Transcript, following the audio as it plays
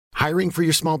Hiring for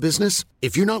your small business?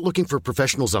 If you're not looking for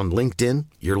professionals on LinkedIn,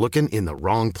 you're looking in the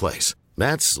wrong place.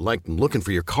 That's like looking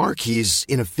for your car keys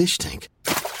in a fish tank.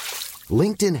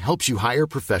 LinkedIn helps you hire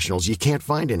professionals you can't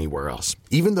find anywhere else,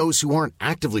 even those who aren't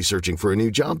actively searching for a new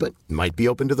job but might be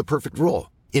open to the perfect role.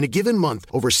 In a given month,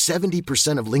 over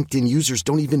 70% of LinkedIn users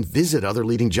don't even visit other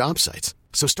leading job sites.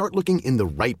 So start looking in the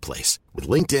right place. With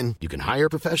LinkedIn, you can hire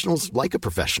professionals like a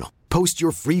professional. Post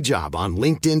your free job on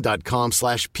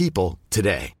linkedin.com/people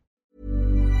today.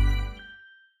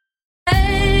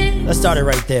 Let's start it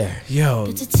right there. Yo,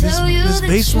 this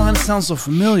bass line sounds so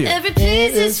familiar. Every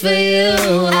piece is for you.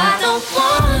 I don't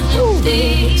want to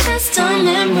be just a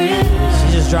memory.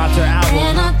 She just dropped her album.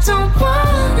 And I don't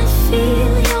want to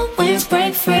feel your wings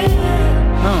break free.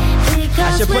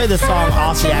 I should play the song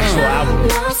off the actual album.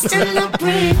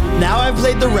 Now I've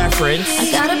played the reference.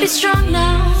 I gotta be strong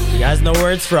now. You guys know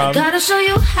where it's from. Gotta show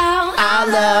you how I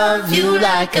love you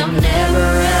like I've never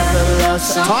ever loved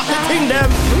someone. Talking them.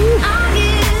 I'll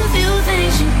give you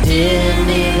things you didn't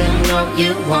even know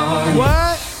you want.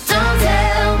 What? Don't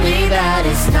tell me that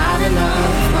it's not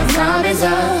enough. My time is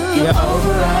up. You're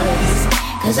over us.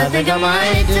 Cause I think I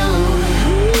might do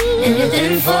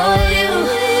anything for you.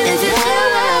 If you do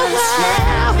us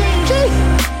now.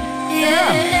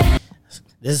 Yeah.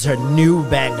 This is her new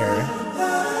banger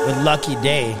with Lucky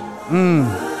Day.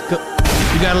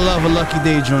 You gotta love a Lucky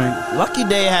Day joint. Lucky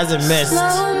Day hasn't missed.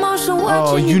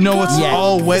 Oh, you know it's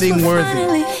all wedding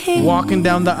worthy. Walking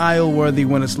down the aisle worthy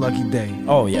when it's Lucky Day.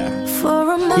 Oh yeah.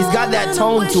 He's got that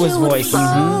tone to his voice.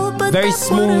 Very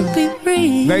smooth.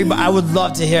 I would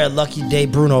love to hear Lucky Day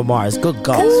Bruno Mars. Good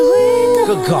God.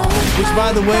 Good God. Which,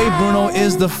 by the way, Bruno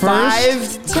is the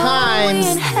first 5 times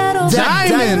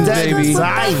diamond, baby.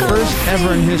 Diamond. First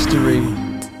ever in history.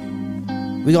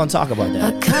 We're gonna talk about that.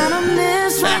 I kinda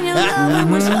miss when your love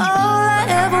was all I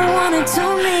ever wanted to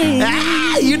me.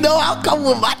 You know I'll come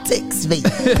with my takes, mate.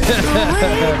 We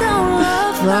don't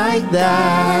love like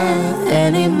that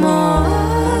anymore.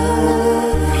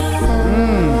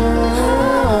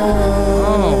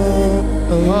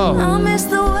 I miss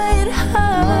the way it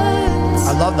hurts.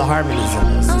 I love the harmonies in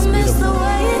this. I It's miss the beautiful.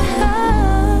 way it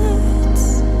hurts.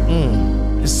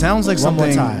 It sounds like One more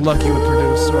something time. Lucky would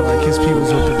produce, or like his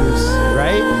peoples would produce.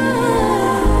 Right?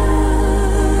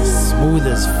 Smooth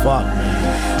as fuck, man.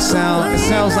 It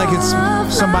sounds like it's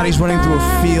somebody's running through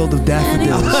a field of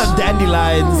daffodils.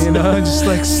 Dandelions. You know, just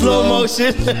like Slow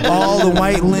motion. all the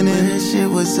white linen. Shit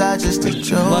was I just a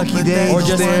joke. Lucky Day. Or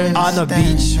just there. on the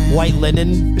beach, white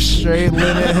linen. Straight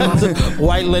linen.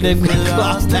 White linen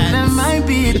cloth There pants. might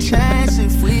be a chance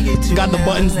if we get to Got the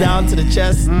buttons down to the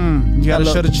chest. You gotta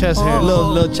show the chest hair.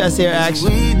 Little chest hair action.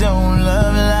 We don't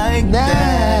love like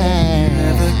that.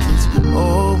 Never gets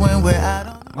old when we're out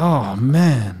on. Oh,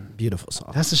 man. Beautiful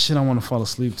song. That's the shit I want to fall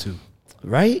asleep to.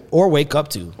 Right? Or wake up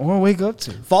to. Or wake up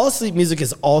to. Fall asleep music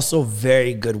is also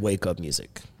very good wake up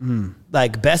music.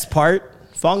 Like best part,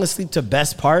 falling asleep to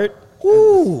best part.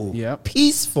 Ooh, Yep.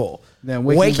 peaceful. Then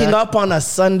waking back- up on a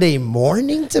Sunday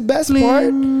morning to best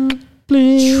part.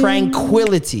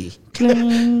 Tranquility.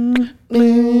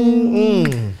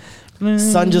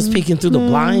 Sun just peeking through the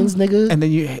blinds, nigga. And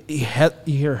then you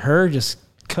hear her just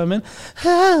come in.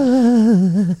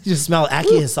 You just smell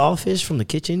ackee and saltfish from the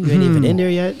kitchen. You ain't even in there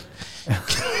yet.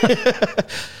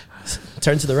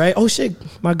 Turn to the right. Oh shit,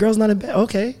 my girl's not in bed.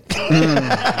 Okay.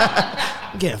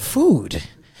 I'm getting food.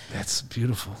 That's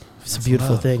beautiful. It's a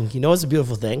beautiful thing. You know what's a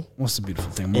beautiful thing? What's the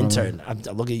beautiful thing? Intern. I'm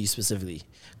looking at you specifically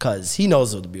because he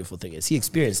knows what the beautiful thing is. He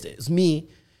experienced it. It's me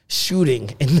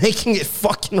shooting and making it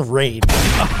fucking rain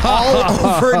all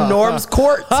over Norm's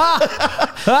court.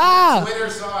 Twitter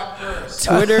saw it first.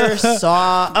 Twitter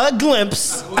saw a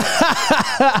glimpse,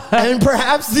 and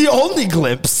perhaps the only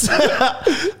glimpse,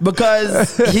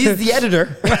 because he's the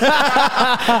editor.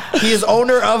 He is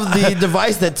owner of the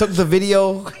device that took the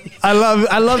video. I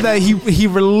love that he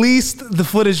released the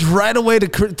footage right away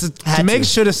to make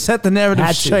sure to set the narrative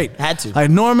Had to. straight. Had to. Like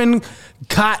Norman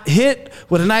got hit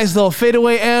with a nice little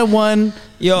fadeaway and one.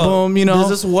 Yo, boom, you know. There's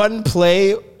this one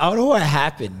play. I don't know what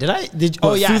happened. Did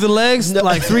oh yeah. Through the legs?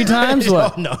 Like 3 times?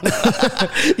 What? No.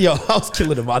 Yo, I was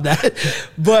killing him on that.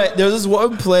 But there was this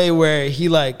one play where he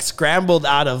like scrambled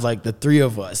out of like the 3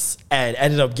 of us and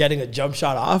ended up getting a jump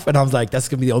shot off. And I was like, that's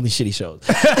going to be the only shit he shows.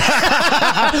 He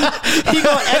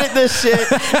gonna edit this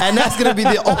shit and that's going to be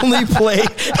the only play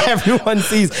everyone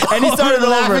sees. And he started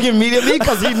laughing immediately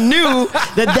because he knew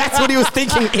that that's what he was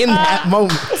thinking in that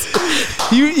moment.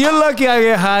 You're lucky I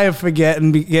get high and forget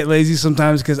and get lazy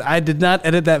sometimes because I did not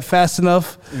edit that fast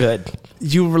enough. Good.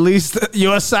 You released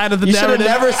your side of the narrative. You should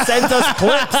have never sent us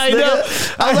clips. I know.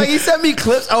 I was like, he sent me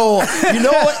clips. Oh, you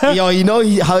know what? Yo, you know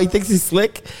how he thinks he's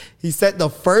slick? He sent the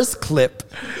first clip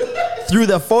through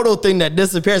the photo thing that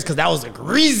disappears because that was a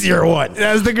greasier one.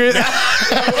 That's the greasier.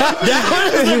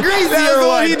 That was the greasier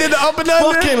one. He did the up and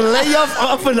under. Fucking layup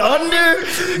up and under.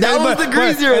 That was the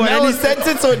greasier one. And he sent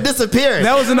it so it disappeared.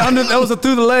 That was an under. That was a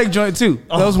through the leg joint too.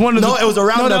 That was one of the. No, it was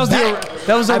around the back.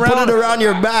 That was around. I put it around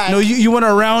your back. No, you went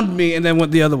around me and then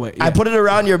went the other way. Yeah. I put it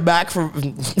around your back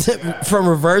from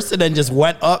reverse and then just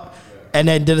went up and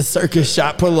then did a circus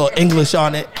shot, put a little English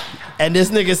on it. And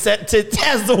this nigga sent it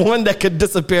as the one that could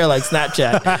disappear like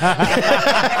Snapchat.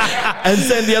 And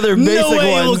send the other basic no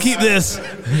way ones. we'll keep this.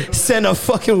 Send a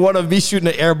fucking one of me shooting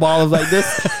an air ball. I was like, this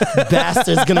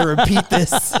bastard's gonna repeat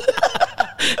this.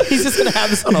 He's just gonna have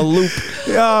this on a loop.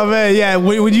 Oh man, yeah.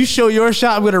 When you show your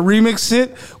shot, I'm gonna remix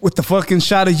it with the fucking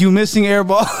shot of you missing air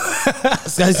ball.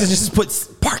 Guys, just put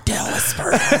Parkdale Whisper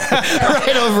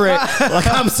right over it, like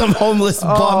I'm some homeless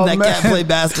bum that can't play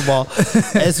basketball.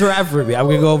 It's a wrap for me. I'm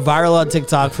gonna go viral on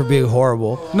TikTok for being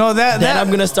horrible. No, then I'm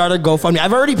gonna start a GoFundMe.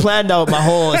 I've already planned out my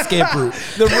whole escape route.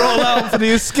 The rollout for the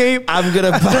escape. I'm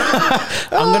gonna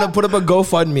put up a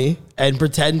GoFundMe and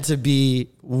pretend to be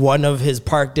one of his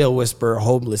Parkdale Whisper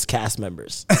homeless cast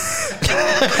members.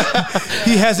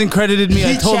 He hasn't credited me.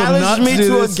 I told him not to do this. He challenged me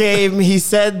to a game. He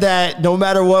said that no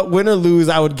matter what, win or lose,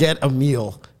 I would get a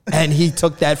meal. And he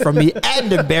took that from me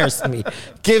and embarrassed me.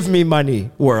 Give me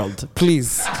money, world,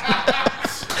 please.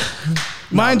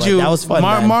 Mind you, that was fun,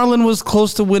 Marlon was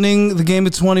close to winning the game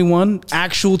at 21.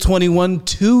 Actual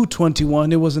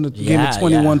 21-21. It wasn't a game of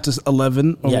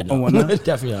 21-11 or whatnot.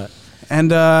 Definitely not. And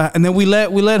then we let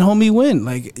homie win.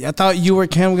 Like I thought you or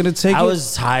Cam were gonna take it. I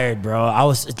was tired,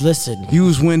 bro. Listen. You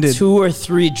was winded. 2 or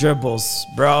 3 dribbles,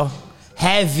 bro.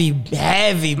 Heavy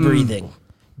breathing.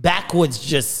 Backwards,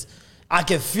 just I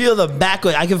could feel the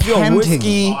backward. I could feel Panting.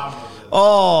 whiskey.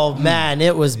 Oh man,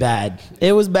 it was bad.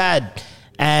 It was bad,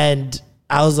 and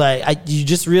I was like, you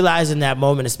just realize in that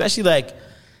moment, especially like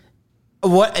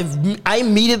what I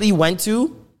immediately went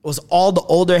to was all the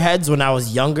older heads when I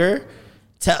was younger.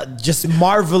 Just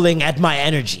marveling at my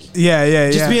energy. Yeah.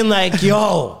 Just being like,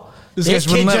 yo, this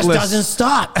kid just doesn't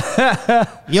stop.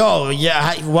 Yo,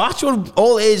 watch what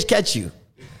old age catch you.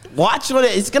 Watch what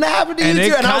it's gonna happen to you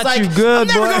too. And I was like, I'm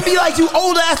never gonna be like you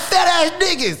old ass fat ass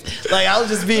niggas. Like I'll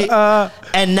just be,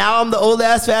 and now I'm the old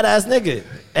ass fat ass nigga.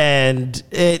 And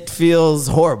it feels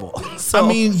horrible. So, I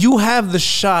mean, you have the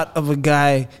shot of a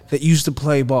guy that used to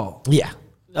play ball. Yeah.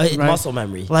 Right? Muscle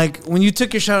memory. Like when you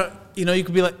took your shot, you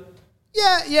could be like,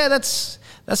 yeah, that's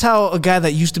how a guy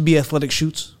that used to be athletic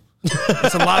shoots.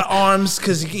 It's a lot of arms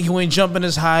because you ain't jumping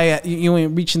as high. You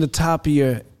ain't reaching the top of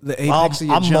the apex of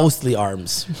your I'm jump. Mostly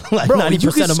arms. Like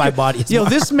 90% of my body is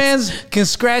this man can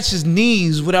scratch his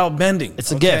knees without bending.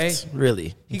 It's a gift,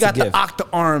 really. He got the octa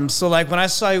arms. So like when I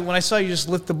saw you just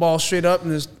lift the ball straight up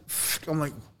and I'm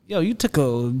like, yo, you took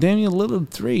a Damian Lillard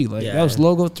 3. Like that was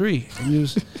logo 3. And you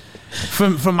was,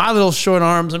 from my little short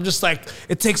arms, I'm just like,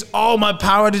 it takes all my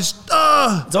power to just.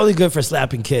 It's only good for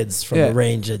slapping kids from the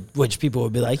range at which people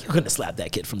would be like, you couldn't have slapped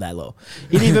that kid from that low.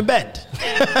 He didn't even bend.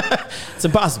 It's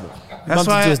impossible. That's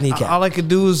why all I could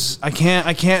do is I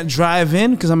can't drive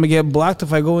in because I'm gonna get blocked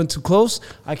if I go in too close.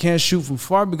 I can't shoot from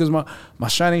far because my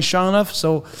shot ain't strong enough.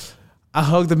 So I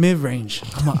hug the mid range.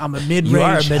 I'm a mid range. You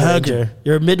are a mid hugger. ranger.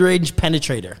 You're a mid range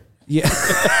penetrator. Yeah.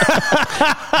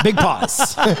 Big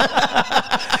pause.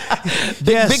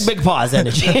 Big pause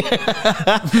energy.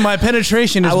 My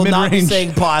penetration is mid-range. I will not be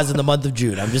saying pause in the month of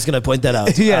June. I'm just going to point that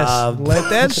out. Yes. Let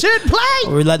that shit play.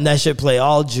 We're letting that shit play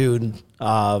all June.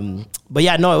 But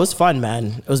yeah, no, it was fun, man.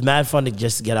 It was mad fun to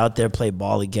just get out there, play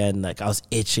ball again. Like I was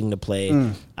itching to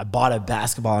play. I bought a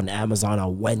basketball on Amazon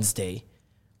on Wednesday.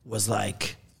 Was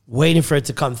like waiting for it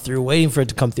to come through,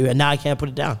 and now I can't put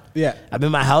it down. Yeah. I'm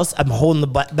in my house, I'm holding the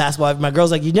basketball. My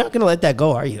girl's like, you're not going to let that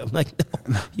go, are you? I'm like,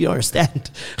 no, you don't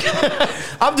understand.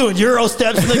 I'm doing Euro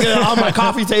steps, nigga, on my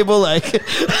coffee table, like,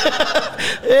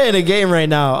 in a game right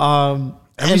now.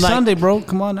 Every Sunday, bro,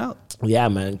 come on out. Yeah,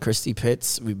 man, Christy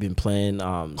Pitts, we've been playing.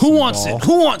 Who wants it?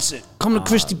 Who wants it? Come to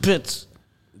Christy Pitts.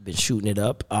 We've been shooting it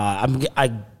up.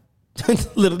 I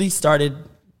literally started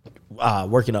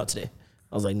working out today.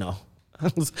 I was like, no.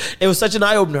 It was such an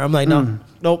eye opener. I'm like,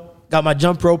 nope. Got my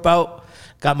jump rope out.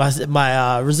 Got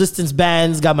my resistance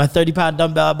bands. Got my 30-pound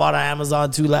dumbbell I bought on Amazon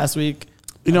too last week.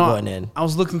 I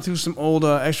was looking through some old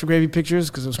Extra Gravy pictures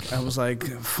because I was like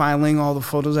filing all the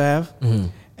photos I have,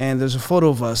 and there's a photo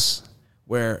of us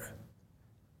where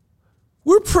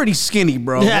we're pretty skinny,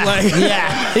 bro. Yeah, Like,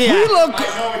 yeah.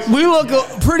 we look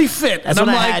pretty fit. That's and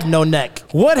when I'm I like, had no neck.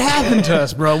 what happened to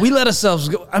us, bro? We let ourselves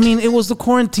go. I mean, it was the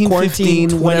quarantine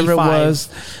 15, whatever it 25. was.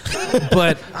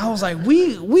 But I was like,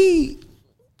 we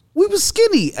were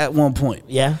skinny at one point.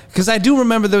 Yeah. Because I do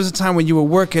remember there was a time when you were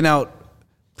working out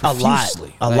A lot.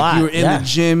 profusely. A Like, lot, You were in yeah. the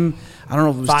gym. I don't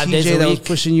know if it was 5 days TJ a that was week.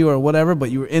 pushing you or whatever,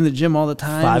 but you were in the gym all the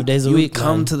time. 5 days a You would week,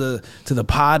 come man. to the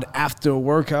pod after a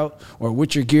workout or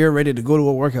with your gear ready to go to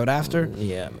a workout after.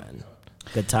 Yeah, man.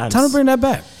 Good times. Time to bring that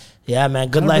back. Yeah, man.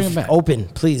 Good Time to bring Life it back. open,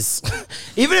 please.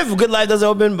 Even if Good Life doesn't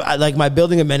open, like my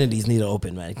building amenities need to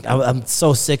open, man. I'm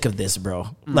so sick of this, bro.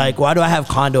 Like, why do I have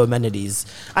condo amenities?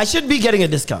 I should be getting a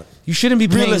discount. You shouldn't be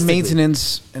paying Realistically.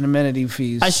 maintenance and amenity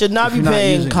fees. I should not if be you're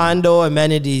paying using it. condo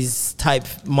amenities type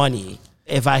money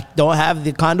if I don't have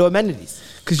the condo amenities.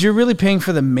 Because you're really paying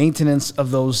for the maintenance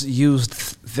of those used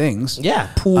things. Yeah,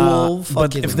 pool.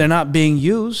 But if they're not being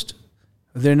used,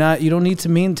 they're not. You don't need to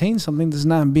maintain something that's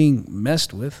not being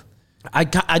messed with. I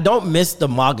don't miss the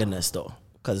maga-ness though,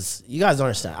 because you guys don't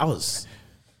understand. I was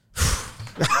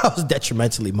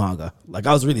detrimentally maga. Like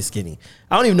I was really skinny.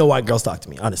 I don't even know why girls talk to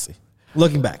me. Honestly,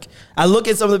 looking back, I look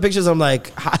at some of the pictures. I'm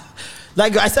like,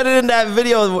 like I said it in that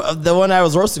video, the one I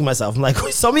was roasting myself. I'm like,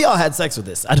 some of y'all had sex with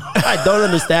this. I don't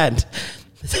understand.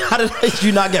 How did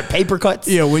you not get paper cuts?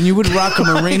 Yeah, when you would rock a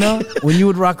marina, when you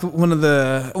would rock one of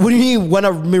the What do you mean when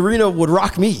a marina would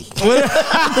rock me?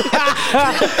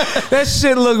 that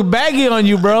shit look baggy on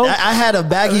you, bro. I had a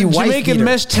baggy white Jamaican beater.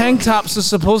 mesh tank tops are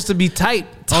supposed to be tight.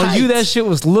 On Tight. you, that shit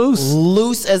was loose.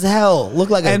 Loose as hell.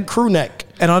 Looked like a And- crew neck.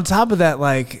 And on top of that,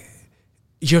 like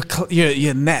your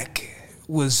neck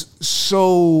was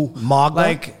so Maga?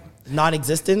 like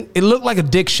Non-existent. it looked like a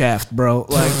dick shaft, bro.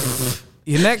 Like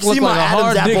your neck looked See like my a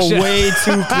hard Adam's dick apple shaft. way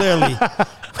too clearly.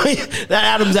 That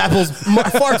Adam's apple's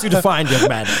far too defined, young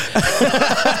man.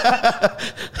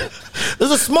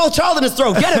 There's a small child in his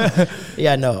throat. Get him.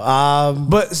 Yeah, no.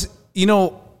 But you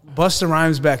know, Busta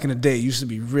Rhymes back in the day used to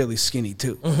be really skinny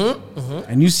too.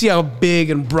 And you see how big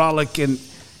and brolic and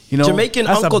you know Jamaican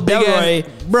that's a Uncle big Delroy,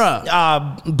 ass-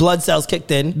 bruh. Blood cells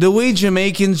kicked in. The way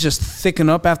Jamaicans just thicken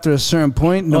up after a certain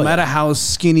point, no Oh, yeah. matter how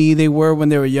skinny they were when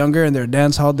they were younger in their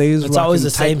dance hall days, It's always rocking the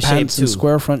same tight shape, pants and too.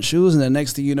 square front shoes, and the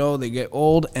next thing you know, they get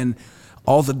old and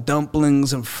all the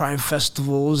dumplings and fry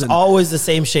festivals and Always the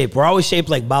same shape. We're always shaped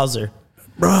like Bowser.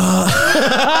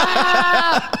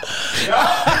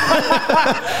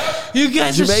 you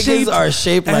guys Jamaicans are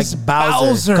shaped like as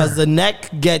Bowser because the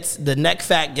neck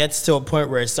fat gets to a point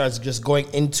where it starts just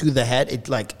going into the head.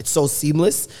 It's so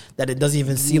seamless that it doesn't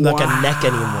even seem like a neck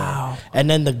anymore. And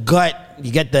then the gut,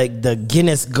 you get the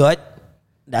Guinness gut.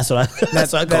 That's what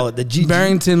I call it. The GG.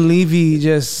 Barrington Levy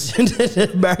just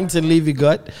Barrington Levy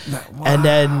gut. And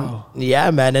then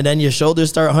yeah, man. And then your shoulders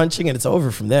start hunching and it's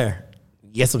over from there.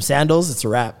 You get some sandals, it's a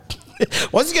wrap.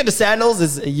 Once you get the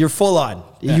sandals, you're full on.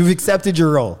 You've accepted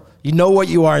your role. You know what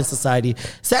you are in society.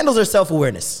 Sandals are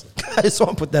self-awareness. I just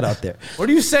want to put that out there. what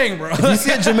are you saying, bro? If you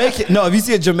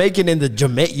see a Jamaican in the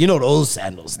Jamaican, you know those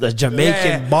sandals, the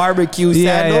Jamaican Yeah. barbecue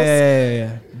sandals.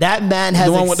 Yeah. That man has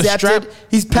The one with the accepted. strap?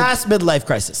 He's past midlife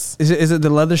crisis. Is it the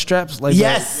leather straps? Like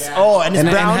Yes. Oh, and it's and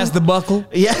brown. it has the buckle.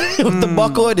 Yeah, with the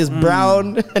buckle, it is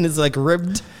brown and it's like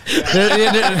ribbed.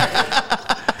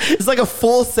 It's like a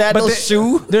full sandal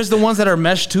shoe. There's the ones that are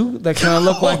mesh too, that kind of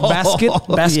look like basket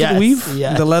Yes, weave.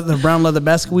 yes. The brown leather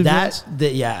basket weave. ones.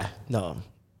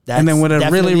 That's And then with a really,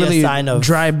 definitely really sign of.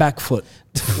 dry back foot.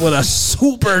 With a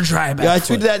super dry back Yo, I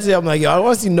foot. tweeted that today. I'm like, yo, I don't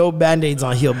want to see no band-aids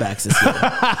on heel backs this year.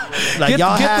 Like,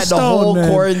 y'all get the had the stone, whole man.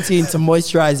 quarantine to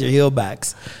moisturize your heel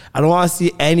backs. I don't want to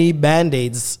see any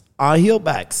band-aids on heel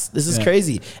backs. This is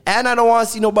crazy. And I don't want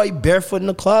to see nobody barefoot in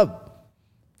the club.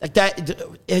 Like that,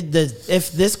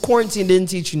 if this quarantine didn't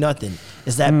teach you nothing,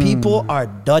 is that people are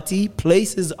dirty,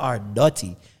 places are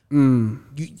dirty. You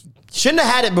shouldn't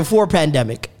have had it before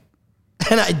pandemic.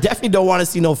 And I definitely don't want to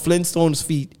see no Flintstones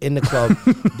feet in the club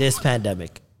this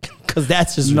pandemic. Because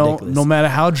that's just ridiculous. No matter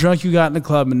how drunk you got in the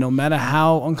club and no matter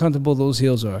how uncomfortable those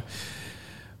heels are,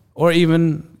 or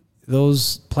even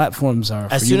those platforms are.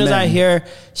 As for soon you as I men. hear,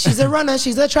 she's a runner,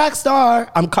 she's a track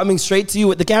star, I'm coming straight to you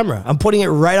with the camera. I'm putting it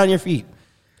right on your feet.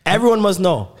 Everyone must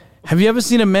know. Have you ever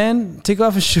seen a man take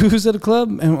off his shoes at a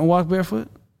club and walk barefoot?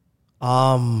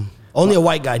 Only a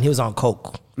white guy, and he was on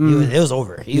coke. It was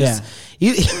over. He Yeah.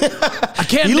 I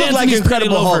can't He looked dance like in these Incredible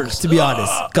pretty Hulk, loafers. to be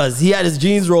honest, because he had his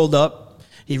jeans rolled up.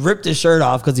 He ripped his shirt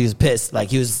off because he was pissed, like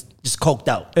he was just coked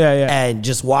out. Yeah. And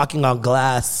just walking on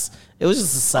glass. It was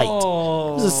just a sight. It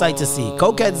was a sight to see.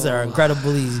 Cokeheads are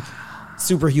incredibly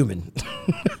superhuman.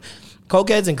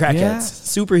 Cokeheads and crackheads, Yeah.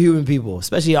 superhuman people,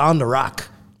 especially on the rock.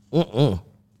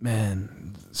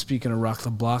 Man, speaking of rock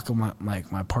the block,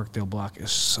 my Parkdale block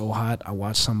is so hot. I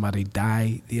watched somebody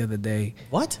die the other day.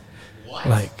 What?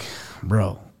 Like,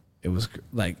 bro, it was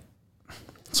like.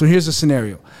 So here's the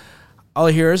scenario. All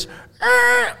I hear is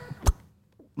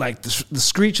like the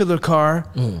screech of the car.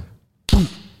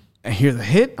 I hear the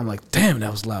hit. I'm like, damn,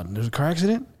 that was loud. And there's a car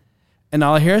accident. And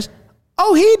all I hear is,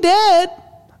 oh, he dead.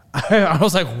 I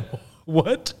was like,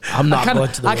 what? I'm not going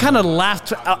to the window. I kind of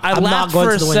laughed. I laughed for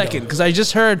a second because I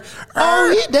just heard, Oh,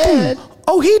 he dead.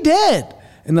 oh, he dead.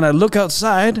 And then I look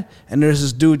outside and there's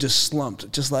this dude just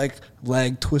slumped, just like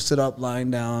leg twisted up,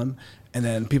 lying down. And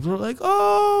then people are like,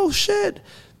 oh, shit.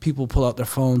 People pull out their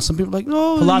phones. Some people are like,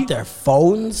 no. Pull out their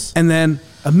phones? And then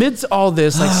amidst all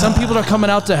this, like some people are coming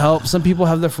out to help. Some people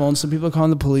have their phones. Some people are calling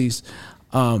the police.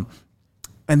 And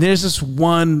there's this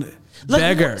one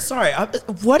beggar. Sorry.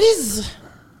 What is...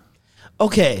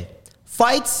 Okay.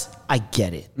 Fights, I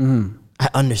get it. I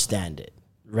understand it.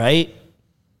 Right?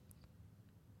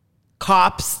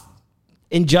 Cops,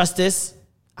 injustice,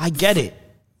 I get it.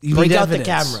 You Break need out the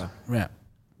evidence. camera. Yeah.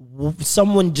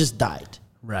 Someone just died.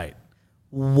 Right.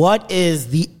 What is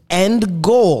the end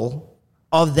goal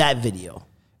of that video?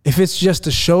 If it's just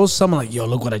to show someone like, yo,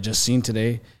 look what I just seen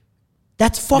today.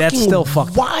 That's fucking still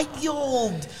fucked up.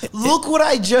 wild. Look what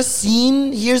I just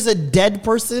seen. Here's a dead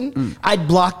person. I'd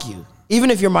block you, even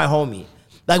if you're my homie.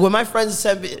 Like when my friends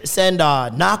send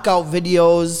knockout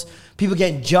videos, people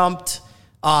getting jumped,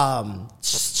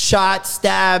 shot,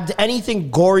 stabbed,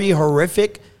 anything gory,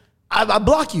 horrific, I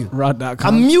block you. Rod.com.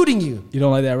 I'm muting you. You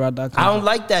don't like that Rod.com? I don't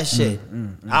like that shit.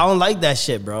 I don't like that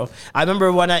shit, bro. I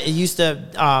remember when it used to,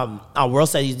 on World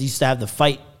Side, used to have the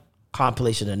fight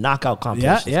compilation, the knockout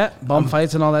compilation. Yeah. Bum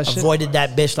fights and all that shit. Avoided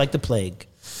that bitch like the plague.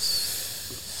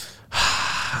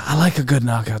 I like a good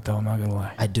knockout, though. I'm not going to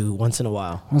lie. I do once in a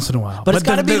while. Once in a while. But it's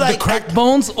gotta be like- the crack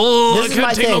bones. Oh, This I is couldn't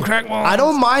my take no thing. crack bones. I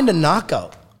don't mind a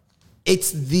knockout.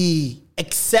 It's the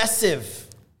excessive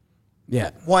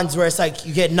Yeah. ones where it's like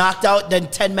you get knocked out, then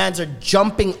 10 mans are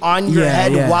jumping on your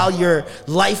head while your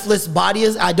lifeless body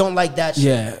is. I don't like that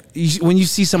shit. Yeah. When you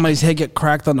see somebody's head get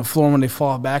cracked on the floor when they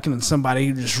fall back, and then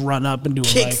somebody just run up and do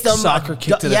Kicks a them, soccer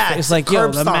kick to the face. It's like, yo,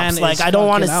 curb the stomps. man Like, is I don't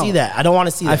want to fucking see out. that. I don't want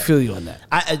to see that. I feel you on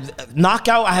that.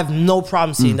 Knockout, I have no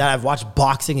problem seeing that. I've watched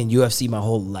boxing and UFC my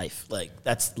whole life. Like,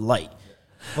 that's light.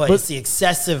 But it's the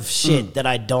excessive shit that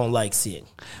I don't like seeing.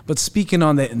 But speaking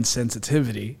on that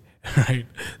insensitivity, right?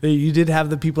 You did have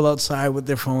the people outside with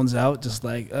their phones out, just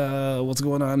like, what's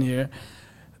going on here?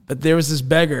 But there was this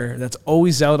beggar that's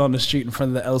always out on the street in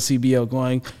front of the LCBO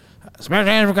going, spare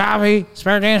change for coffee,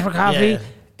 spare change for coffee. Yeah.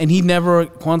 And he never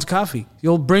wants coffee.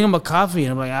 You'll bring him a coffee,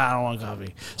 and I'm like, I don't want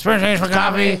coffee. Spare change for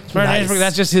coffee, spare change for...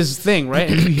 That's just his thing, right?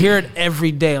 And you hear it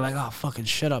every day, like, oh, fucking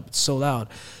shut up. It's so loud.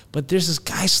 But there's this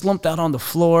guy slumped out on the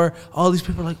floor. All these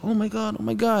people are like, oh my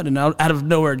God. And out of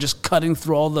nowhere, just cutting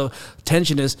through all the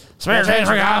tension is, spare change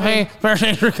for coffee, spare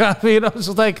change for coffee. And I was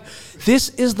just like, this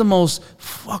is the most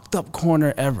fucked up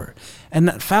corner ever.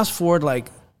 And fast forward like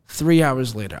 3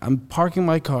 hours later, I'm parking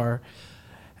my car.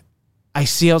 I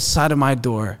see outside of my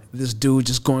door this dude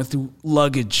just going through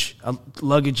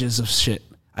luggages of shit.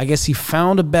 I guess he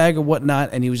found a bag or whatnot,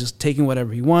 and he was just taking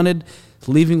whatever he wanted,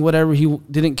 leaving whatever he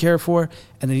didn't care for,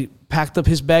 and then he packed up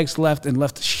his bags, left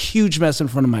a huge mess in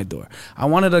front of my door. I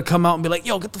wanted to come out and be like,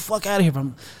 yo, get the fuck out of here. But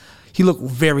he looked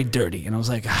very dirty, and I was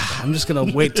like, I'm just going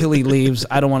to wait till he leaves.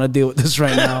 I don't want to deal with this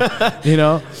right now, you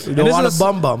know? You don't want a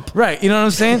bum bump. Right, you know what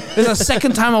I'm saying? There's a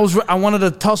second time I wanted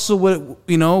to tussle with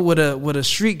a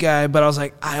street guy, but I was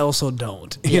like, I also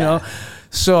don't, you know?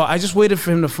 So I just waited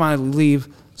for him to finally leave.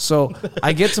 So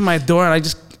I get to my door,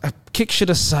 and I kick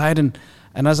shit aside, and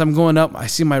as I'm going up, I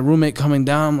see my roommate coming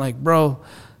down. I'm like, bro,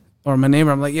 or my neighbor,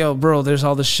 I'm like, yo, bro, there's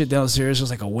all this shit downstairs. There's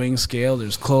like a weighing scale,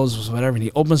 there's clothes, whatever. And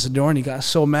he opens the door, and he got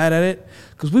so mad at it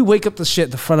because we wake up the shit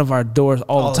at the front of our doors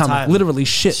all the time. Like, literally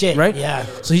shit, right? Yeah.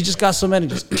 So he just got so mad,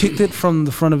 and just kicked it from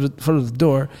the front of the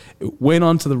door. It went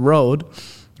onto the road,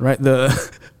 right? The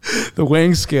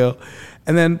weighing scale,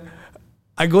 and then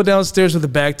I go downstairs with a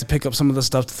bag to pick up some of the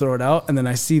stuff to throw it out, and then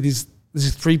I see these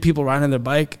 3 people riding their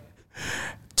bike.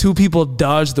 2 people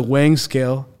dodge the weighing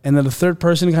scale, and then the third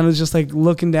person kind of just like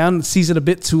looking down and sees it a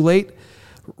bit too late,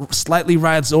 slightly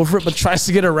rides over it, but tries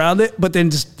to get around it, but then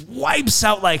just wipes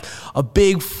out like a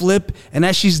big flip. And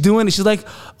as she's doing it, she's like,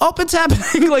 oh, it's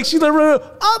happening. Like she's like,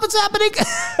 oh, it's happening.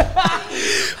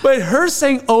 But her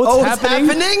saying, oh, it's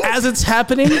happening as it's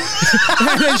happening.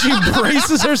 And then she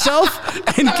braces herself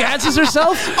and catches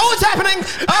herself. Oh, it's happening.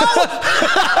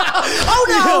 Oh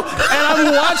no. And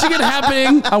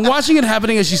I'm watching it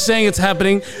happening as she's saying it's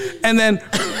happening. And then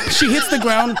she hits the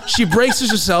ground. She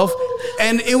braces herself.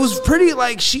 And it was pretty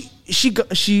like she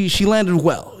she landed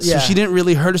well. So Yeah. she didn't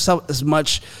really hurt herself as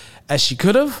much as she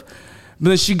could have. But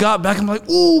then she got back. I'm like,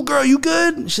 "Ooh, girl, you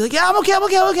good?" And she's like, "Yeah, I'm okay. I'm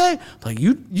like,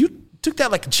 you took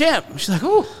that like a champ. She's like,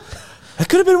 "Oh, that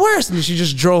could have been worse." And she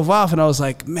just drove off. And I was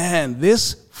like, "Man,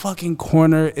 this fucking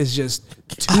corner is just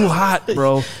too hot,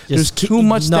 bro. There's too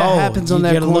much that happens on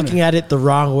that corner." You're looking at it the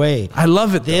wrong way. I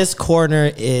love it. This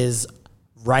corner is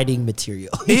writing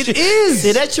material. It is.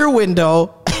 Sit at your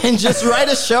window and just write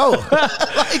a show.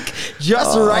 Like,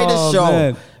 just write a show.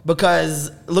 Man.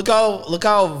 Because look how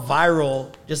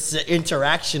viral just the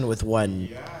interaction with one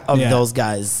of those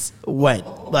guys went.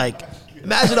 Like,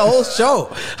 imagine a whole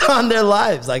show on their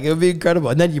lives. Like, it would be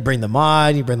incredible. And then you bring them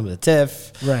on, you bring them to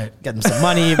TIFF, Right. Get them some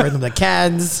money, bring them the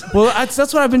cans. Well, that's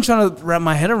what I've been trying to wrap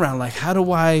my head around. Like, how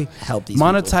do I Help these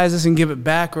monetize this and give it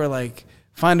back, or like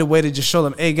find a way to just show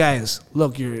them, hey guys,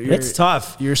 look, you're It's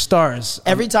tough. You're stars.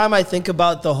 Every time I think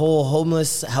about the whole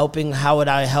homeless helping, how would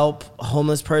I help a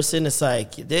homeless person? It's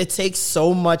like, it takes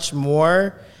so much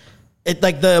more. It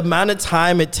like the amount of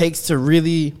time it takes to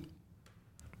really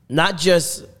not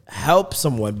just help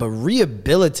someone, but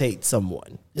rehabilitate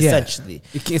someone, essentially.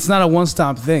 It's not a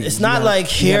one-stop thing. It's not like,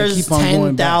 here's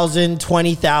 10,000,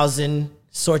 20,000,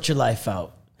 sort your life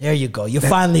out. There you go. You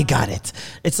finally got it.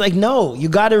 It's like, no, you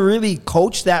got to really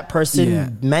coach that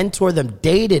person, mentor them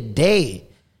day to day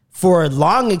for a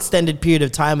long extended period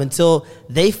of time until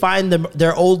they find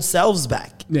their old selves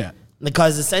back. Yeah.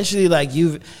 Because essentially, like,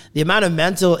 the amount of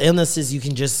mental illnesses you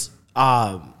can just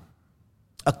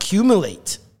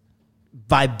accumulate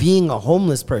by being a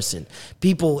homeless person,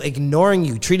 people ignoring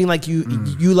you, treating like you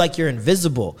like you're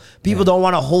invisible. People don't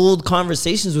want to hold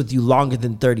conversations with you longer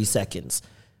than 30 seconds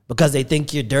because they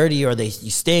think you're dirty or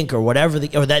you stink or whatever,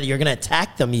 or that you're gonna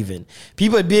attack them. Even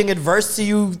people are being adverse to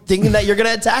you, thinking that you're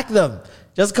gonna attack them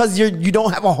just because you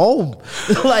don't have a home.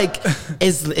 Like,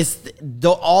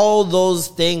 all those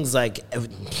things, like,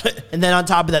 and then on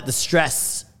top of that, the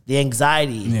stress, the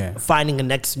anxiety, finding a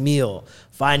next meal,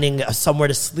 finding somewhere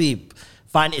to sleep.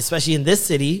 Especially in this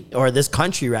city, or this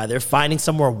country rather, finding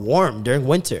somewhere warm during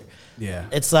winter. Yeah.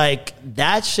 It's like,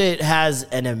 that shit has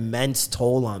an immense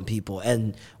toll on people.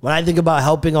 And when I think about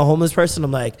helping a homeless person,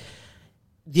 I'm like,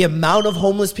 the amount of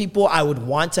homeless people I would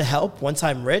want to help once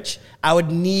I'm rich, I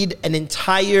would need an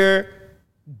entire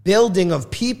building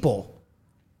of people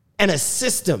and a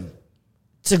system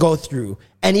to go through.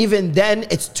 And even then,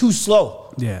 it's too slow.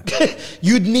 Yeah.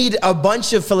 You'd need a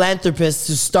bunch of philanthropists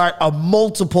to start a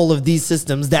multiple of these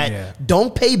systems that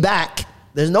don't pay back.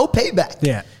 There's no payback.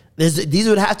 Yeah. These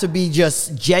would have to be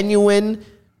just genuine,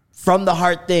 from the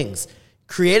heart things.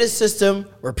 Create a system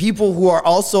where people who are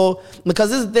also, because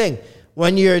this is the thing,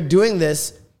 when you're doing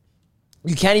this,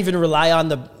 you can't even rely on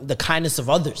the kindness of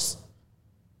others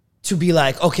to be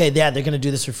like, okay, they're going to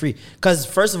do this for free. Because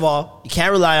first of all, you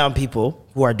can't rely on people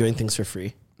who are doing things for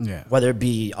free. Yeah. Whether it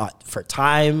be for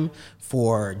time,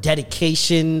 for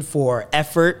dedication, for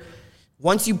effort.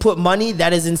 Once you put money,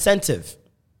 that is incentive,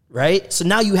 right? So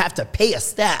now you have to pay a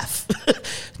staff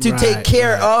to take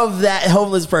care of that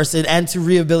homeless person and to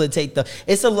rehabilitate them.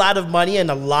 It's a lot of money and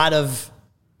a lot of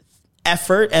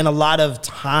effort and a lot of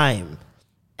time.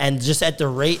 And just at the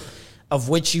rate of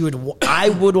which I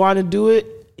would want to do it,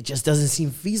 it just doesn't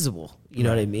seem feasible. You know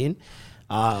what I mean?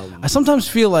 I sometimes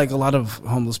feel like a lot of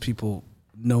homeless people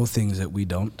know things that we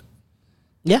don't.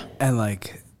 Yeah. And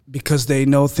like, because they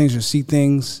know things or see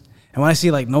things. And when I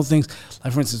see like know things,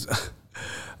 like for instance,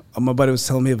 my buddy was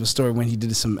telling me of a story when he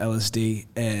did some LSD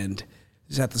and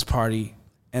he's at this party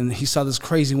and he saw this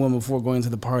crazy woman before going to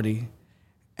the party.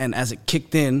 And as it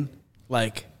kicked in,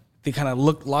 like they kind of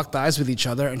locked eyes with each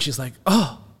other and she's like,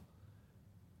 oh,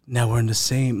 now we're in the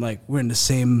same realm.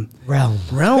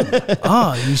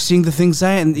 You're seeing the things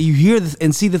and you hear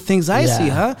and see the things I see,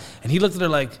 huh? And he looked at her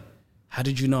like, how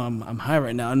did you know I'm high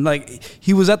right now? And like,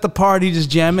 he was at the party just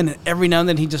jamming, and every now and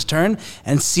then he just turned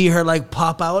and see her like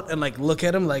pop out and like look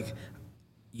at him like,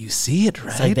 you see it,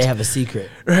 right? It's like they have a secret.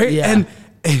 Right? Yeah. And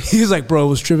he was like, bro, it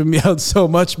was tripping me out so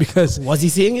much because... Was he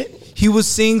seeing it? He was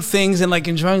seeing things and like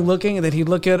enjoying looking, and then he'd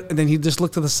look at, and then he'd just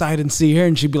look to the side and see her,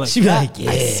 and she'd be like, yeah,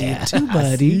 I see it too,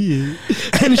 buddy.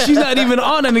 And she's not even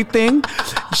on anything.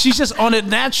 She's just on it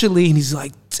naturally. And he's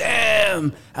like,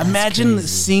 damn, imagine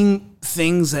seeing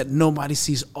things that nobody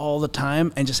sees all the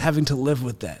time and just having to live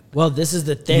with that. Well, this is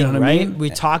the thing, You know what I right? mean? We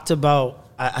talked about,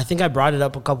 I think I brought it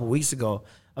up a couple weeks ago,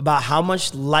 about how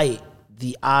much light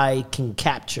the eye can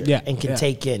capture and can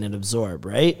take in and absorb,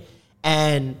 right?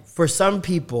 And for some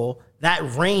people,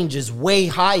 that range is way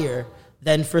higher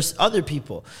than for other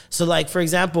people. So like, for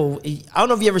example, I don't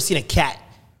know if you ever seen a cat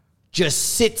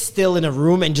just sit still in a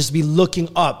room and just be looking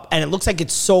up, and it looks like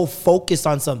it's so focused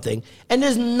on something, and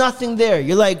there's nothing there.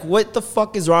 You're like, what the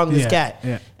fuck is wrong with this cat?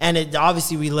 Yeah. And it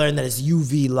obviously we learned that it's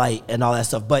UV light and all that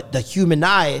stuff, but the human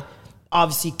eye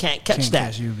obviously can't catch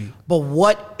that. Catch UV. But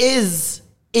what is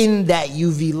in that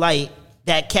UV light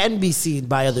that can be seen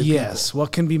by other people? Yes,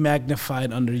 what can be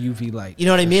magnified under UV light? You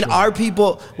know what I mean? Sure. Are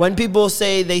people, when people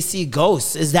say they see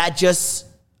ghosts, is that just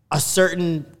a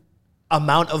certain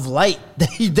amount of light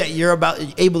that you're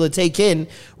able to take in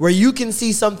where you can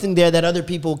see something there that other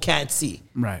people can't see?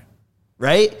 Right.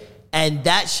 Right? And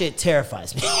that shit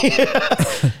terrifies me.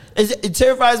 It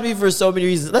terrifies me for so many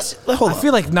reasons. Let's hold on. I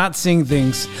feel like not seeing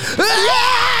things.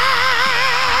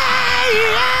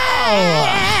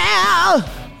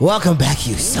 Welcome back,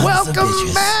 you sons of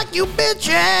bitches. back, you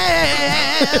bitches.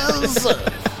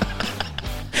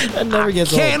 That never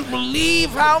gets old. Believe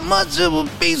how much of a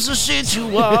piece of shit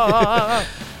you are.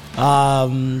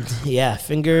 Yeah,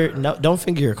 no, don't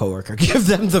finger your coworker. Give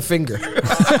them the finger. Do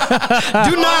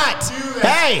not.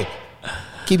 Hey,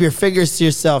 keep your fingers to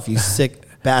yourself, you sick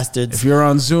bastards. If you're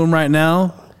on Zoom right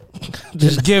now,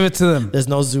 just give it to them. There's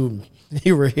no Zoom.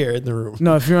 You were here in the room.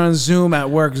 No, if you're on Zoom at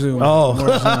work Zoom. Oh,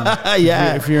 Work Zoom.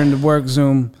 yeah. If you're in the work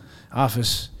Zoom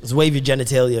office. Just wave your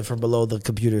genitalia from below the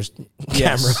computer's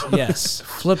camera. Yes.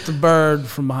 Flip the bird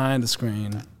from behind the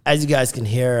screen. As you guys can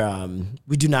hear,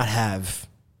 we do not have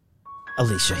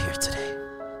Alicia here today.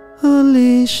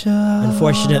 Alicia.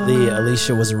 Unfortunately,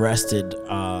 Alicia was arrested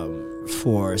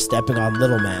for stepping on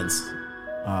Little Man's.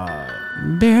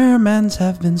 Bear mans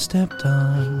have been stepped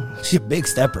on. She's a big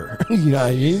stepper. You know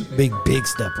what I mean? Big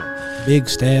stepper. Big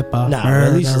step up. Nah,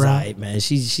 Alicia's all right, man.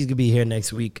 She's going to be here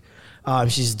next week.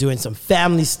 She's doing some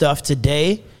family stuff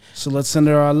today. So let's send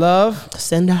her our love.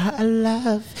 Send her a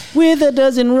love. With a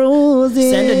dozen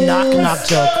roses. Send a knock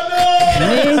joke.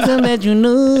 Make them that you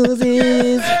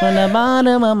loses from the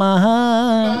bottom of my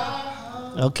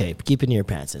heart. Okay, keep it in your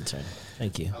pants, intern.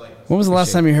 Thank you. When was the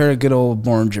last time you heard a good old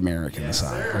Born Jamaican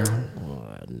song?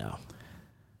 No,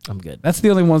 I'm good. That's the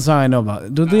only one song I know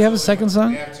about. Do they have a second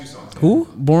song? They have 2 songs. Who?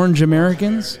 Born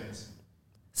Jamaicans?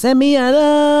 Send me a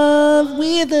love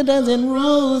with a dozen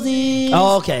roses.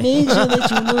 Oh, okay. Make sure that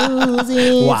you lose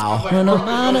it. Wow. From the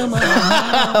bottom of my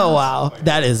heart. Oh, wow.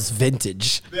 That is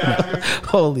vintage.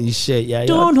 Holy shit. Yeah.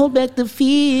 Don't hold back the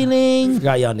feeling.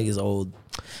 Forgot y'all niggas old.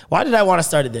 Why did I want to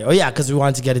start it there? Oh, yeah, because I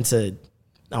wanted to get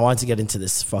into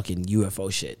this fucking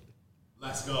UFO shit.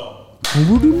 Let's go.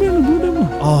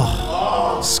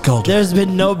 Sculptor. There's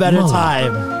been no better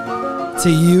time to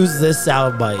use this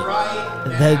soundbite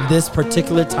than this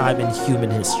particular time in human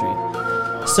history.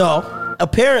 So,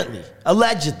 apparently,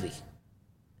 allegedly,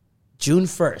 June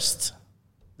 1st,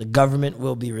 the government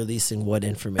will be releasing what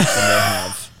information they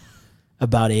have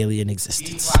about alien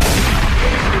existence.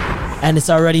 And it's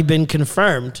already been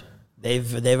confirmed.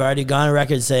 They've already gone on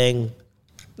record saying,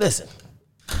 listen,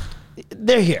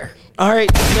 they're here. All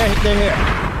right, they're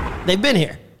here. They've been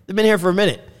here. They've been here for a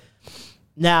minute.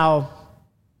 Now,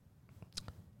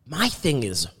 my thing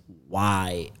is,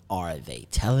 why are they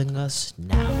telling us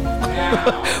now?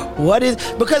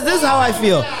 Because this is how I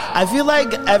feel. I feel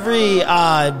like every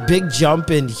big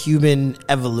jump in human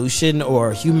evolution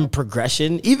or human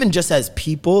progression, even just as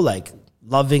people, like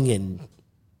loving and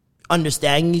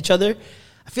understanding each other,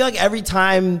 I feel like every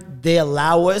time they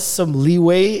allow us some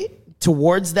leeway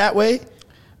towards that way,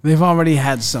 They've already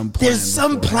had some plan. there's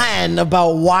some plan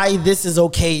about why this is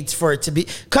okay for it to be.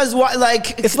 Because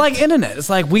It's like internet.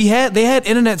 It's like they had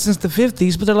internet since the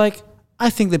 50s, but they're like, I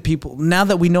think that people, now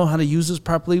that we know how to use this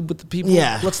properly with the people,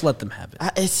 let's let them have it.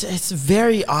 It's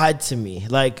very odd to me.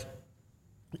 Like,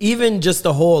 even just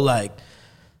the whole, like,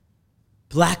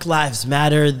 Black Lives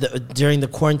Matter during the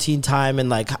quarantine time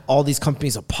and, like, all these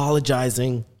companies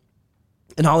apologizing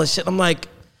and all this shit. I'm like,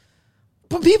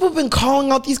 but people have been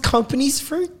calling out these companies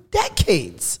for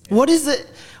decades. What is it?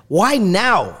 Why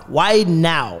now? Why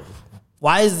now?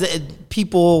 Why is it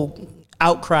people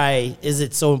outcry? Is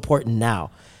it so important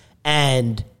now?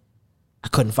 And I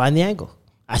couldn't find the angle.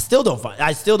 I still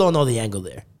don't know the angle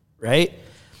there, right?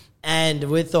 And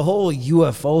with the whole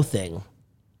UFO thing,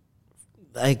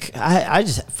 like I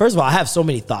just, first of all, I have so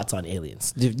many thoughts on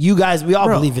aliens. You guys, we all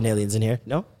believe in aliens in here.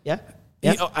 No? Yeah?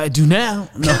 I do now.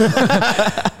 No.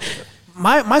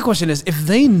 My question is, if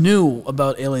they knew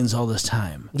about aliens all this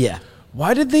time, Yeah.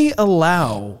 why did they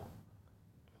allow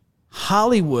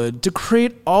Hollywood to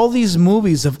create all these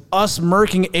movies of us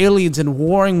murking aliens and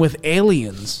warring with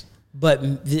aliens?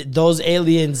 But those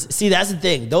aliens, see, that's the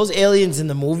thing. Those aliens in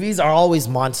the movies are always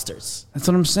monsters, That's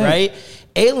what I'm saying. right?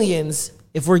 Aliens,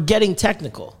 if we're getting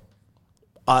technical,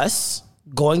 us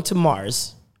going to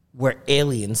Mars, we're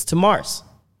aliens to Mars,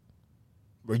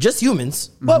 we're just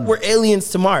humans, but we're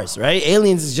aliens to Mars, right?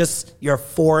 Aliens is just your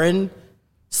foreign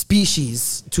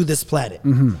species to this planet.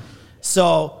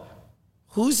 So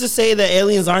who's to say that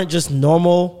aliens aren't just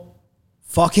normal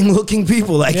fucking looking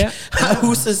people? Like,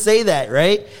 who's to say that,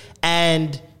 right?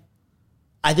 And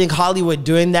I think Hollywood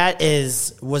doing that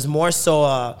was more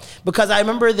so because I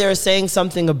remember they were saying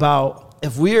something about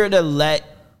if we were to let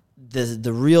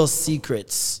the real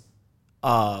secrets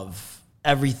of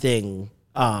everything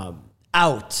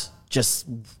out just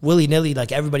willy-nilly,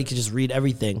 like everybody could just read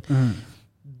everything,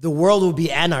 the world would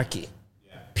be anarchy.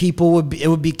 It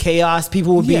would be chaos.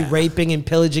 People would be raping and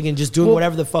pillaging and just doing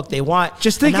whatever the fuck they want.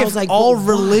 Just think and I if was like, all why?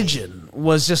 religion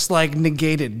was just like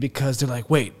negated because they're like,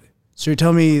 wait, so you're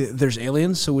telling me there's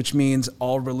aliens, so which means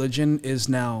all religion is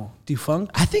now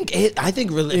defunct? I think You know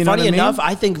funny what I mean? enough,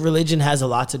 I think religion has a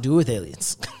lot to do with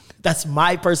aliens. That's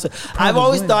my person. I've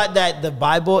always thought that the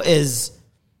Bible is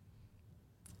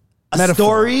a Metaphor.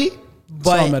 story,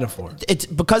 but all metaphor. It's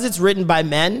because it's written by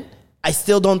men. I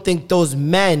still don't think those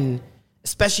men,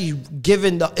 especially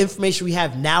given the information we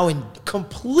have now and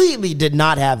completely did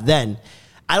not have then,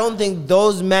 I don't think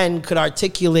those men could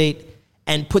articulate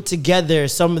and put together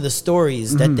some of the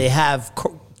stories that they have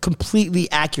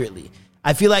completely accurately.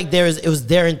 I feel like it was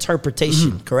their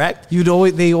interpretation, correct?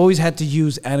 They always had to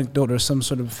use anecdote or some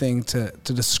sort of thing to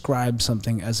describe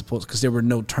something as opposed because there were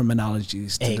no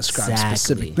terminologies to describe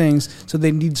specific things. So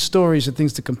they need stories or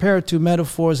things to compare it to,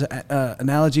 metaphors,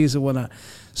 analogies and whatnot.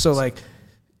 So like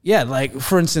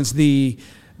for instance,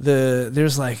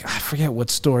 there's like, I forget what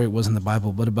story it was in the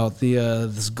Bible, but about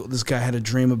this guy had a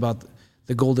dream about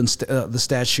the golden the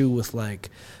statue with like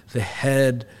the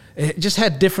head. It just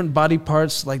had different body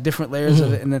parts, like different layers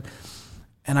of it,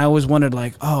 and I always wondered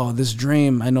like, oh, this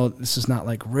dream. I know this is not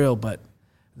like real, but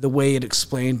the way it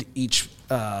explained each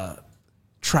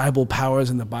tribal powers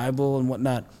in the Bible and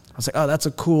whatnot, I was like, oh, that's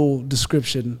a cool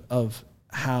description of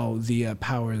how the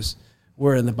powers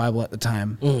were in the Bible at the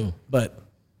time. But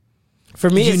for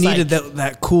me, you it's needed like,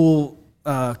 that cool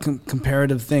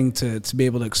comparative thing to be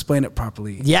able to explain it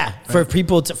properly. Yeah,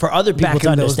 right? for other people Back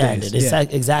to in those understand days,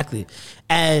 it. Exactly.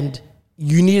 And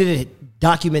you needed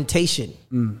documentation,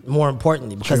 more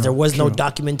importantly, because there was no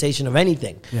documentation of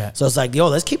anything. Yeah. So it's like, yo,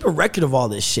 let's keep a record of all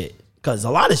this shit because a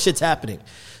lot of shit's happening.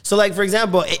 So like, for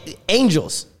example,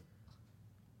 angels.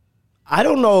 I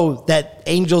don't know that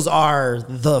angels are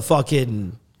the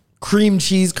fucking cream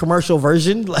cheese commercial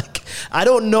version. Like, I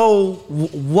don't know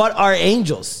what are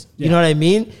angels. You know what I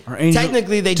mean?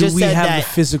 Technically, they just said that. Do we have the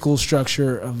physical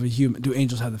structure of a human? Do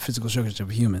angels have the physical structure of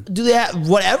a human? Do they have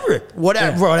whatever it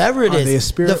Are is? they a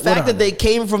spirit? The fact What are that they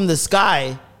came from the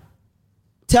sky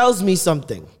tells me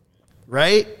something,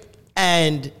 right?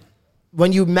 And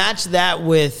when you match that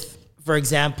with, for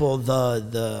example,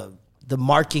 the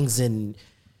markings in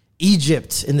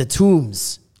Egypt in the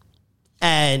tombs,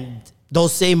 and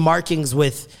those same markings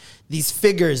with these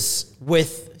figures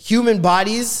with human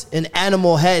bodies and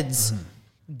animal heads,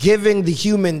 giving the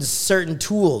humans certain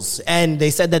tools. And they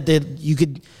said that you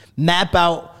could map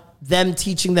out them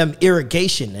teaching them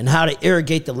irrigation and how to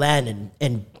irrigate the land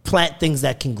and plant things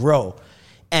that can grow.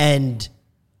 And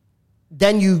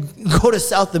then you go to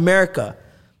South America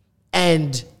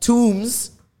and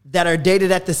tombs that are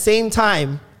dated at the same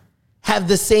time have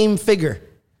the same figure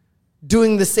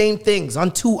doing the same things on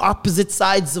two opposite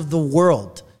sides of the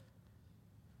world.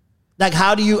 Like,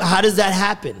 how does that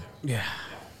happen? Yeah.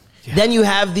 Then you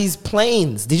have these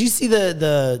planes. Did you see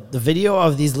the video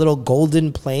of these little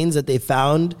golden planes that they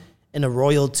found in a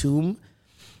royal tomb?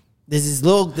 There's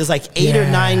like 8 or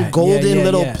 9 golden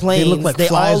little planes. They look like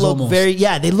flies all look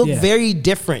almost. very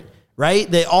different, right?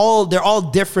 They're all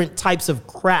different types of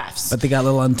crafts. But they got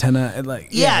little antenna and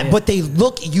like but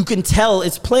you can tell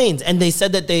it's planes. And they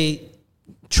said that they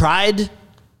tried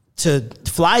to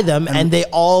fly them and they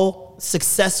all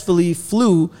successfully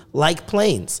flew like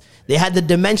planes. They had the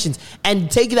dimensions. And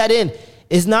take that in,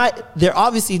 they're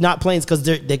obviously not planes because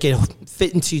they can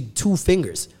fit into 2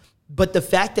 fingers. But the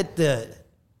fact that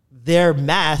their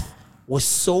math was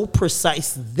so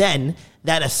precise then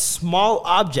that a small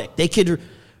object, they could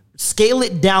scale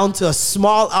it down to a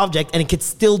small object and it could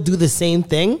still do the same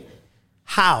thing.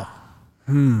 How?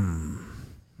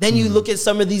 Then you look at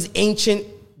some of these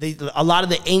a lot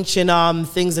of the ancient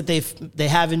things that they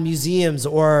have in museums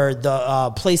or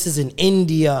the places in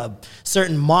India,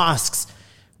 certain mosques.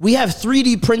 We have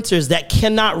 3D printers that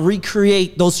cannot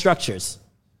recreate those structures.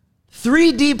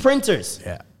 3D printers.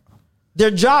 Yeah.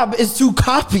 Their job is to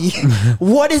copy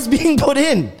what is being put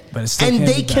in. But it still and can't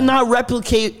they be done. cannot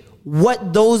replicate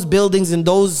what those buildings and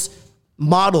those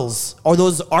models or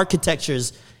those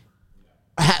architectures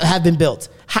have been built.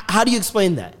 How do you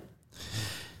explain that?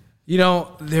 You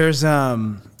know, there's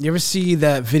you ever see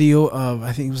that video of,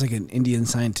 I think it was like an Indian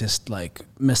scientist like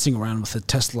messing around with a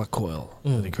Tesla coil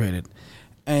that he created,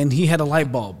 and he had a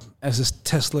light bulb as this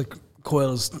Tesla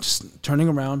coil is just turning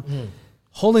around,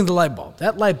 holding the light bulb.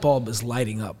 That light bulb is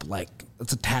lighting up like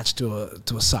it's attached to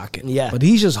a socket. Yeah. But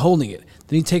he's just holding it.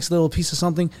 Then he takes a little piece of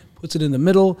something, puts it in the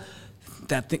middle.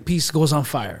 That piece goes on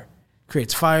fire,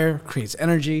 creates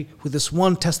energy with this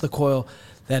one Tesla coil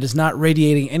that is not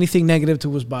radiating anything negative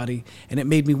to his body. And it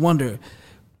made me wonder,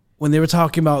 when they were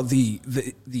talking about the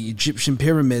Egyptian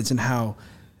pyramids and how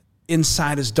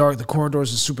inside is dark, the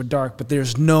corridors are super dark, but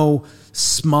there's no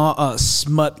smut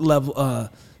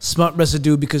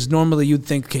residue, because normally you'd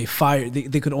think, okay, fire,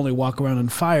 they could only walk around on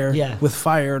fire with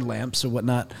fire lamps or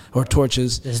whatnot, or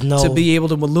torches to be able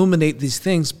to illuminate these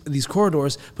things, these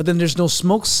corridors, but then there's no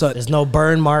smoke soot. There's no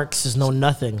burn marks, there's no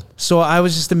nothing. So I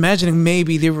was just imagining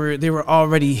maybe they were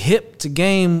already hip to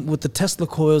game with the Tesla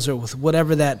coils or with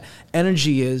whatever that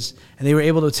energy is, and they were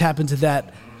able to tap into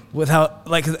that without,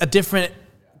 like, a different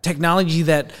technology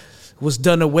that was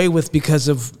done away with because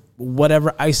of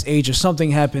whatever ice age or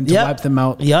something happened to wipe them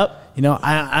out. Yep. You know,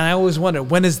 I always wonder,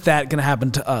 when is that going to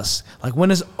happen to us? Like, when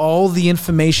is all the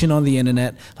information on the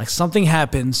internet, like something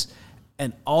happens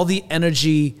and all the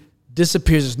energy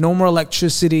disappears? There's no more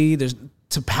electricity. There's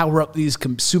to power up these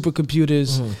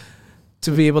supercomputers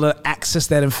to be able to access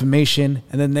that information.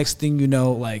 And then next thing you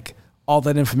know, like, all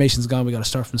that information's gone. We got to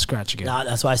start from scratch again. Nah,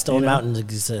 that's why Stone Mountain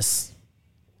exists.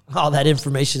 All that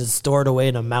information is stored away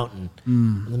in a mountain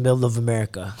in the middle of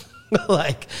America.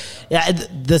 Like, yeah,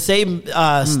 the same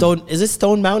Stone. Is it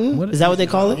Stone Mountain? Is that what they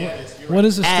call it? Yeah, What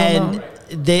is a Stone And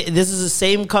Mountain? this is the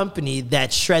same company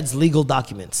that shreds legal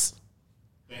documents.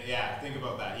 Yeah, think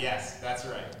about that. Yes, that's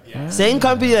right. Yeah, Same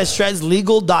company that shreds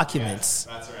legal documents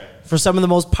that's right. for some of the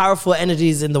most powerful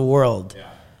entities in the world. Yeah.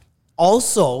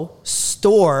 Also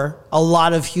store a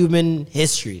lot of human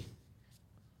history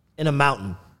in a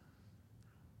mountain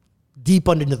deep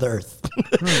underneath the earth.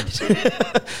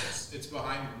 It's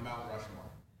behind Mount Rushmore.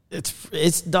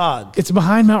 It's dog. It's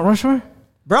behind Mount Rushmore?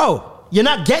 Bro, you're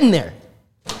not getting there.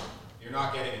 You're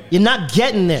not getting it. You're not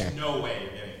getting there. No way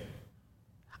you're getting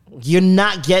it. You're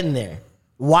not getting there.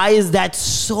 Why is that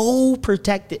so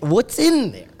protected? What's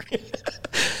in there?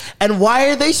 And why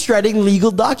are they shredding legal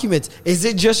documents? Is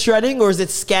it just shredding or is it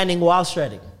scanning while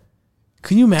shredding?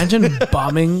 Can you imagine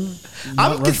bombing I'm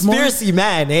Mount a Rushmore? conspiracy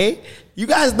man, eh? You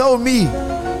guys know me.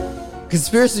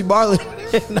 Conspiracy Marlon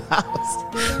in the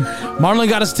house. Marlon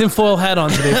got his tinfoil hat on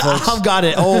today, folks. I've got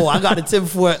it. Oh, I got a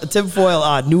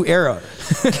tinfoil new era.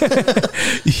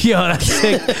 Yo, that's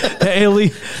sick.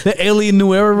 The Alien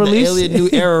New Era release. The Alien New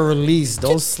Era release.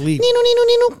 Don't sleep.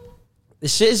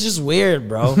 This shit is just weird,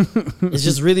 bro. It's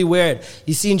just really weird.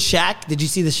 You seen Shaq? Did you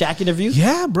see the Shaq interview?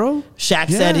 Yeah, bro. Shaq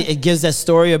said it gives that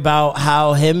story about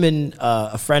how him and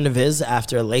a friend of his,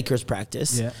 after a Lakers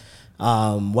practice,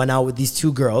 went out with these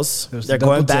two girls. They're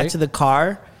going back to the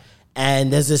car,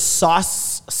 and there's this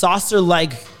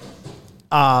saucer-like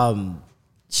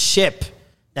ship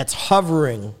that's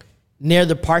hovering near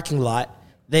the parking lot.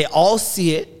 They all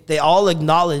see it. They all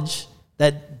acknowledge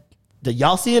that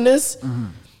y'all seeing this? Mm-hmm.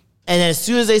 And then as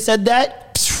soon as they said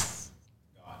that,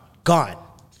 gone.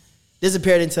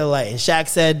 Disappeared into the light. And Shaq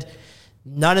said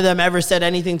none of them ever said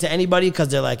anything to anybody because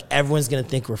they're like, everyone's going to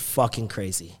think we're fucking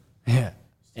crazy. Yeah.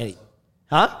 And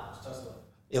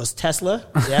it was Tesla.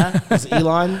 Yeah. It was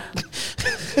Elon.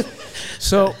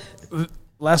 So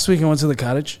last week I went to the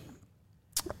cottage,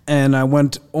 and I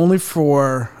went only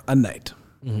for a night.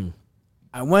 Mm-hmm.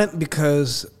 I went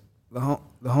because the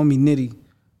homie Nitty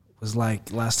was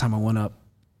like, last time I went up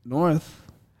north,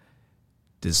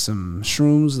 did some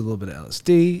shrooms, a little bit of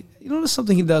LSD. You know, that's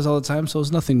something he does all the time, so it's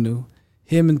nothing new.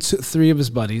 Him and three of his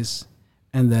buddies,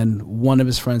 and then one of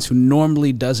his friends who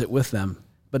normally does it with them,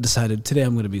 but decided, today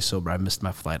I'm going to be sober. I missed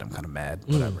my flight. I'm kind of mad,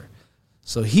 whatever.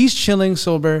 So he's chilling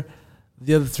sober.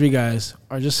 The other three guys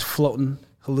are just floating,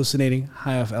 hallucinating,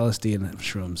 high off LSD and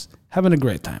shrooms, having a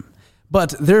great time.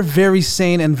 But they're very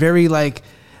sane and very, like,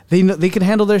 they know, they can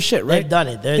handle their shit, right? They've done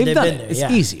it. They've done been it. there. It's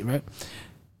yeah. easy, right?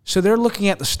 So they're looking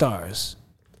at the stars,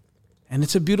 and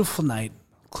it's a beautiful night,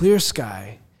 clear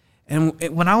sky. And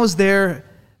when I was there,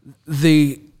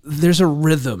 there's a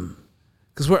rhythm,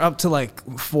 because we're up to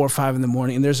like 4 or 5 in the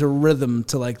morning, and there's a rhythm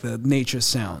to like the nature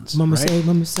sounds. Mama right? say,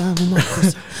 mama say, mama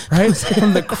say. Right?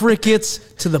 From the crickets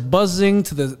to the buzzing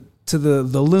to the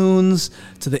loons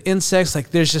to the insects, like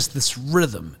there's just this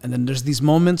rhythm. And then there's these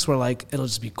moments where like it'll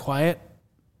just be quiet,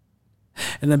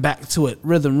 and then back to it,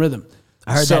 rhythm.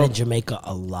 I heard that in Jamaica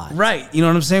a lot. Right. You know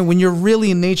what I'm saying? When you're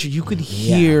really in nature, you could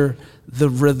hear the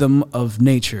rhythm of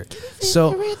nature.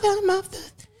 So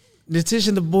Nitish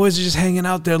and the boys are just hanging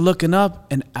out there looking up,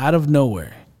 and out of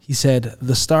nowhere, he said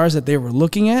the stars that they were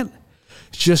looking at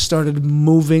just started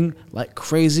moving like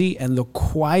crazy, and the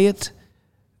quiet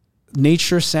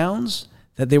nature sounds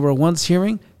that they were once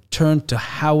hearing turned to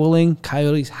howling,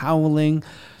 coyotes howling.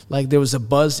 Like there was a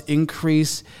buzz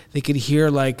increase. They could hear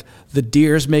like the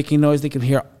deers making noise. They could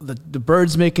hear the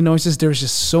birds making noises. There was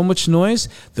just so much noise.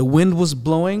 The wind was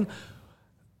blowing.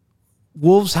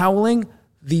 Wolves howling.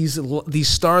 These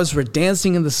stars were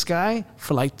dancing in the sky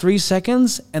for like 3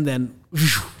 seconds and then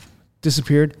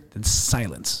disappeared. Then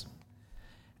silence.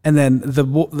 And then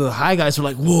the high guys were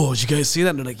like, "Whoa, did you guys see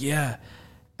that?" And they're like, "Yeah."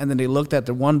 And then they looked at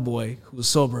the one boy who was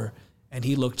sober, and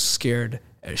he looked scared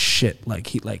as shit. Like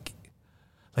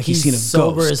he's seen a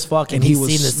sober ghost. as fuck, and he he's was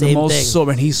seen the same most thing.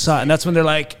 sober, and he saw it. And that's when they're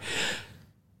like,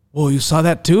 "Whoa, you saw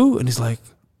that too?" And he's like,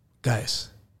 guys.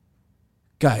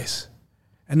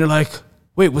 And they're like,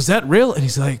 "Wait, was that real?" And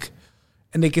he's like,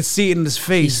 and they could see it in his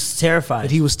face. He's terrified.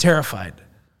 That he was terrified.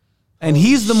 And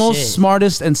he's the most shit.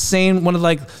 smartest and sane, one of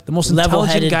like the most intelligent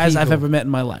Level-headed guys I've people. ever met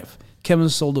in my life. Kevin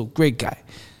Soldo, great guy.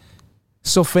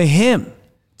 So for him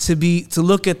to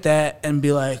look at that and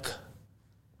be like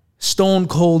stone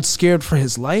cold scared for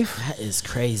his life, That is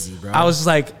crazy, bro. I was just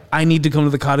like, I need to come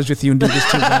to the cottage with you and do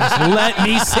this too, guys. Let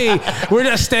me see. We're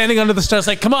just standing under the stars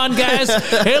like, come on, guys.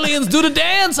 Aliens, do the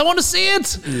dance. I want to see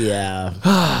it. Yeah.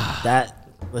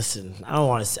 Listen, I don't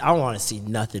want to see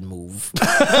nothing move.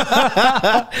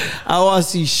 I want to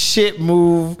see shit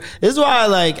move. This is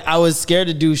why I was scared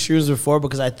to do shrooms before,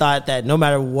 because I thought that no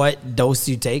matter what dose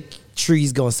you take,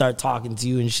 trees gonna start talking to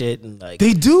you and shit, and like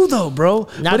They do though, bro.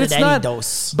 Not but at it's any not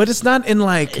dose. But it's not in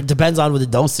like it depends on what the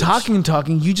dosage.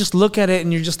 talking. You just look at it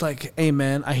and you're just like, hey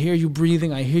man, I hear you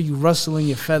breathing. I hear you rustling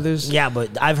your feathers. Yeah,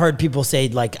 but I've heard people say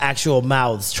like actual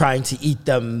mouths trying to eat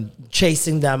them,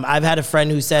 chasing them. I've had a friend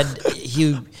who said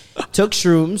he took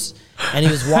shrooms and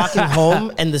he was walking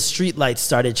home and the street lights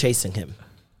started chasing him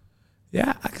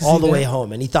Yeah, I can all see the that. way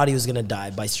home, and he thought he was gonna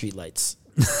die by street lights.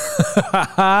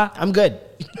 I'm good.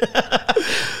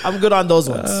 I'm good on those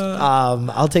ones.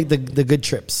 I'll take the good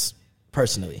trips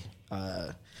personally.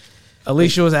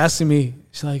 Alicia was asking me,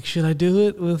 she's like, should I do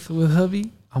it with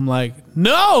hubby? I'm like,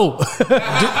 no,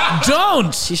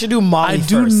 don't. She should do Molly I first.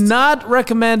 do not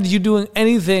recommend you doing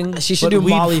anything. She should but do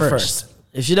weed Molly first.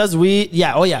 If she does weed,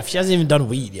 yeah. Oh yeah. If she hasn't even done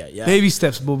weed yet, yeah. Baby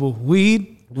steps, boo boo.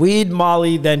 Weed,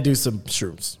 Molly, then do some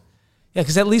shrooms. Yeah,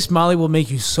 because at least Molly will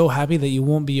make you so happy that you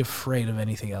won't be afraid of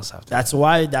anything else after. That's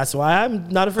why I'm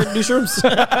not afraid to do shrooms.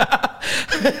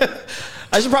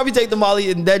 I should probably take the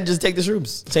Molly and then just take the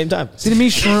shrooms same time. See, to me,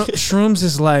 shrooms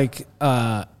is like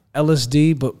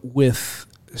LSD, but with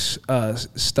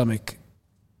stomach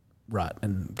rot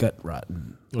and gut rot.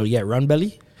 Oh yeah, run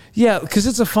belly. Yeah, because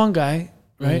it's a fungi,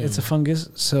 right? It's a fungus,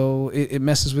 so it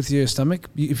messes with your stomach.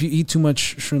 If you eat too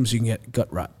much shrooms, you can get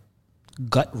gut rot.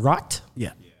 Gut rot.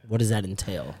 Yeah, What does that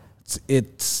entail?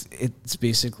 it's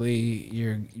basically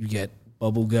you get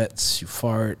bubble guts, you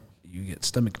fart, you get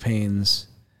stomach pains.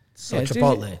 So Yeah, it's-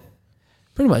 Chipotle.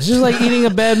 Pretty much, it's just like eating a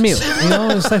bad meal. You know,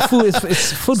 it's like food.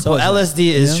 It's food. So poisoning, LSD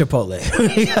is you know?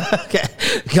 Chipotle. Okay.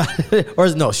 Got it. Or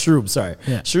no, shrooms, sorry.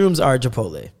 Yeah. Shrooms are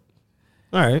Chipotle.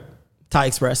 All right. Thai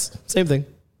Express, same thing.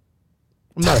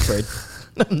 I'm not afraid.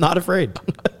 I'm not afraid.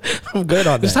 I'm good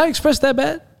on Is that. Thai Express that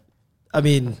bad? I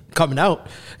mean, coming out.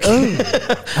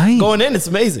 I Going in, it's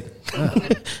amazing.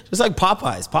 Just like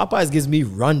Popeyes. Popeyes gives me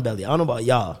run belly. I don't know about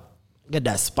y'all. Get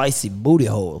that spicy booty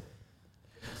hole.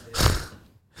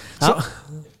 Huh?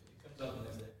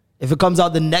 If it comes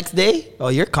out the next day, oh,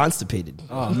 you're constipated.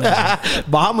 Oh man,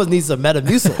 Bahamas needs some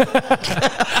Metamucil.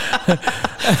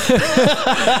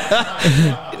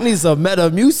 It needs some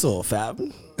Metamucil,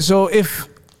 fam.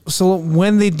 so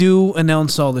when they do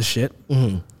announce all the shit,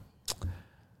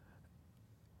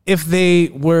 if they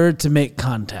were to make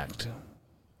contact,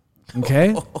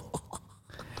 okay,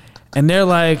 and they're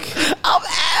like, I'm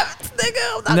amped,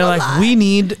 nigga. I'm not and they're gonna like, lie. we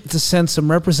need to send some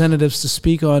representatives to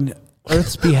speak on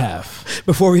Earth's behalf,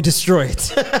 Before we destroy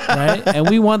it. right? And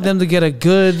we want them to get a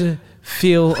good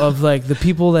feel of like the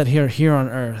people that are here on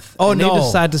Earth. Oh, and no. They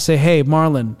decide to say, hey,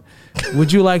 Marlon,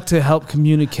 would you like to help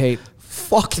communicate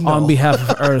Fuck no. on behalf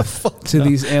of Earth to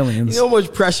these aliens? You know how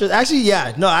much pressure? Actually,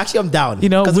 yeah. No, actually, I'm down. You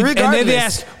know, 'Cause and then they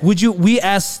regardless- ask, we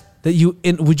ask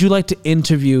that would you like to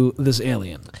interview this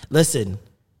alien? Listen,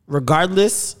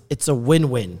 regardless, it's a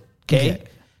win-win. Okay? Okay.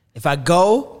 If I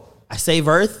go, I save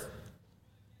Earth,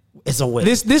 it's a win.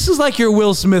 This is like your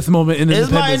Will Smith moment in This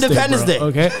is my Independence Day.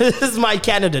 Independence Day. Okay. This is my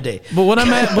Canada Day. But what I'm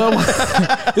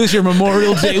at, this is your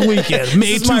Memorial Day weekend,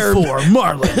 May This is my 2-4,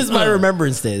 Marlin. This is my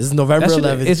Remembrance Day. This is November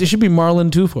 11th. It should be Marlin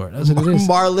 2-4. That's what it is.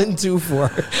 Marlin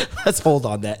 2-4. Let's hold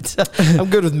on that. I'm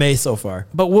good with May so far.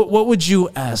 But what would you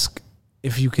ask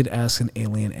if you could ask an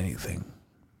alien anything?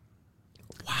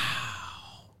 Wow.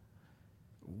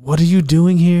 What are you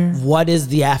doing here? What is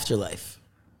the afterlife?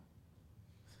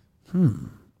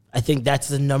 I think that's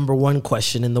the number one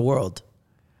question in the world.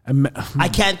 I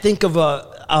can't think of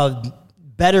a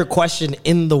better question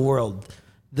in the world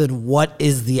than what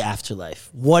is the afterlife?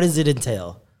 What does it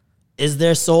entail? Is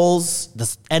there souls?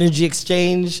 Does energy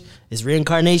exchange? Is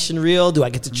reincarnation real? Do I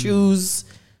get to choose?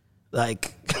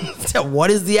 Like, what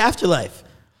is the afterlife?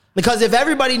 Because if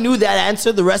everybody knew that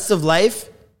answer, the rest of life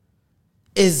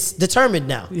is determined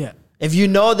now. Yeah. If you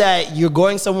know that you're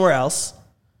going somewhere else,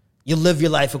 you live your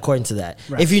life according to that.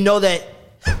 Right. If you know that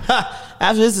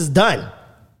after this is done,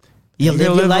 you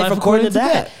live your life according to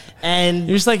that. And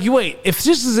You're just like, you wait, if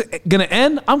this is gonna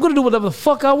end, I'm gonna do whatever the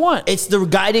fuck I want. it's the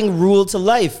guiding rule to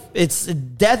life. It's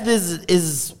death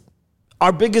is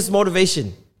our biggest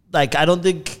motivation. Like, I don't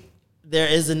think there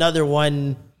is another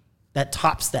one that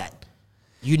tops that.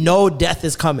 You know death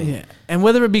is coming. Yeah. And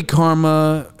whether it be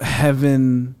karma,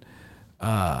 heaven,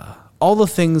 all the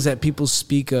things that people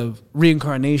speak of,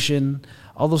 reincarnation,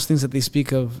 all those things that they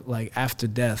speak of, like after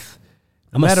death,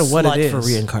 no matter what it is. For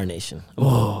reincarnation. I'm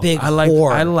a big I like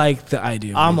whore. the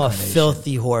idea of I'm a reincarnation.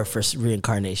 filthy whore for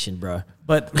reincarnation, bro.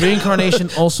 But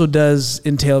reincarnation also does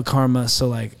entail karma. So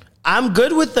like, I'm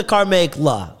good with the karmic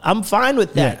law. I'm fine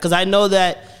with that Yeah. because I know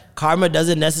that karma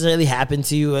doesn't necessarily happen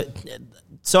to you.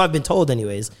 So I've been told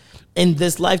anyways. In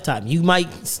this lifetime, you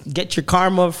might get your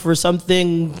karma for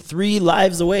something 3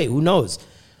 lives away. Who knows?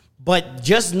 But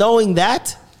just knowing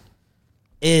that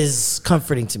is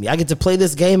comforting to me. I get to play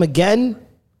this game again.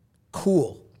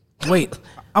 Cool. wait,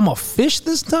 I'm a fish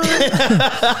this time?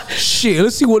 Shit,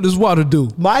 let's see what this water do.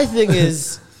 My thing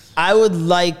is, I would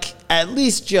like at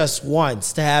least just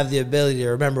once to have the ability to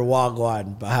remember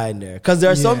Wagwan behind there. Because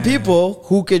there are some people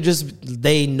who could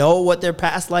they know what their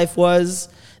past life was.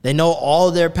 They know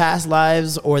all their past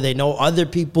lives, or they know other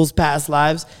people's past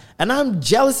lives. And I'm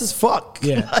jealous as fuck.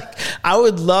 Yeah. Like, I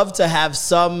would love to have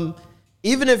some,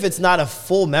 even if it's not a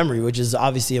full memory, which is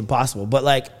obviously impossible, but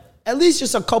like at least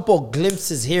just a couple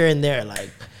glimpses here and there.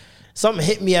 Like, something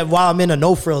hit me while I'm in a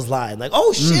no frills line. Like,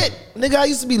 oh shit, nigga, I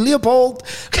used to be Leopold.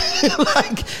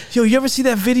 Like, Yo, you ever see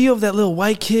that video of that little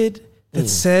white kid that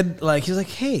said, like, he was like,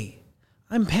 hey,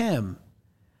 I'm Pam.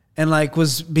 And like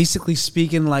was basically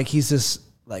speaking like he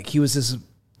was this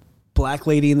black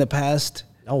lady in the past.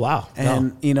 oh wow.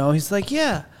 And you know, he's like,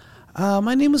 yeah,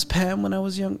 my name was Pam when I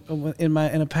was young in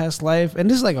a past life. And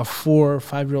this is like a 4 or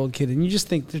 5 year old kid, and you just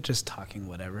think they're just talking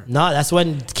whatever. No, that's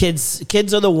when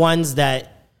kids are the ones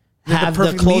that They're the have the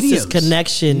perfect closest mediums.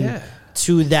 connection Yeah.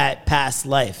 to that past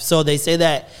life. So they say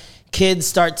that kids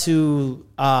start to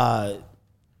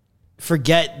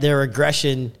forget their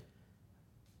regression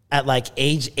at like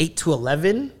age 8 to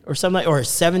 11 or something like, or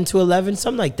 7 to 11,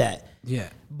 something like that. Yeah.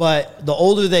 But the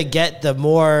older they get,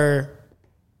 the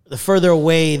further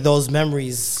away those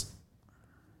memories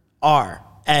are.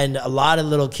 And a lot of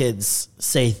little kids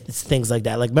say things like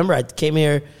that. Like, remember, I came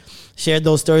here, shared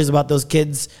those stories about those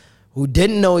kids who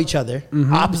didn't know each other,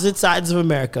 opposite sides of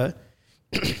America,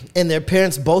 and their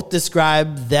parents both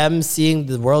described them seeing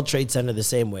the World Trade Center the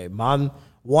same way. Mom,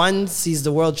 one sees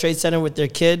the World Trade Center with their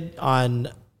kid on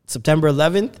September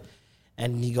 11th,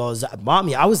 and he goes,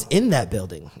 Mommy, I was in that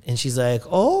building. And she's like,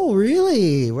 oh,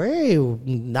 really? Where?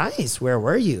 Nice. Where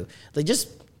were you? Like, just,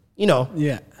 you know,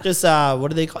 just, what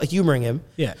do they call it? Humoring him.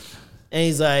 Yeah. And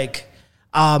he's like,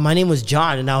 my name was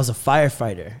John, and I was a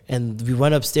firefighter. And we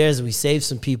went upstairs and we saved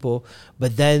some people,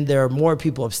 but then there are more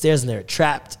people upstairs and they're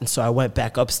trapped. And so I went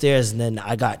back upstairs, and then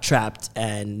I got trapped,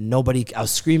 and I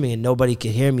was screaming and nobody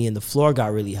could hear me, and the floor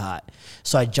got really hot.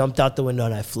 So I jumped out the window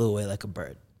and I flew away like a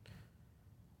bird.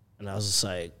 And I was just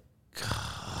like,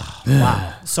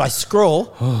 wow. So I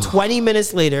scroll. 20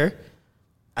 minutes later,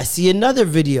 I see another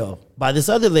video by this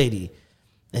other lady,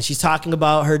 and she's talking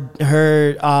about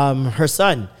her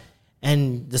son.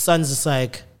 And the son's just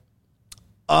like,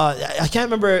 I can't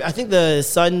remember. I think the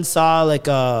son saw like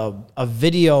a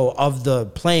video of the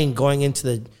plane going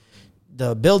into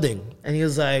the building. And he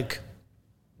was like,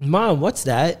 Mom, what's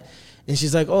that? And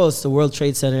she's like, oh, it's the World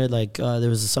Trade Center. Like, there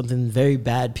was something very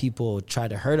bad. People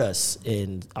tried to hurt us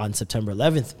on September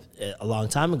 11th a long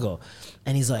time ago.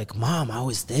 And he's like, Mom, I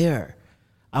was there.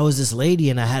 I was this lady,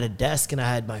 and I had a desk, and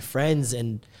I had my friends,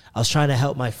 and I was trying to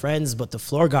help my friends, but the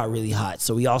floor got really hot.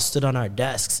 So we all stood on our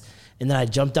desks, and then I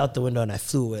jumped out the window and I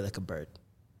flew away like a bird.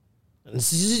 And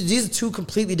these are two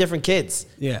completely different kids.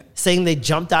 Yeah. Saying they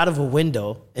jumped out of a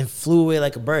window and flew away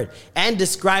like a bird and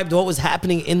described what was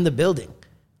happening in the building.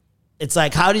 It's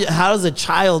like, how does a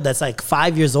child that's like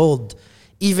 5 years old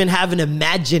even have an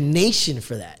imagination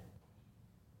for that?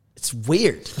 It's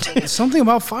weird. Something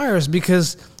about fires,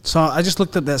 because so I just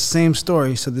looked up that same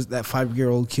story. So that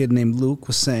 5-year-old kid named Luke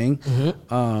was saying,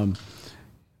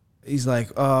 he's like,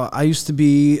 I used to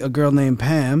be a girl named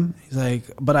Pam. He's like,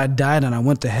 but I died and I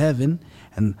went to heaven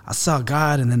and I saw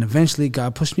God, and then eventually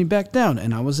God pushed me back down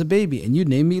and I was a baby and you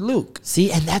named me Luke. See,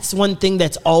 and that's one thing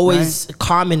that's always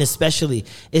common, especially,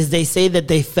 is they say that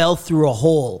they fell through a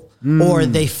hole or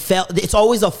they fell. It's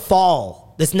always a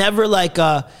fall. It's never like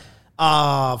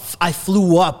I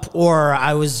flew up or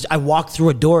I walked through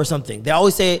a door or something. They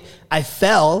always say I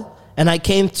fell and I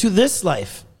came to this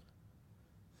life.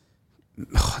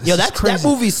 Yo, that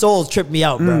movie Soul tripped me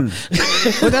out, bro.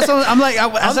 But that's what I'm like.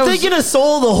 I'm thinking of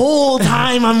Soul the whole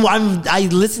time. I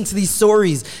listened to these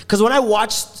stories because when I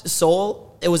watched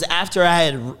Soul, it was after I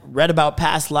had read about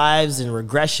past lives and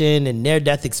regression and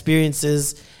near-death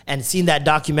experiences and seen that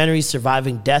documentary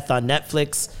Surviving Death on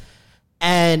Netflix.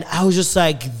 And I was just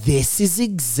like, this is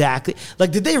exactly...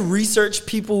 Like, did they research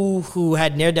people who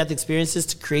had near-death experiences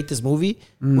to create this movie?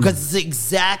 Because it's the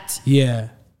exact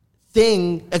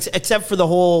thing, except for the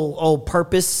whole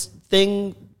purpose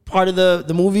thing part of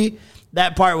the movie.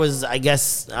 That part was, I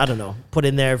guess, I don't know, put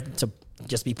in there to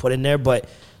just be put in there. But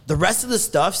the rest of the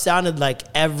stuff sounded like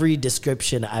every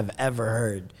description I've ever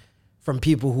heard from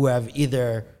people who have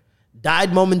either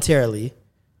died momentarily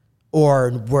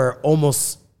or were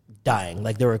almost dying,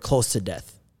 like they were close to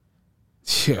death.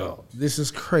 Yo, this is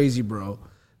crazy, bro.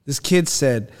 This kid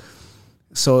said,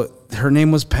 so her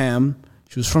name was Pam.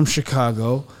 She was from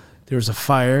Chicago. There was a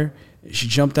fire. She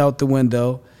jumped out the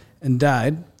window and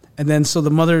died. And then so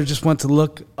the mother just went to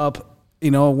look up,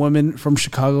 a woman from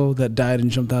Chicago that died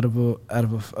and jumped out of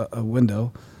a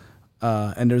window.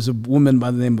 And there's a woman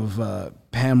by the name of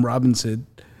Pam Robinson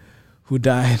who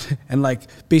died. And like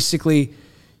basically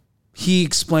he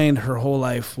explained her whole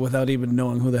life without even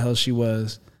knowing who the hell she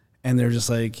was. And they're just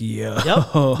like, yo.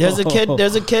 Yep.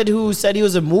 There's a kid who said he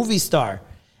was a movie star.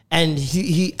 And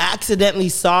he accidentally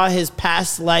saw his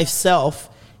past life self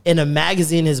in a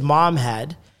magazine his mom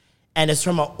had. And it's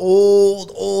from an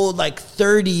old, like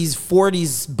 30s,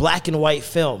 40s black and white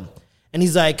film. And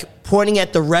he's like pointing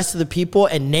at the rest of the people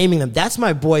and naming them. That's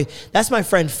my boy. That's my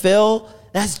friend Phil.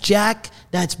 That's Jack.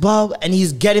 That's Bob. And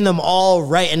he's getting them all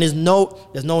right. And there's no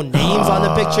names on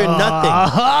the picture, nothing.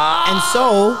 And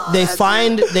so they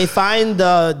find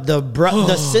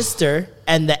the sister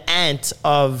and the aunt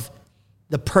of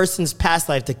the person's past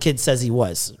life the kid says he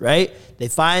was, right? They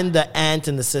find the aunt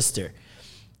and the sister.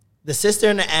 The sister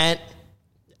and the aunt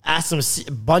asked him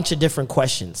a bunch of different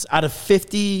questions. Out of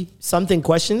 50-something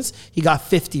questions, he got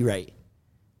 50 right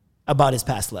about his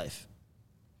past life.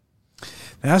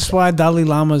 That's why Dalai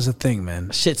Lama is a thing,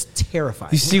 man. Shit's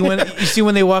terrifying. You see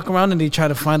when they walk around and they try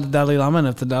to find the Dalai Lama, and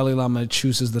if the Dalai Lama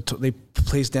chooses they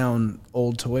place down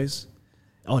old toys.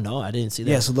 Oh, no, I didn't see that.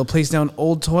 Yeah, so they'll place down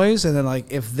old toys, and then,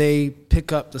 like, if they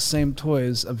pick up the same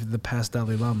toys of the past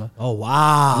Dalai Lama. Oh,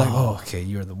 wow. Like, oh, okay,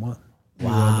 you're the one.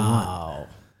 Wow.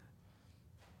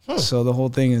 So the whole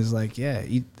thing is, like, yeah,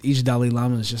 each Dalai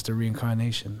Lama is just a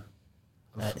reincarnation.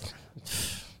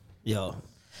 Yo,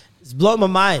 it's blowing my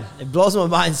mind. It blows my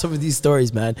mind, some of these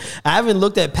stories, man. I haven't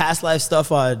looked at past life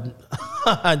stuff on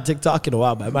TikTok in a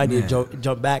while, but I might need to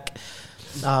jump back.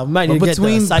 Might need to get the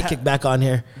sidekick back on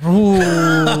here.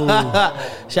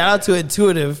 Shout out to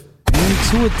Intuitive.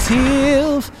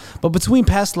 But between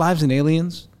past lives and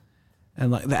aliens,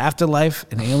 and like the afterlife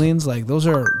and aliens, like those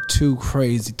are two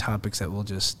crazy topics that we'll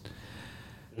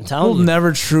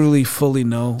never truly fully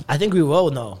know. I think we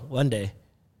will know one day.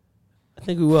 I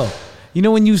think we will. You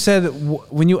know, when you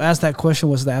asked that question,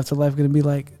 what's the afterlife going to be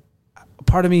like?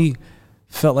 Part of me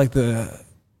felt like the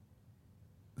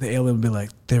alien would be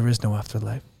like, there is no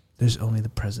afterlife. There's only the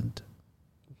present.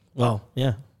 Well,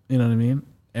 yeah. You know what I mean?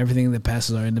 Everything in the past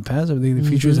is already in the past. Everything in the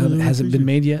future hasn't been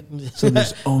made yet. So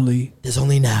there's only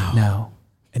now. Now.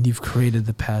 And you've created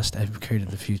the past and you've created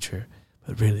the future.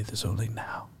 But really, there's only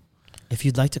now. If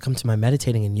you'd like to come to my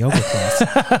meditating and yoga class,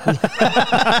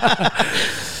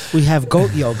 we have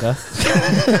goat yoga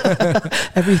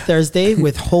every Thursday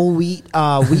with whole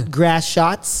wheatgrass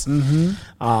shots.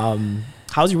 Mm-hmm.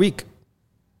 How's your week?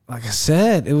 Like I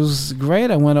said, it was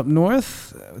great. I went up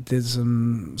north, did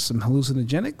some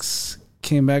hallucinogenics,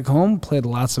 came back home, played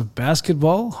lots of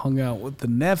basketball, hung out with the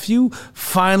nephew,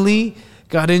 finally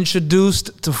got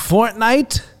introduced to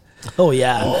Fortnite. Oh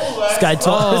yeah, this guy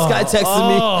texted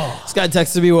me. This guy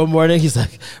texted me one morning. He's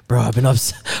like, "Bro, I've been up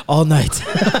all night.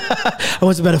 I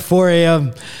went to bed at 4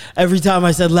 a.m. Every time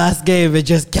I said last game, it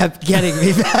just kept getting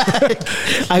me back.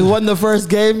 I won the first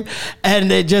game,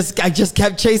 and I just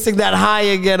kept chasing that high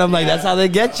again. I'm like, that's how they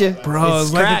get you, bro.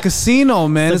 It's like a casino,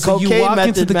 man. It's like you walk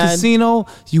into the casino,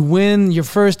 you win your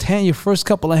first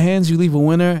couple of hands, you leave a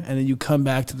winner, and then you come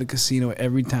back to the casino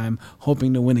every time,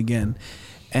 hoping to win again.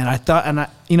 And I thought,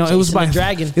 it was my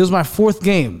dragon. It was my fourth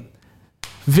game,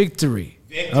 victory.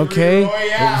 Victory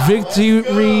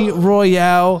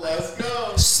Royale. Let's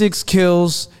go. 6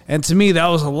 kills. And to me, that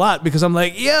was a lot because I'm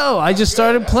like, yo, I just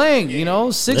started playing,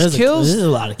 6 kills. This is a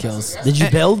lot of kills. Did you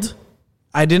build?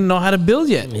 I didn't know how to build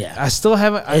yet. Yeah. I still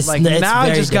haven't. I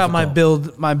just got my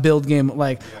build game.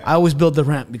 Like, I always build the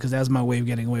ramp because that's my way of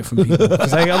getting away from people.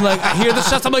 Because I'm like, I hear the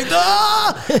shots. I'm like,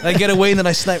 ah! And I get away and then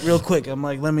I snipe real quick. I'm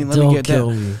like, let me get that.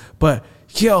 Me. But,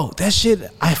 yo, that shit,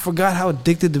 I forgot how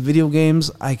addicted to video games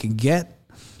I can get.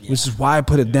 Which is why I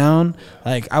put it down.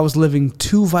 Like, I was living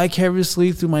too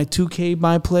vicariously through my 2K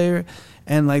My Player,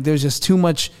 and like, there's just too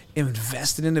much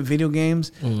invested in the video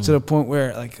games to the point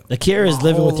where like the is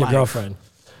living with your girlfriend.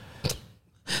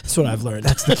 That's what I've learned.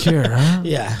 That's the cure, huh?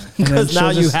 Yeah, because now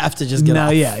you have to just get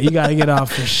off. Yeah, you gotta get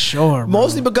off for sure. Bro.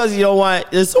 Mostly because you don't want.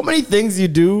 There's so many things you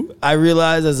do. I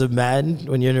realize as a man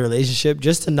when you're in a relationship,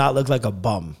 just to not look like a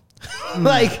bum.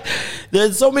 Like,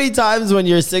 there's so many times when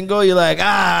you're single, you're like,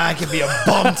 I can be a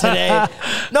bum today.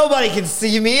 Nobody can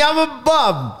see me. I'm a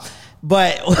bum.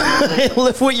 But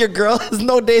live with your girl, there's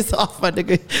no days off, my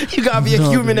nigga. You gotta be a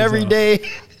human every day.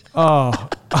 Oh.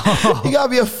 You gotta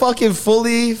be a fucking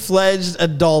fully fledged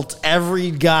adult every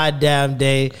goddamn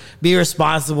day. Be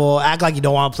responsible. Act like you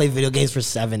don't want to play video games for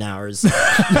 7 hours.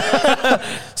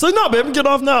 It's like, no, babe, get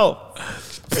off now.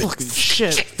 Fucking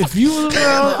shit. If you were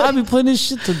around, I'd be putting this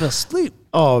shit to the sleep.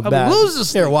 Oh, man. Lose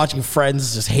this Here watching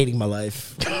Friends, just hating my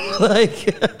life.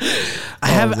 Like,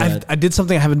 I did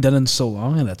something I haven't done in so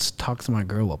long, and that's talk to my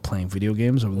girl while playing video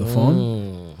games over the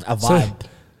phone. A vibe.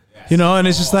 So, and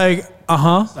it's just like, A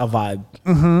vibe.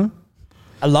 Mm-hmm.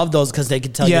 I love those because they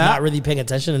can tell you're not really paying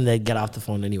attention, and they get off the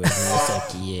phone anyway. And it's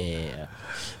like, yeah.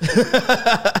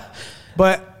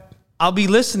 But I'll be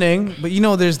listening, but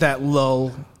there's that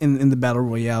lull in the battle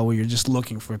royale where you're just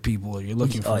looking for people, or you're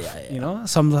looking for,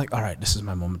 So I'm like, all right, this is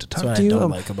my moment to talk to you. That's what I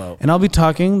don't like about. And I'll be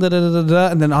talking,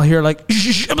 and then I'll hear like,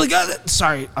 I'm like,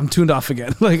 sorry, I'm tuned off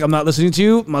again. Like, I'm not listening to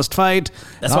you. Must fight.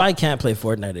 That's why I can't play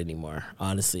Fortnite anymore,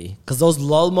 honestly, because those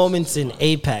lull moments in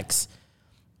Apex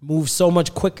move so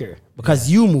much quicker because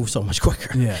you move so much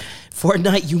quicker. Yeah.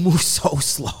 Fortnite, you move so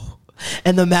slow,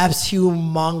 and the map's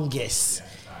humongous.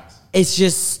 It's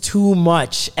just too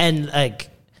much. And like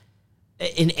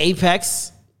in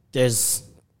Apex,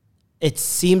 it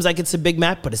seems like it's a big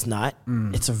map, but it's not.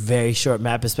 It's a very short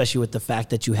map, especially with the fact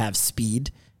that you have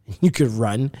speed. You could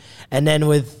run. And then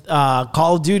with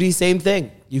Call of Duty, same thing.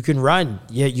 You can run.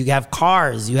 You have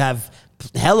cars. You have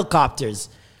helicopters.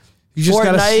 You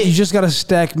just gotta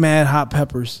stack mad hot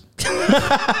peppers.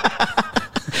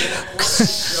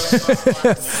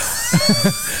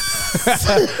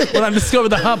 When I discovered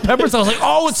the hot peppers, I was like,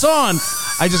 "Oh, it's on!"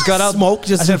 I just got out. Smoke.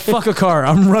 I said, "Fuck a car!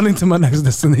 I'm running to my next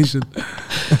destination."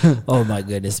 Oh my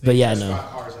goodness! But yeah, no.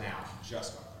 Cars now.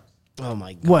 Just got cars. Oh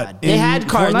my god! What? They had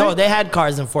cars. Fortnite? No, they had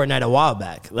cars in Fortnite a while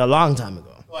back, a long time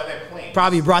ago. Well, they planes.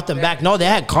 Probably brought them back. No, they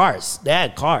had cars. They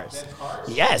had cars.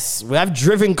 Yes, we have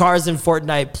driven cars in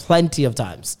Fortnite plenty of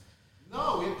times.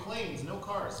 No, we had planes, no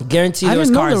cars. Guarantee I there was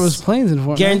didn't know cars. there was planes in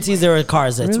Fortnite. Guarantees there were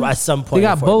cars at some point. They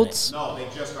got in Fortnite. boats. No, they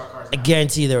just got cars. I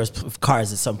guarantee there was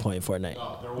cars at some point in Fortnite.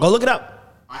 there Go look it up.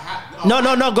 No,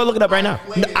 go look it up right now.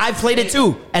 I played it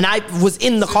too, and I was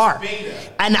in the car.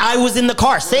 And I was in the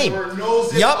car, same.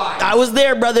 Yup, I was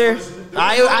there, brother.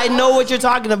 I know what you're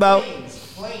talking about.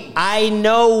 I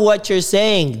know what you're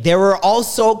saying. There were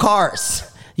also cars.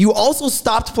 You also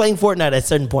stopped playing Fortnite at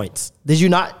certain points. Did you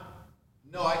not?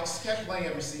 No, I just kept playing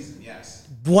every season, yes.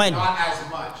 When? Not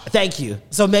as much. Thank you.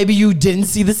 So maybe you didn't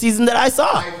see the season that I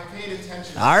saw. I paid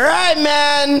attention. All right,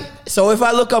 man. So if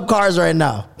I look up cars right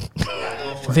now.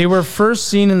 They were first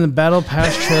seen in the Battle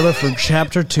Pass trailer for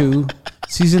Chapter 2,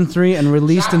 Season 3, and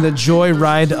released in the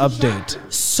Joyride update.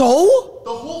 So?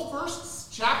 The whole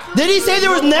first chapter? Did he say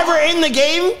there was never in the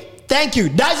game? Thank you.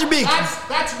 That's big.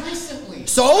 That's recently.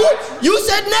 So? You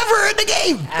said never in the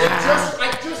game.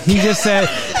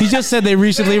 He just said they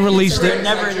recently released it.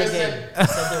 Never in the game. I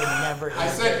said they were never in the game. I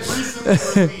said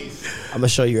recently released. I'm going to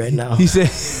show you right now. He said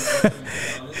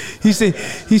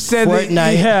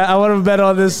Fortnite. Yeah, I want to bet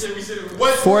on this.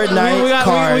 Fortnite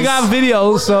cars. We got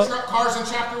videos, so Cars in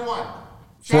chapter 1.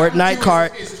 Fortnite car.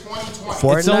 Is 2020.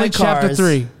 Fortnite it's only cars. Chapter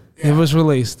 3. It was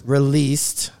released.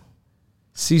 Released.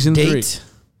 Season Date.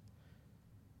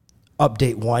 3.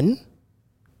 Update 1.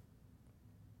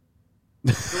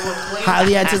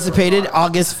 Highly anticipated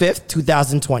August 5th,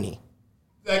 2020.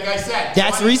 Like I said.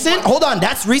 That's recent? Hold on,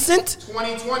 that's recent?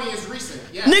 2020 is recent.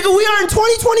 Yeah. Nigga, we are in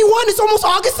 2021. It's almost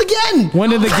August again. When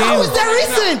did the How game- is that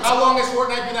recent? How long has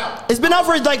Fortnite been out? It's been out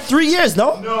for like 3 years,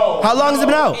 no? No. How long has it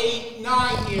been out?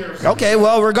 8-9 years. Okay,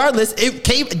 well, regardless,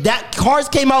 that Cars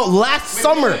came out last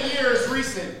summer. Within a year is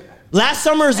recent. Last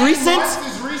summer is 10 recent. months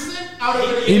is recent. Out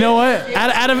of the You know what?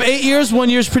 Out of 8 years, 1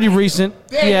 year's pretty recent.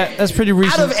 Yeah, that's pretty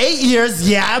recent. Out of 8 years,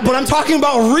 yeah, but I'm talking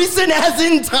about recent as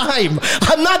in time.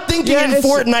 I'm not thinking Yeah, in it's-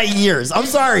 Fortnite years. I'm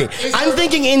sorry. I'm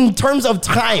thinking in terms of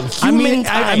time. Human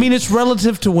time. I mean, it's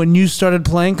relative to when you started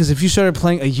playing. Because if you started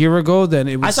playing a year ago, then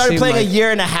it would. I started seem playing like, a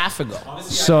year and a half ago.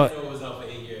 So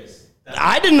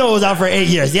I didn't know it was out for 8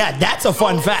 years. Yeah, that's a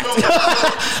fun fact.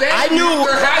 I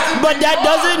knew, but that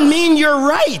doesn't mean you're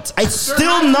right. It's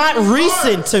still not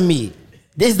recent to me.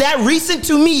 Is that recent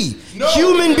to me?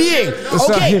 Human being.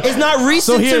 Okay, it's not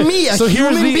recent to me. A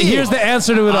human being. Here's the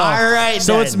answer to it all. All right,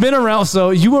 So then. it's been around. So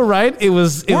you were right. It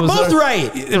was. We're both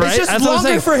right. It's just That's what I'm longer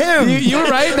saying. for him. You were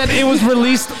right that it was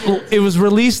released. It was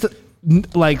released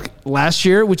like last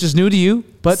year, which is new to you.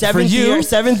 But for you,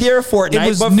 seventh year of Fortnite. it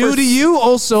was but new for to you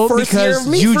also first year because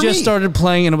of me, you for just me. started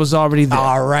playing and it was already there.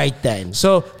 All right then.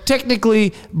 So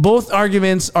technically, both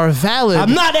arguments are valid.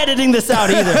 I'm not editing this out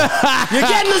either. You're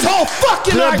getting this whole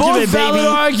fucking They're argument, both valid baby.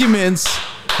 arguments.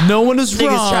 No one is Niggas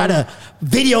wrong. try to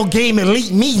video game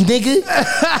elite me,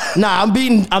 nigga. Nah,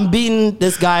 I'm beating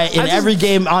this guy in every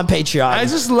game on Patreon. I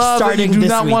just love that you starting do this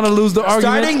not week. want to lose the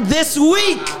argument. Starting this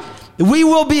week, we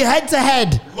will be head to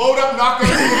head. Load up, knock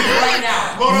right now.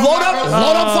 Load up,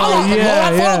 follow. yeah, load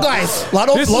up, yeah. follow, guys. Load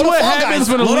up, This load is up, what follow, happens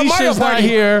guys. when Load up Mario Alicia's not Party.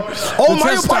 here. Oh, The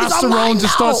Mario Party's online testosterone just now.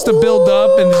 starts to build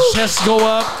up and the chests go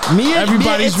up.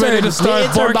 Everybody's ready to start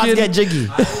about to barking. get jiggy.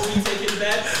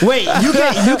 Wait,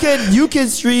 you can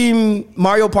stream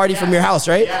Mario Party from your house,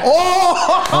 right?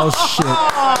 Oh shit!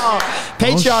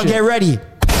 Patreon, shit. get ready.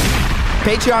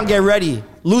 Patreon, get ready.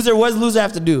 Loser, what does loser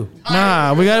have to do?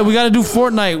 Nah, we got to do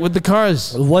Fortnite with the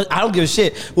cars. What? I don't give a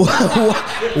shit.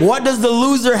 What does the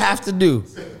loser have to do?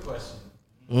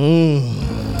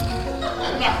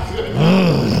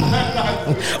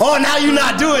 Oh, now you're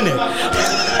not doing it.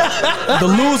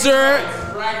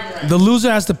 The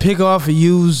loser has to pick up a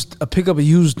used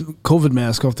COVID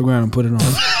mask off the ground and put it on.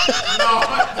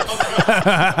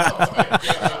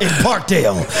 In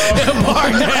Parkdale.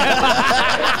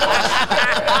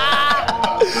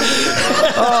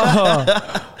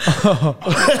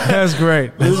 That's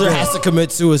great. Loser has to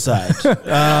commit suicide.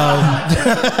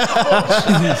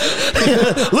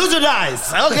 Loser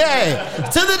dies. Okay.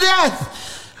 To the death.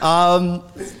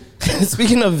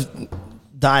 Speaking of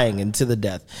dying and to the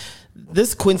death,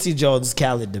 this Quincy Jones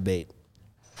Khaled debate.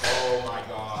 Oh my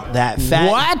god.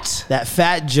 That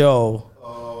fat Joe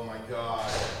Oh my god.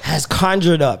 has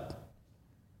conjured up.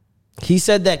 He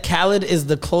said that Khaled is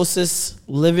the closest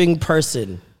living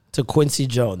person to Quincy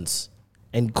Jones,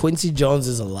 and Quincy Jones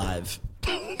is alive.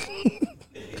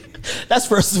 That's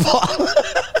first of all.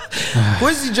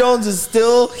 Quincy Jones is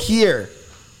still here.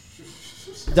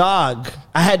 Dog,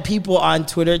 I had people on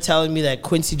Twitter telling me that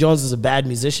Quincy Jones is a bad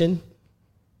musician.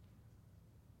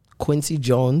 Quincy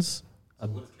Jones.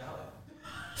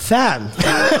 Fam.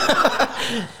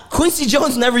 Quincy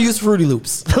Jones never used Fruity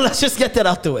Loops. Let's just get that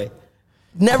out the way.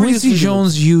 Never used Quincy Fruity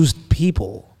Loops. Jones used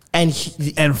people And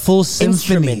full symphonies,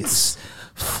 Instruments.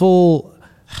 full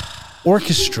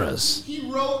orchestras.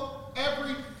 He wrote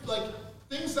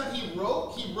things that he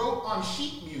wrote on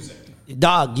sheet music.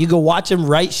 Dog, you go watch him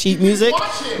write sheet music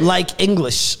watch him. like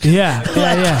English. Yeah.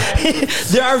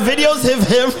 There are videos of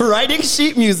him writing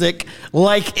sheet music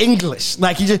like English.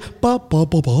 Like he just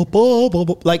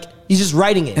like he's just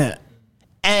writing it. Yeah.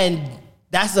 And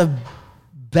that's a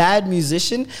bad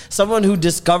musician. Someone who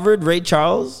discovered Ray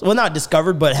Charles. Well, not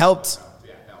discovered, but helped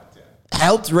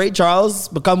Ray Charles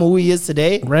become who he is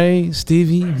today. Ray,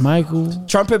 Stevie, Michael,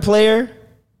 Trumpet player,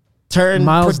 turned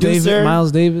producer,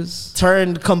 Miles Davis.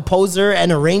 turned composer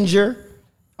and arranger.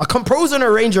 A composer and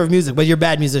arranger of music, but you're a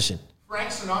bad musician. Frank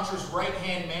Sinatra's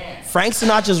right-hand man. Frank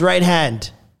Sinatra's right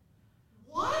hand.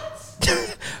 What?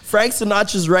 Frank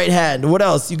Sinatra's right hand. What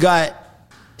else? You got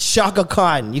Shaka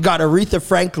Khan. You got Aretha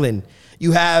Franklin.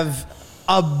 You have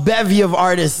a bevy of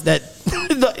artists that,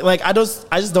 like, I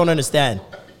just don't understand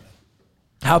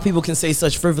how people can say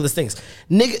such frivolous things.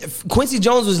 Quincy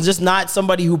Jones was just not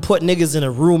somebody who put niggas in a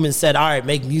room and said, all right,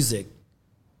 make music.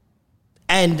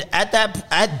 And at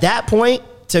that point,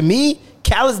 to me,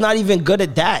 Khaled's not even good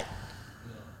at that.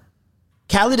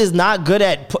 Khaled is not good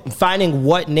at finding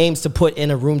what names to put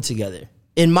in a room together,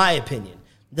 in my opinion.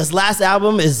 This last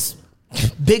album is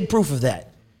big proof of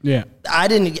that. Yeah.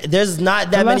 There's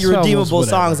not that many last album was redeemable whatever.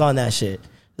 songs on that shit.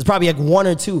 There's probably like one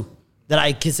or two that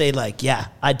I could say like, yeah,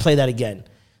 I'd play that again.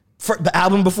 For the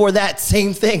album before that,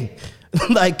 same thing.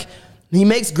 Like, he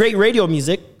makes great radio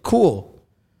music, cool.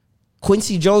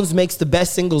 Quincy Jones makes the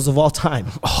best singles of all time.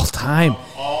 All time.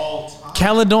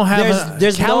 Khaled don't have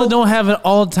don't have an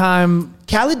all time.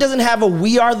 Khaled doesn't have a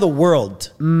We Are the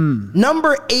World.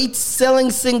 Number 8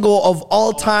 selling single of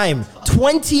all time.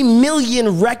 20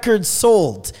 million records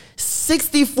sold.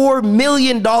 $64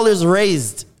 million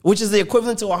raised, which is the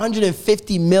equivalent to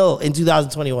 150 mil in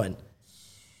 2021.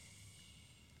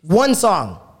 One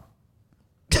song.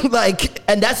 Like,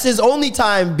 and that's his only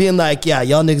time being like, yeah,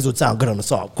 y'all niggas would sound good on the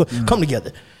song. Come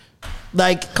together.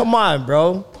 Like, come on,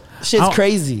 bro. Shit's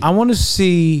crazy. I want to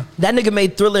see that nigga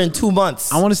made Thriller in 2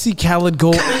 months. I want to see Khaled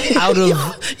go out of.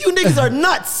 You niggas are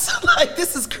nuts. Like,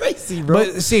 this is crazy, bro.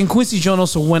 But see, and Quincy Jones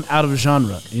also went out of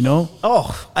genre. You know.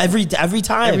 Oh, every time. Every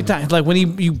time, like when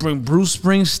you bring Bruce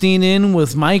Springsteen in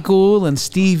with Michael and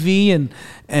Stevie and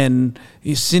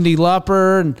Cyndi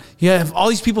Lauper, and you have all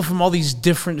these people from all these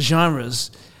different genres.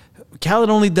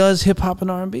 Khaled only does hip hop and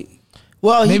R&B.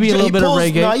 Well, maybe a little bit of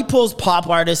reggae. No, he pulls pop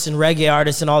artists and reggae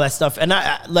artists and all that stuff. And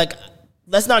I like,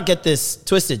 let's not get this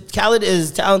twisted. Khaled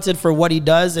is talented for what he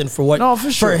does and for what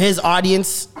for his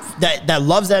audience that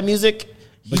loves that music.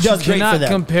 He does great for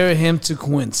them. Compare him to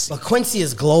Quincy. But Quincy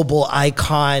is global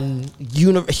icon,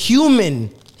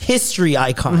 human history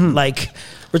icon. Like,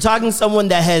 we're talking someone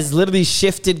that has literally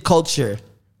shifted culture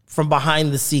from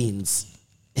behind the scenes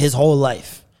his whole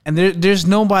life. And there's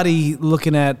nobody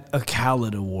looking at a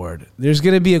Khaled award. There's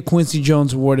going to be a Quincy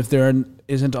Jones award if there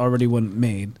isn't already one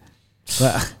made.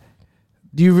 But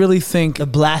do you really think... The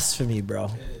blasphemy,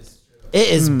 bro. It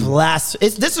is blasphemy.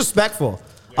 It's disrespectful,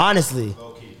 honestly.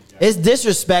 It's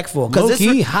disrespectful.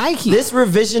 Low-key, high-key. This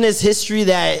revisionist history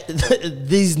that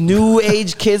these new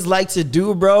age kids like to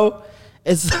do, bro.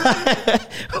 It's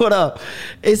what up?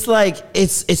 It's like,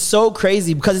 it's so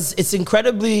crazy because it's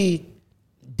incredibly...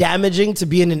 damaging to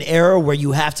be in an era where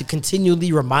you have to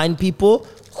continually remind people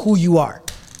who you are.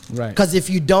 Right. Because if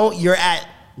you don't, you're at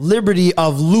liberty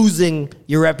of losing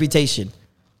your reputation.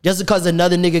 Just because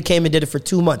another nigga came and did it for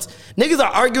 2 months. Niggas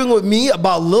are arguing with me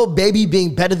about Lil Baby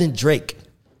being better than Drake.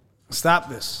 Stop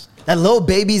this. That Lil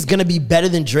Baby's gonna be better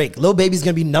than Drake. Lil Baby's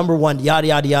gonna be number one, yada,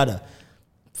 yada, yada.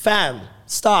 Fam,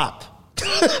 stop.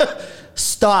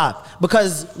 Stop.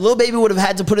 Because Lil Baby would have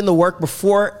had to put in the work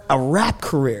before a rap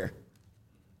career.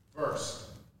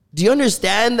 Do you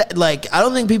understand that? Like, I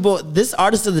don't think this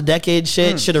Artist of the Decade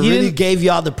shit should have really gave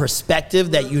y'all the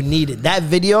perspective that you needed. That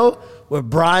video with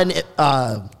Brian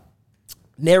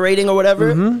narrating or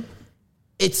whatever,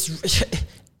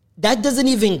 that doesn't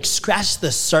even scratch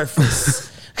the surface.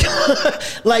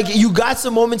 Like, you got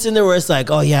some moments in there where it's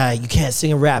like, oh yeah, you can't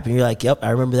sing and rap. And you're like, yep,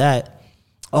 I remember that.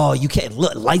 Oh, you can't,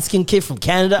 light-skinned kid from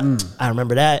Canada. I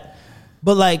remember that.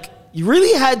 But like, you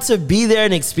really had to be there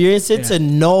and experience it to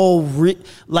know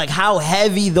like how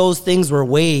heavy those things were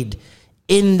weighed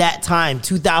in that time,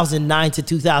 2009 to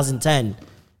 2010,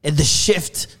 and the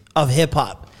shift of hip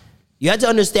hop. You had to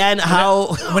understand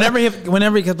how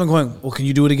whenever he kept on going, well, can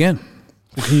you do it again?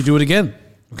 Well, can you do it again?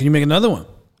 Well, can you make another one?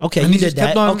 Okay, you did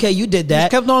that. Okay, you did that. He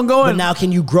just kept on going. But now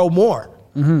can you grow more?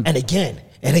 And again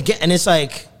and again, and it's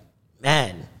like,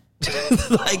 man,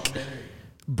 like,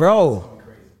 bro.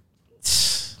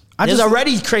 There's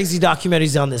already crazy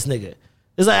documentaries on this nigga.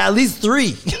 There's like at least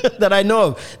 3 that I know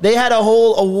of. They had a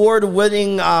whole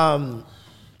award-winning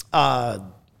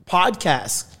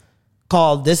podcast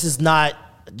called "This Is Not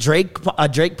Drake," a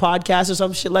Drake podcast or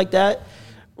some shit like that.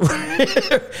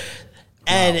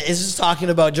 And it's just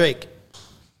talking about Drake.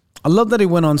 I love that he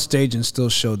went on stage and still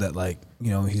showed that, like,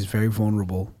 you know, he's very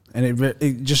vulnerable, and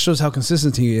it just shows how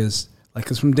consistent he is. Like,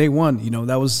 because from day one, you know,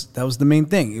 that was the main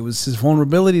thing. It was his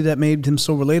vulnerability that made him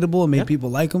so relatable and made people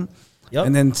like him. Yep.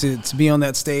 And then to be on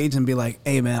that stage and be like,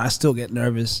 hey, man, I still get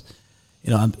nervous.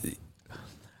 You know,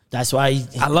 that's why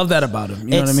I love that about him.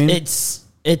 You know what I mean? It's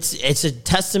a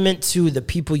testament to the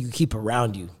people you keep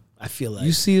around you, I feel like.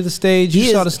 You see the stage,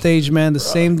 you saw the stage, man, the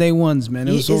same day ones, man.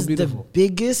 It was so beautiful. He is the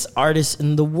biggest artist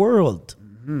in the world.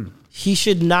 He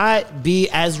should not be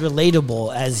as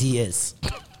relatable as he is.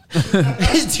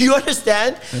 Do you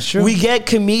understand? That's true. We get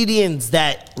comedians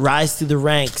that rise through the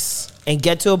ranks and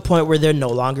get to a point where they're no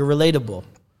longer relatable.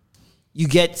 You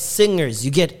get singers,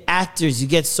 you get actors, you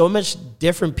get so much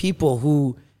different people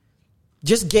who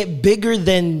just get bigger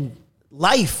than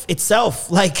life itself.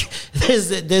 Like,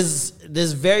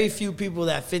 there's very few people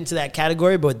that fit into that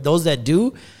category, but those that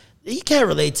do, you can't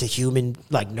relate to human,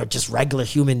 like not just regular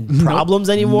human problems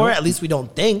anymore. At least we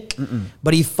don't think.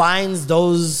 But he finds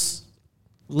those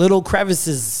little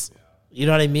crevices. You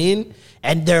know what I mean?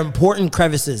 And they're important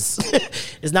crevices.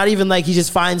 It's not even like he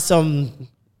just finds some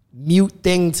mute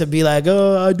thing to be like,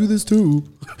 oh, I do this too.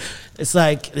 It's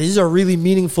like these are really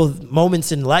meaningful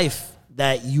moments in life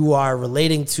that you are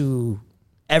relating to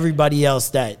everybody else,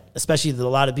 that especially a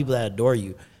lot of people that adore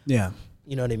you. Yeah.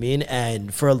 You know what I mean?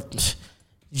 And for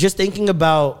just thinking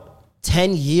about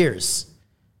 10 years,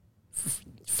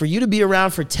 for you to be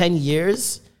around for 10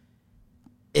 years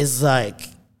is like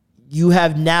you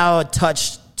have now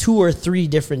touched 2 or 3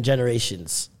 different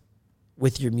generations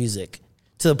with your music,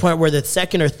 to the point where the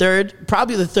second or third,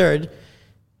 probably the third,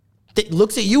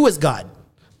 looks at you as God.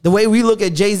 The way we look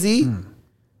at Jay-Z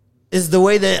is the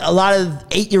way that a lot of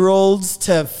 8-year-olds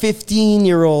to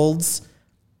 15-year-olds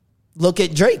look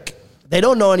at Drake. They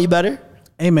don't know any better.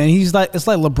 Hey man, it's like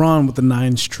LeBron with the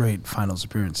 9 straight finals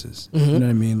appearances. You know what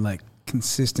I mean? Like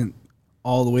consistent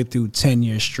all the way through 10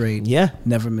 years straight. Yeah.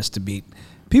 Never missed a beat.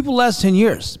 People last 10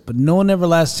 years, but no one ever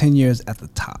lasts 10 years at the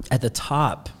top. At the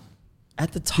top.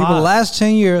 At the top. People last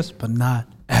 10 years, but not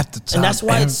at the top. And that's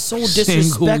why it's so every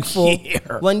single disrespectful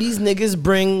year. when these niggas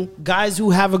bring guys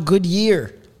who have a good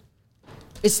year.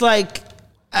 It's like,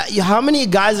 how many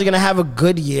guys are going to have a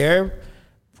good year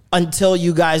until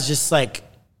you guys just like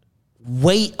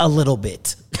wait a little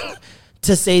bit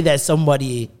to say that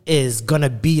somebody is going to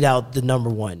beat out the number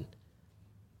one?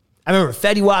 I remember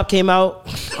Fetty Wap came out.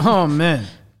 Oh man.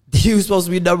 He was supposed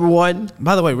to be number one.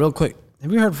 By the way, real quick,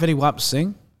 have you heard Fetty Wap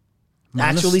sing?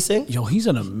 Actually sing? Yo, he's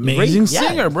an amazing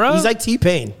singer, bro. He's like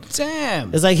T-Pain.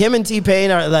 Damn. It's like him and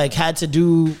T-Pain are like had to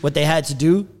do what they had to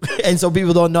do. And so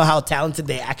people don't know how talented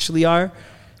they actually are.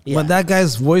 Yeah. But that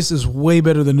guy's voice is way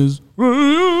better than his.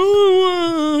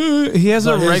 He has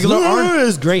a regular R.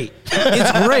 It's great.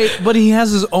 It's great, but he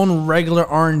has his own regular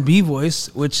R&B voice,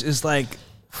 which is like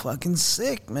fucking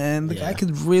sick, man. The guy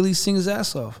could really sing his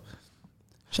ass off.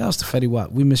 Shout outs to Fetty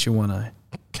Wap. We miss your one eye.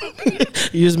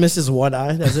 You just miss his one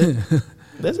eye. That's it.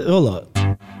 That's it. Hold up.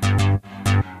 What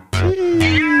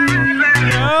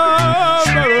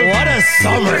a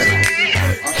summer.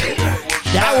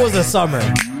 That was a summer.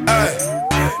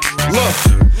 Look,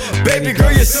 baby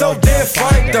girl, you're so damn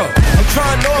fine though. I'm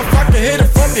trying to know if I can hit it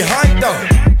from behind though.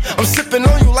 I'm sipping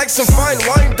on you like some fine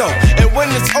wine though. And when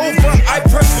it's over, I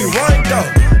press rewind though.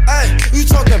 Ay, you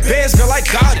talking bands, girl, I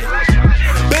got it.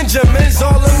 Benjamin's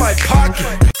all in my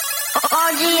pocket.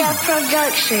 RGF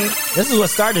Production. This is what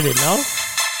started it, no?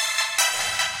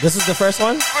 This is the first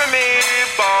one? Remy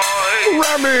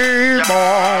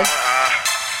boy.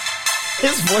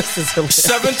 His voice is hilarious.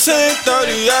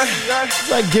 17:30,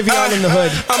 It's like Giveon in the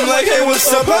hood. I'm like, hey,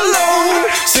 what's up, hello?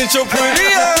 Since your pretty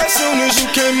ass, soon as you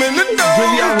came in the door,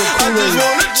 I just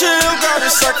wanna chill, got a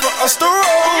sack for us to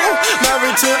roll.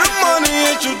 Married to the money,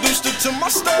 introduced her to my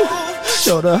stove.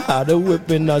 Showed her how to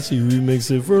whip it, now she remix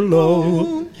it for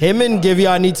low. Him and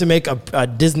Giveon need to make a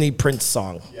Disney Prince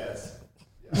song.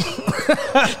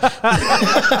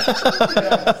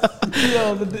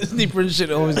 Yo, the Disney Prince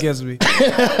shit always gets me.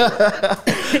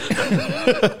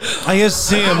 I just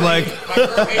see him like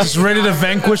just ready to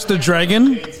vanquish the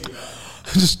dragon.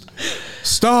 Just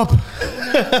stop.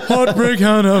 Heartbreak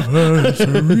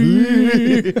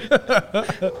anniversary.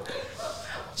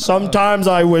 Sometimes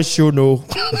I wish you knew.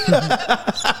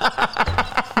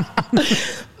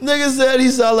 Nigga said he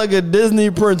sound like a Disney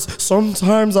prince.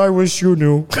 Sometimes I wish you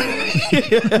knew.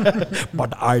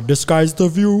 But I disguise the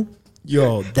view.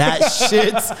 Yo, that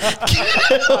shit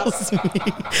kills me.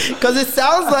 Because it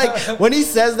sounds like, when he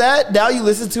says that, now you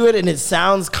listen to it and it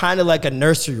sounds kind of like a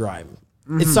nursery rhyme.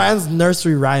 It sounds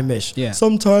nursery rhyme-ish. Yeah.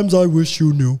 Sometimes I wish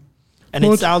you knew. And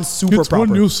it sounds super it's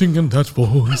proper. When you sing in that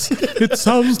voice, it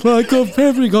sounds like a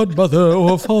fairy godmother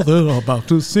or father about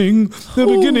to sing the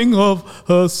beginning of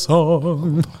a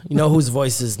song. You know whose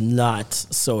voice is not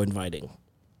so inviting?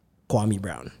 Kwame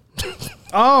Brown.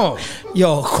 Oh,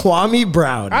 Yo, Kwame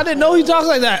Brown. I didn't know he talks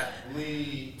like that.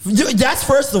 That's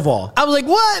first of all. I was like,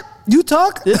 what? You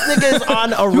talk? This nigga is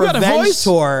on a You got a revenge voice?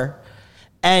 tour,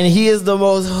 and he is the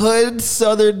most hood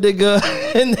southern nigga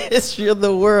in the history of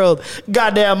the world.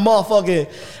 Goddamn motherfucking.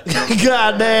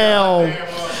 Goddamn.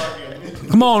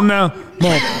 Come on now. Come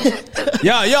on.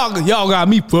 y'all got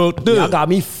me fucked Y'all up. got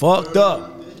me fucked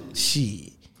up.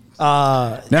 Shit.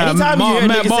 Anytime Mom, you hear a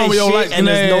man, nigga mom, say yo, shit like and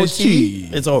there's no that T,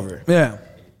 shit. it's over. Yeah.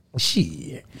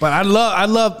 Shit. But I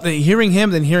love hearing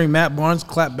him than hearing Matt Barnes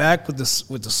clap back with the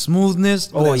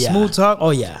smoothness, with Oh that yeah. smooth talk.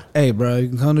 Oh yeah. Hey, bro, you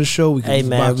can come to the show. We can Hey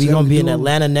man, box we gonna be in do.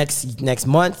 Atlanta next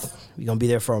month. We gonna be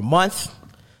there for a month.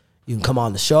 You can come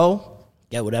on the show,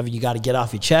 get whatever you got to get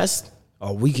off your chest.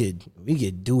 or we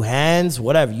could do hands,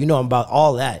 whatever. You know about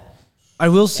all that. I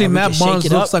will say And we Matt can shake Barnes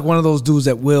it looks up. like one of those dudes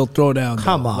that will throw down.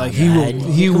 Come though. on, like man.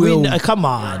 he will. Come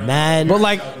on, man. But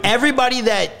like everybody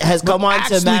that has come on to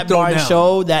actually Matt throw Barnes' down.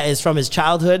 show that is from his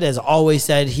childhood has always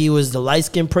said he was the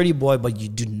light-skinned pretty boy, but you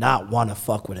do not want to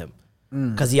fuck with him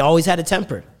because he always had a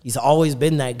temper. He's always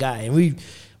been that guy, and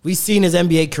we've seen his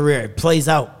NBA career. It plays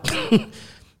out.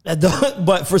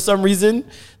 But for some reason,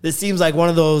 this seems like one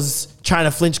of those trying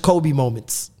to flinch Kobe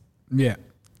moments. Yeah.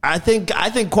 I think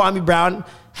Kwame Brown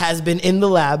has been in the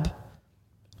lab,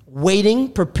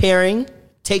 waiting, preparing,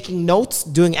 taking notes,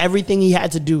 doing everything he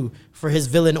had to do for his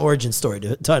villain origin story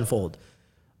to unfold.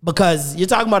 Because you're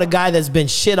talking about a guy that's been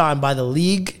shit on by the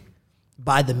league,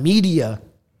 by the media,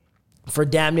 for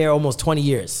damn near almost 20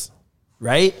 years,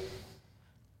 right?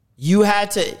 You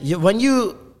had to, when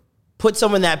you put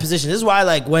someone in that position, this is why,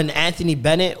 like, when Anthony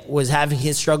Bennett was having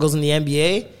his struggles in the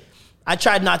NBA, I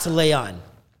tried not to lay on.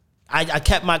 I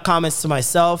kept my comments to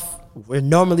myself, where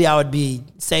normally I would be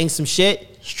saying some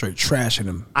shit. Straight trashing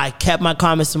him. I kept my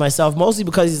comments to myself, mostly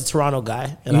because he's a Toronto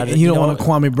guy. And You don't want to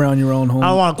Kwame Brown your own home. I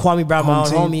don't want to Kwame Brown my own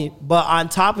home team. homie. But on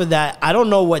top of that, I don't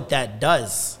know what that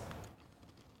does.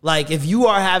 Like, if you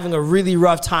are having a really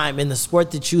rough time in the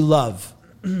sport that you love,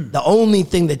 the only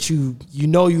thing that you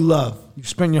know you love, You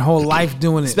spend your whole life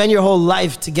doing it. spend your whole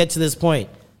life to get to this point.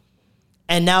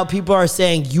 And now people are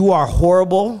saying you are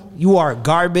horrible, you are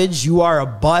garbage, you are a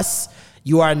bus,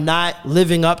 you are not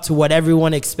living up to what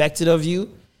everyone expected of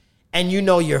you. And you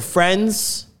know your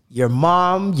friends, your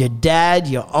mom, your dad,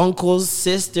 your uncles,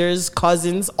 sisters,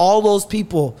 cousins, all those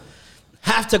people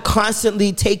have to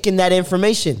constantly take in that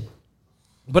information.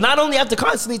 But not only have to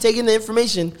constantly take in the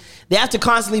information, they have to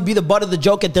constantly be the butt of the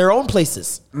joke at their own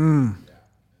places.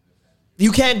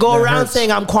 You can't go That around hurts.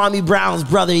 saying, I'm Kwame Brown's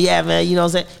brother, yeah, man, you know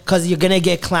what I'm saying? Because you're going to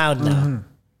get clowned now.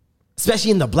 Especially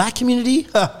in the black community.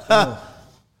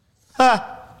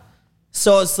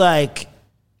 So it's like,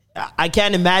 I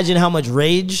can't imagine how much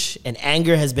rage and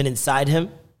anger has been inside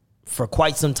him for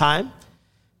quite some time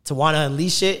to want to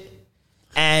unleash it.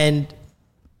 And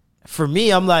for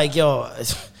me, I'm like, yo,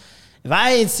 if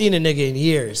I ain't seen a nigga in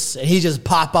years and he just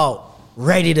pop out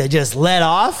ready to just let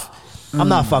off, I'm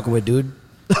not fucking with dude.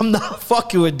 I'm not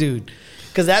fucking with dude.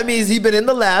 Because that means he's been in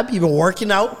the lab, he's been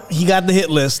working out. He got the hit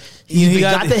list. He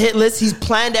got the hit list. He's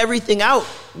planned everything out.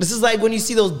 This is like when you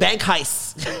see those bank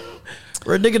heists.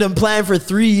 Where a nigga done planned for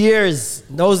 3 years,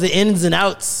 knows the ins and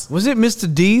outs. Was it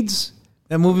Mr. Deeds?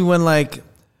 That movie when like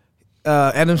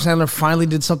Adam Sandler finally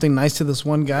did something nice to this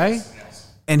one guy?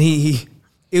 And it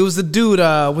was the dude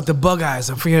with the bug eyes.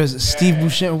 I forget his Steve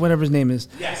Buscemi, whatever his name is.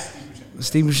 Yes.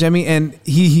 Steve Buscemi, and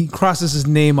he crosses his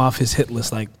name off his hit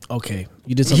list. Like, okay,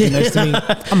 you did something nice to me.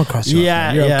 I'm gonna cross you off.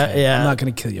 Yeah, You're yeah, okay. yeah. I'm not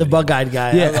gonna kill you. The anymore. bug-eyed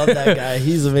guy. Yeah. I love that guy.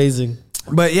 He's amazing.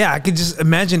 But yeah, I could just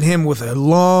imagine him with a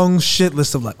long shit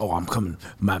list of like, oh, I'm coming.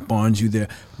 Matt Barnes, you there.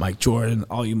 Mike Jordan,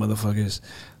 all you motherfuckers.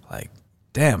 Like,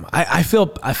 damn. I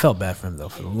felt bad for him though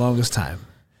for the longest time.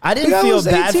 I didn't I feel was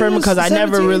bad for him 18, because I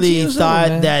never 17, really 18 years old, thought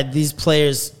man. that these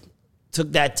players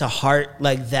took that to heart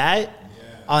like that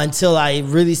until I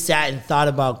really sat and thought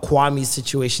about Kwame's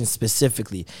situation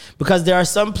specifically. Because there are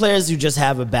some players who just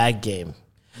have a bad game.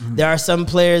 There are some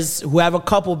players who have a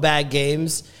couple bad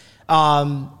games.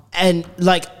 And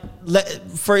like,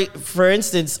 for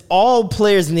instance, all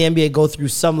players in the NBA go through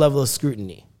some level of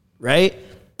scrutiny, right?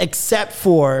 Except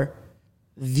for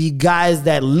the guys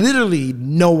that literally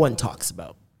no one talks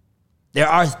about. There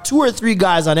are 2 or 3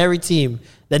 guys on every team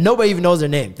that nobody even knows their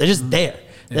name. They're just there.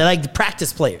 They're like the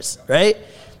practice players, right?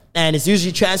 And it's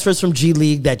usually transfers from G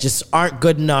League that just aren't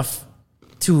good enough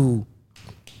to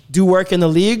do work in the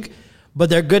league, but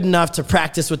they're good enough to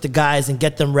practice with the guys and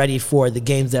get them ready for the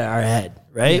games that are ahead,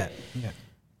 right? Yeah.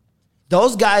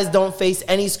 Those guys don't face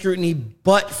any scrutiny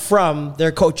but from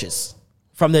their coaches,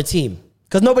 from their team,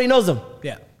 because nobody knows them.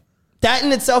 Yeah. That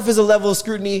in itself is a level of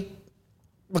scrutiny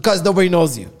because nobody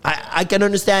knows you. I can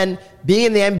understand being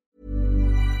in the NBA.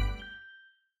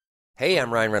 Hey,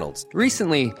 I'm Ryan Reynolds.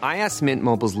 Recently, I asked Mint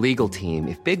Mobile's legal team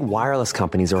if big wireless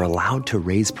companies are allowed to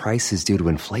raise prices due to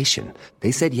inflation.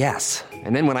 They said yes.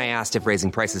 And then when I asked if raising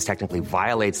prices technically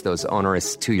violates those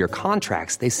onerous 2-year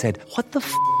contracts, they said, "What the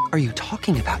f*** are you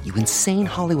talking about, you insane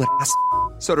Hollywood ass?"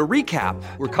 So to recap,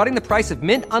 we're cutting the price of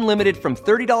Mint Unlimited from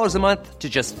 $30 a month to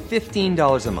just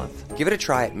 $15 a month. Give it a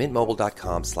try at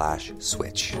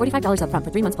mintmobile.com/switch. $45 up front for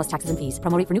 3 months plus taxes and fees.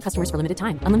 Promo rate for new customers for limited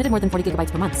time. Unlimited more than 40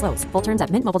 gigabytes per month. Slows full terms at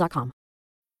mintmobile.com.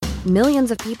 Millions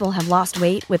of people have lost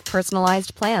weight with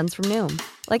personalized plans from Noom.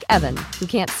 Like Evan, who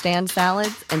can't stand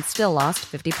salads and still lost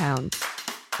 50 pounds.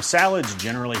 Salads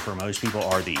generally for most people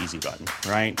are the easy button,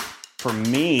 right? For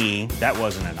me, that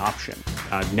wasn't an option.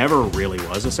 I never really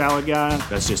was a salad guy.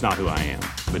 That's just not who I am.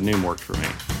 But Noom worked for me.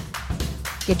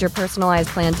 Get your personalized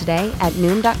plan today at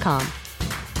Noom.com.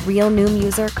 Real Noom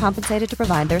user compensated to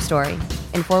provide their story.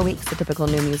 In 4 weeks, the typical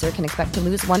Noom user can expect to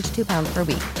lose 1 to 2 pounds per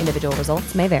week. Individual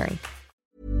results may vary.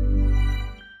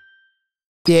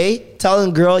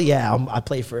 Telling girl, I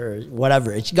play for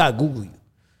whatever, and she gotta Google you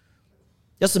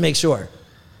just to make sure.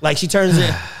 Like she turns it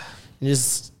and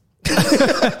just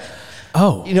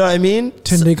oh, you know what I mean?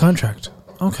 10-day contract.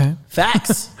 Okay,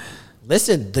 facts.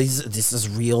 Listen, this is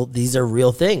real. These are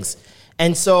real things,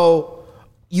 and so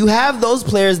you have those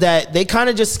players that they kind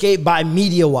of just skate by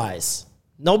media wise.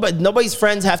 Nobody's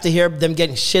friends have to hear them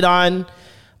getting shit on,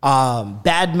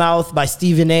 bad mouth by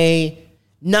Stephen A.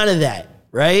 None of that,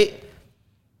 right?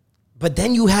 But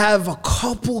then you have a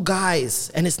couple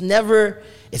guys, and it's never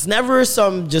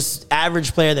some just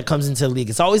average player that comes into the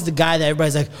league. It's always the guy that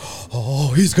everybody's like,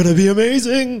 oh, he's going to be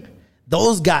amazing.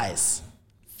 Those guys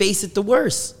face it the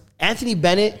worst. Anthony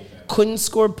Bennett couldn't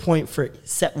score a point for,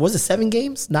 was it 7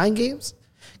 games? 9 games?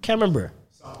 Can't remember.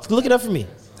 Look it up for me.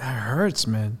 That hurts,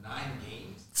 man.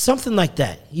 Something like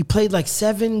that. He played like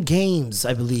 7 games,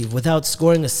 I believe, without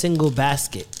scoring a single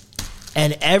basket.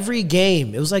 And every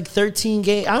game, it was like 13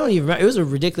 games. I don't even remember. It was a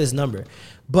ridiculous number.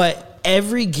 But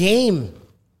every game,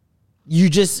 you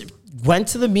just went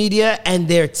to the media and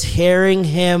they're tearing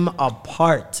him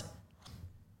apart.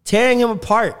 Tearing him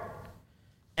apart.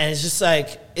 And it's just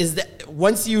like, is that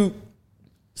once you,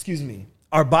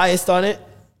 are biased on it,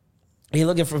 and you're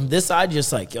looking from this side, you're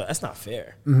just like, yo, that's not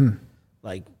fair. Mm-hmm.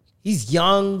 Like, he's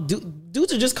young.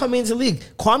 Dudes are just coming into the league.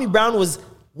 Kwame Brown was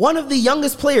one of the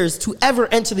youngest players to ever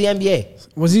enter the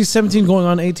NBA. Was he 17 going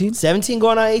on 18? 17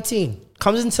 going on 18.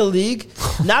 Comes into the league.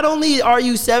 Not only are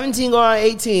you 17 going on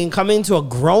 18, coming into a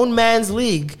grown man's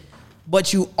league,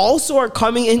 but you also are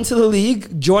coming into the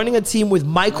league, joining a team with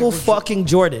Michael fucking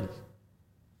Jordan.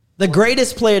 The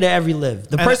greatest player to ever live.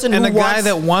 The person and who the guy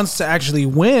that wants to actually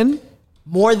win.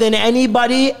 More than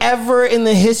anybody ever in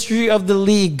the history of the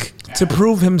league. To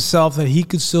prove himself that he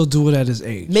could still do it at his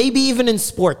age. Maybe even in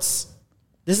sports.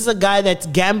 This is a guy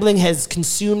that gambling has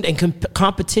consumed and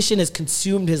competition has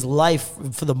consumed his life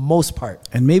for the most part.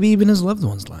 And maybe even his loved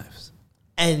ones' lives.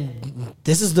 And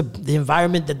this is the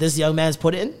environment that this young man's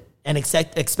put in and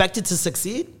expected to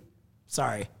succeed?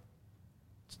 Sorry.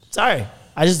 I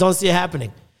just don't see it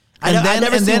happening. I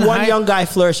never seen one young guy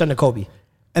flourish under Kobe.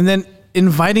 And then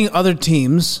inviting other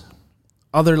teams,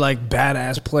 other like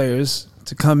badass players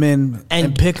to come in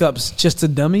and pick ups just to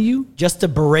dummy you? Just to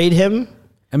berate him?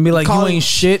 And be like, you ain't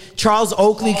shit. Charles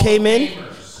Oakley came in.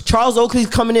 Charles Oakley's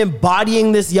coming in,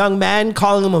 bodying this young man,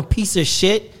 calling him a piece of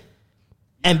shit,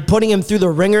 and putting him through the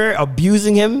ringer,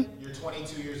 abusing him. You're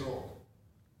 22 years old.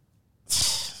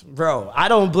 Bro, I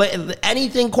don't blame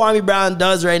anything Kwame Brown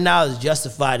does right now is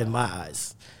justified in my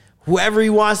eyes. Whoever he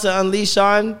wants to unleash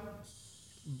on,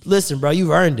 listen, bro,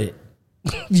 you've earned it.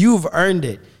 You've earned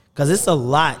it. Because it's a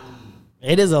lot.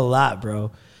 It is a lot,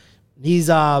 bro. He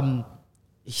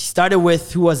started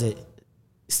with, who was it?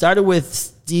 Started with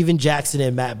Steven Jackson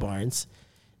and Matt Barnes.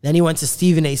 Then he went to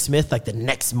Stephen A. Smith like the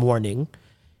next morning.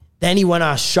 Then he went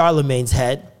on Charlamagne's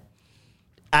head.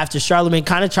 After Charlamagne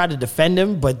kind of tried to defend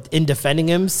him, but in defending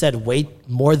him, said way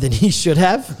more than he should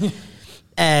have.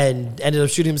 And ended up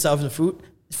shooting himself in the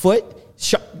foot.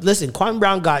 Listen, Kwame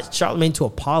Brown got Charlamagne to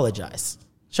apologize.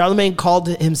 Charlamagne called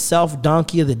himself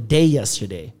Donkey of the Day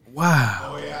yesterday.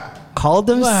 Wow. Oh, yeah. Called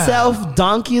himself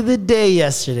Donkey of the Day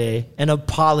yesterday and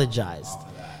apologized.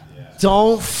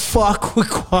 Don't fuck with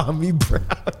Kwame Brown.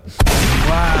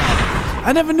 Wow.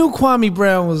 I never knew Kwame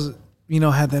Brown was,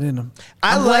 had that in him.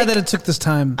 I'm glad that it took this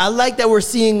time. I like that we're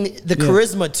seeing the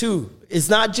charisma too. It's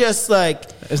not just like...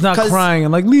 It's not crying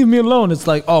and like, leave me alone. It's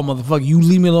like, oh, motherfucker, you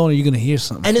leave me alone or you're going to hear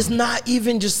something. And it's not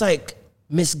even just like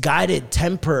misguided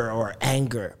temper or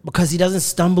anger because he doesn't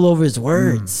stumble over his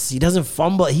words. He doesn't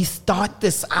fumble. He's thought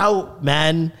this out,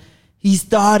 man. He's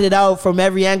thought it out from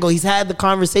every angle. He's had the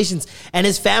conversations and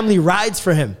his family rides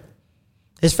for him.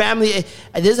 His family,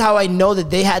 this is how I know that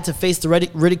they had to face the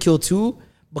ridicule too,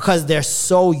 because they're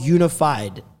so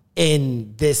unified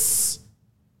in this,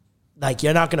 like,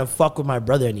 you're not going to fuck with my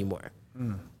brother anymore.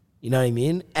 You know what I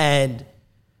mean? And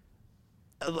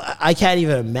I can't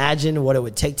even imagine what it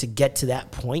would take to get to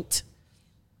that point.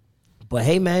 But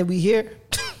hey, man, we here.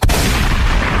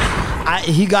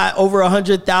 He got over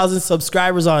 100,000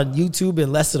 subscribers on YouTube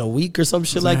in less than a week or some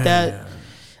shit like that.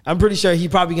 I'm pretty sure he's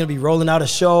probably going to be rolling out a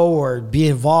show or be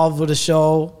involved with a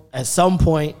show at some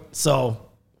point. So,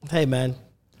 hey, man,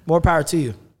 more power to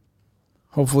you.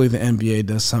 Hopefully the NBA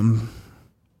does something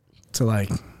to, like,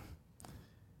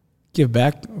 give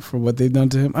back for what they've done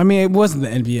to him. I mean, it wasn't the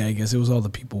NBA, I guess. It was all the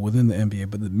people within the NBA.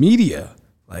 But the media,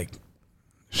 like,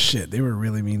 shit, they were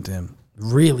really mean to him.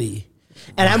 Really?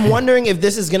 And I'm wondering if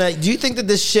this is going to... Do you think that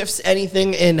this shifts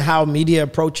anything in how media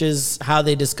approaches how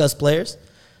they discuss players?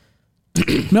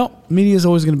 No, media is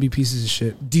always going to be pieces of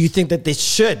shit. Do you think that they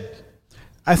should?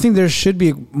 I think there should be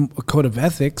a code of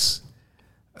ethics,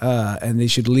 and they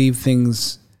should leave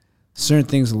certain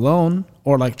things alone,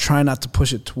 or like try not to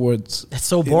push it towards. That's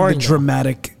so boring. The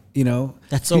dramatic, you know.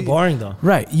 That's so boring, though.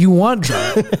 Right, you want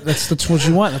drama. That's what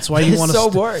you want. That's why you want to. It's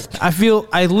so boring. I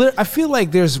feel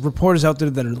like there's reporters out there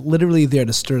that are literally there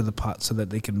to stir the pot so that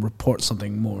they can report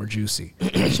something more juicy.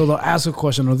 So they'll ask a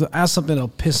question or they'll ask something that'll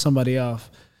piss somebody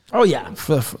off. Oh yeah,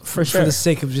 for sure. For the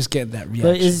sake of just getting that reaction.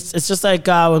 But it's just like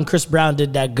when Chris Brown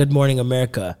did that Good Morning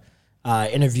America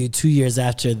interview 2 years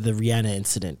after the Rihanna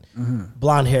incident. Mm-hmm.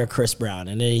 Blonde hair Chris Brown,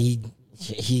 and then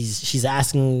she's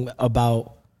asking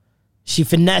about. She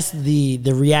finessed the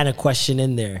Rihanna question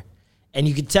in there, and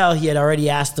you could tell he had already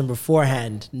asked him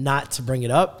beforehand not to bring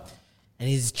it up. And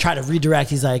he's trying to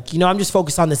redirect. He's like, I'm just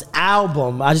focused on this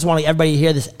album. I just want everybody to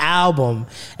hear this album.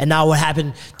 And now what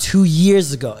happened 2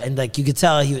 years ago. And like you could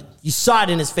tell, you saw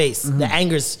it in his face. Mm-hmm. The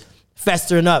anger's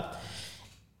festering up.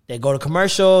 They go to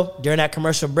commercial. During that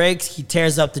commercial breaks, he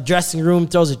tears up the dressing room,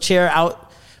 throws a chair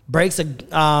out, breaks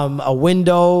a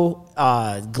window.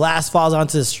 Glass falls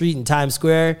onto the street in Times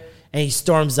Square. And he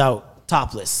storms out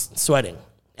topless, sweating,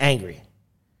 angry.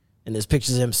 And there's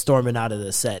pictures of him storming out of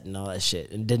the set and all that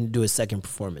shit and didn't do his second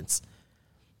performance.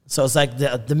 So it's like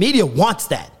the media wants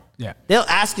that. Yeah. They'll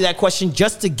ask you that question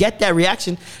just to get that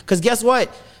reaction. Because guess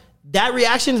what? That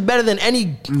reaction is better than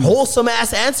any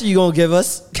wholesome-ass answer you're going to give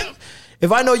us.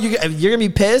 If I know you're going to be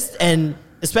pissed, and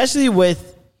especially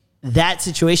with that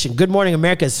situation, Good Morning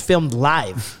America is filmed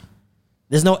live.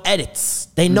 There's no edits.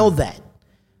 They know that.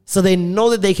 So they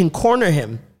know that they can corner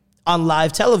him on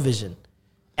live television.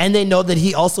 And they know that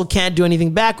he also can't do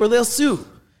anything back or they'll sue.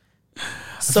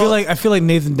 So I feel like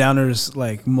Nathan Downer's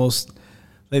like most,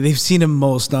 like they've seen him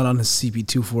most not on his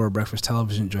CP24 breakfast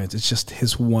television joints. It's just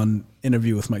his one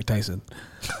interview with Mike Tyson.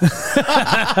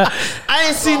 I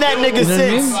ain't seen that nigga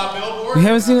since. You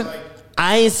haven't seen it?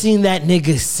 I ain't seen that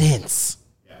nigga since.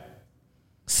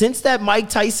 Since that Mike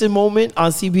Tyson moment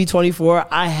on CP24,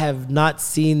 I have not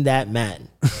seen that man.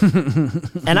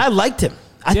 And I liked him.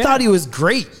 I thought he was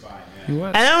great.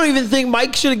 And I don't even think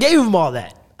Mike should have gave him all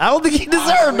that. I don't think he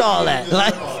deserved all that.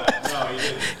 Like,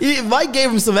 Mike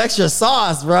gave him some extra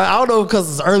sauce, bro. I don't know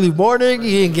because it's early morning.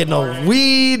 He didn't get no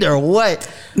weed or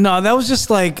what. No, that was just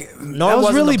like, that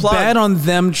was really bad on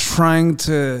them trying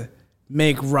to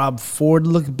make Rob Ford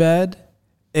look bad.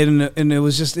 And it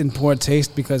was just in poor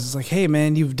taste because it's like, hey,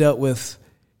 man, you've dealt with,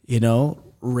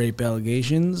 rape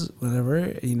allegations,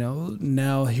 whatever,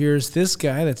 now here's this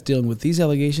guy that's dealing with these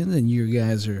allegations and you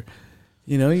guys are,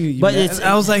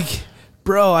 I was like,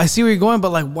 bro, I see where you're going,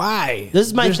 but like, why? This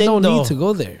is my There's thing, no though. need to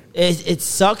go there. It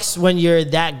sucks when you're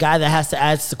that guy that has to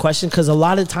ask the question because a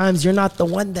lot of times you're not the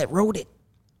one that wrote it.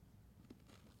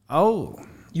 Oh.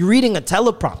 You're reading a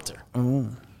teleprompter. Oh.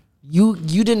 You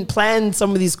didn't plan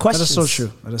some of these questions.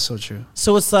 That is so true.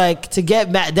 So it's like to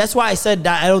get mad. That's why I said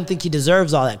that I don't think he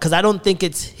deserves all that because I don't think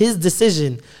it's his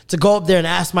decision to go up there and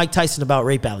ask Mike Tyson about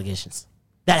rape allegations.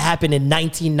 That happened in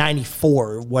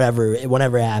 1994 or whenever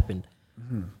it happened.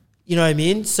 Mm-hmm. You know what I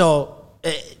mean? So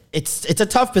it's a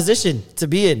tough position to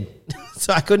be in.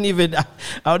 So I don't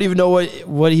even know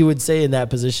what he would say in that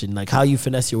position, like how you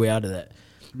finesse your way out of that.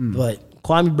 But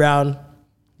Kwame Brown,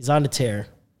 he's on the tear.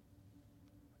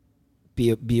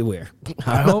 Be aware.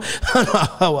 I don't know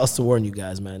how else to warn you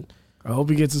guys, man. I hope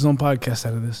he gets his own podcast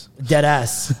out of this. Dead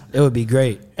ass. It would be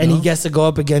great. And he gets to go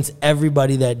up against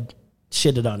everybody that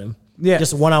shitted on him. Yeah.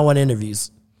 Just one-on-one interviews.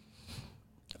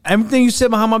 Everything you said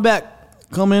behind my back,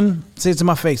 come in, say it to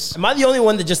my face. Am I the only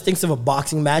one that just thinks of a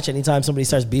boxing match anytime somebody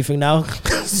starts beefing now?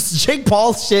 Jake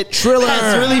Paul's shit Triller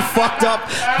has really fucked up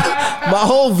my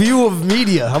whole view of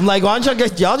media. I'm like, why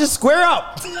don't y'all just square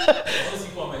up?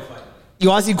 You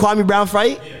want to see Kwame Brown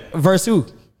fight? Yeah. Versus who?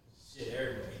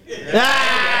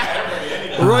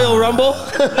 Royal Rumble?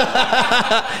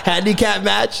 Handicap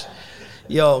match?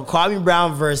 Yo, Kwame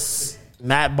Brown versus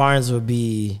Matt Barnes would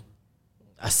be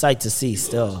a sight to see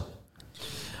still.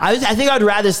 I think I'd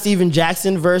rather Steven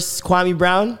Jackson versus Kwame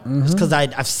Brown because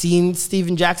I've seen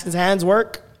Steven Jackson's hands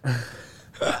work.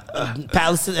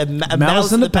 Malice in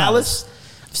the Palace.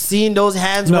 I've seen those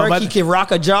hands work. He can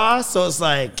rock a jaw, so it's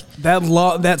like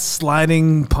that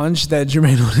sliding punch that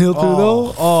Jermaine O'Neal threw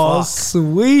though. Oh,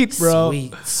 sweet,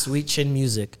 bro. Sweet chin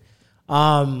music.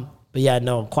 But yeah,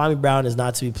 no, Kwame Brown is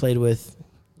not to be played with.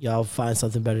 Y'all find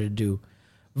something better to do.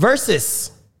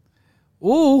 Versus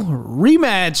Ooh,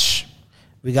 rematch.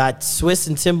 We got Swiss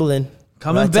and Timbaland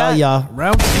Coming But I tell back. y'all,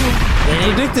 Round 2.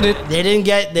 They predicted it. They didn't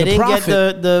get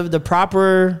the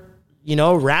proper,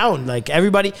 round. Like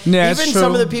everybody, Yeah, even it's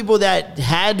some of true. the people that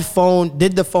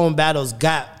did the phone battles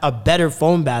got a better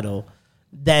phone battle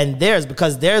than theirs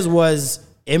because theirs was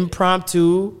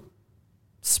impromptu,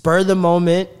 spur of the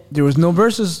moment. There was no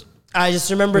verses. I just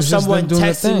remember It's just someone them doing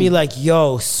their texting me thing. like,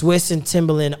 yo, Swiss and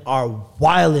Timbaland are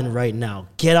wilding right now.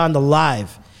 Get on the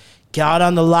live. Get out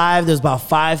on the live. There's about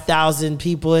 5,000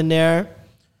 people in there.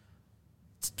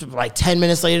 Like 10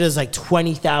 minutes later, there's like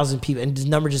 20,000 people. And the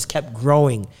number just kept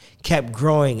growing.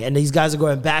 And these guys are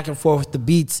going back and forth with the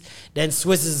beats. Then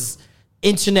Swiss's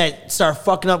internet started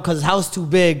fucking up because his house too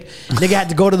big. Nigga had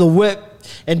to go to the whip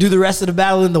and do the rest of the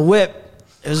battle in the whip.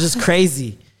 It was just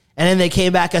crazy. And then they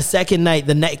came back a second night,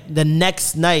 the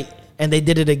next night, and they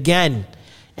did it again.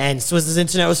 And Swiss's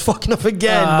internet was fucking up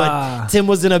again, but Tim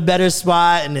was in a better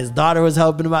spot, and his daughter was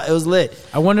helping him out. It was lit.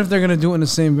 I wonder if they're going to do it in the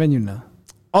same venue now.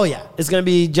 Oh, yeah. It's going to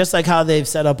be just like how they've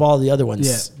set up all the other ones.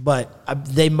 Yeah. But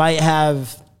they might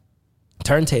have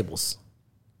turntables,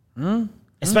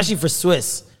 especially for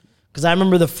Swiss. Because I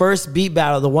remember the first beat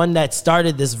battle, the one that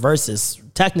started this versus,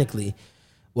 technically,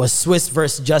 was Swiss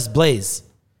versus Just Blaze.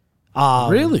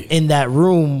 Really? In that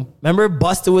room. Remember,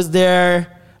 Busta was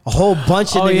there. A whole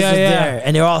bunch of niggas was there.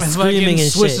 And they were all It's screaming like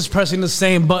and Swiss shit. is pressing the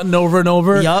same button over and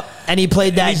over. Yup. And he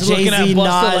played that he's looking at Jay-Z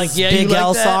Busta Nas like, yeah, you Big like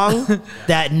L that? song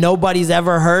that nobody's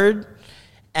ever heard.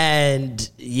 And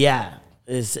yeah.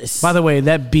 It's By the way,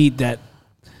 that beat that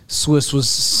Swiss was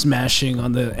smashing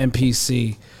on the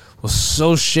MPC was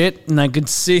so shit, and I could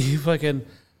see fucking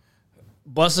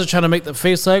Busta trying to make the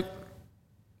face like,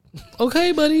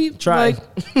 okay, buddy. trying.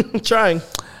 Like, Trying.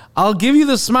 I'll give you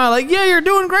the smile. Like, yeah, you're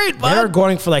doing great, They were bud.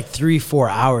 going for like 3-4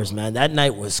 hours, man. That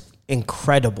night was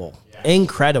incredible.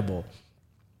 Incredible.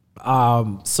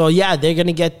 So yeah, they're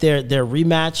gonna get their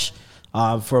rematch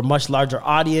for a much larger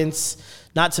audience.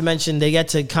 Not to mention they get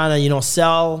to kind of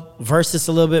sell Versus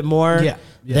a little bit more. Yeah.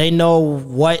 They know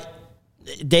what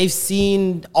they've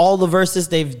seen, all the Versus.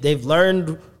 They've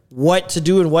learned what to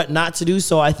do and what not to do.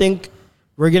 So I think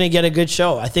we're gonna get a good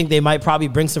show. I think they might probably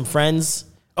bring some friends.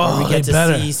 Oh, we get they to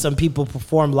better. see some people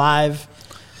perform live.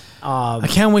 I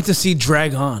can't wait to see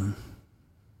Drag On.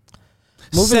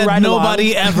 Moving Said right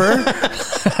nobody along. ever.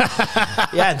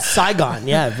 Yeah, and Saigon.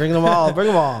 Yeah, bring them all. Bring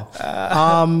them all.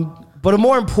 But a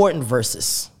more important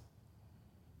versus.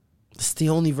 It's the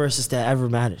only versus that ever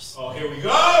matters. Oh, here we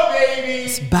go, baby.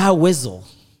 It's Bow Wizzle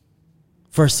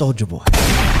versus Soulja Boy.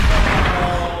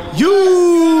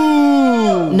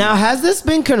 Now, has this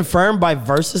been confirmed by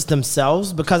Versus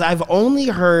themselves? Because I've only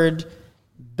heard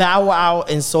Bow Wow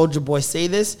and Soulja Boy say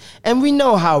this, and we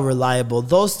know how reliable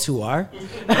those two are.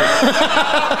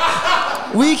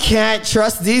 We can't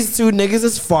trust these two niggas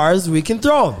as far as we can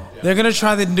throw them. They're going to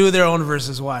try to do their own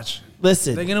verses. Watch.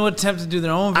 Listen, They're going to attempt to do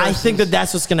their own verses. I think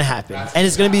that's what's going to happen. And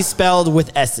it's going to be spelled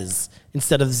with S's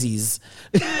instead of Z's.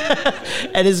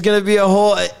 And it's going to be a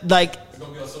whole, like... It's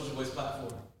going to be on Soulja Boy's platform.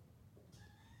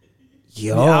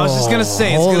 Yo, Yeah, I was just gonna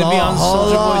say, it's gonna be on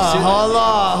Soulja Boy too. Hold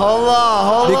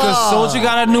on. Because Soulja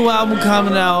got a new album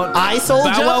coming out. I Soulja?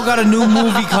 Bow Wow got a new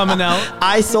movie coming out.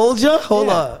 I Soulja? Hold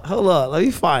on. Let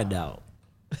me find out.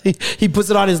 He puts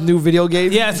it on his new video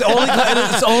game. Yeah, it's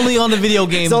only on the video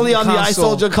game. It's only on the I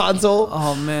console. Soulja console.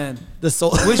 Oh man,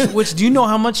 the which do you know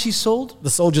how much he sold? The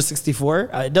Soulja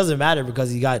 64. It doesn't matter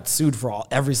because he got sued for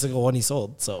every single one he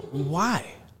sold. So why?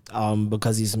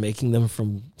 Because he's making them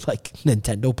from like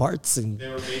Nintendo parts and They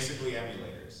were basically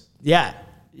emulators. yeah.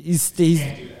 He's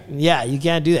yeah, you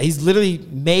can't do that. He's literally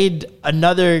made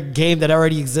another game that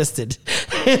already existed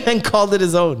and called it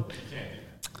his own.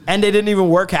 And they didn't even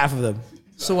work half of them.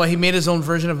 So what? He made his own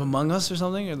version of Among Us or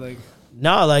something, or like?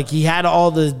 No, like he had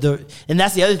all the and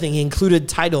that's the other thing. He included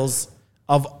titles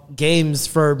of games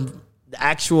for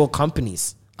actual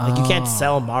companies. Like you can't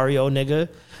sell Mario, nigga.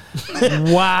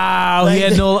 Wow, Like, he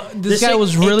had no. This guy shit,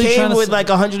 was really it came trying to with like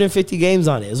 150 games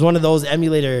on it. It was one of those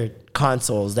emulator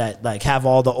consoles that like have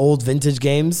all the old vintage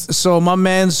games. So my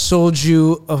man sold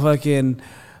you a fucking.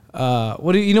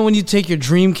 What do you know when you take your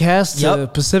Dreamcast to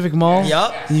Yup. Pacific Mall?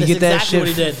 Yup. And you That's get that exactly what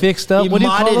he shit did. fixed up. He What do you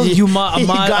call modded it? it. You He got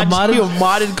you a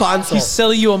modded console. He's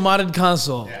selling you a modded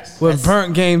console with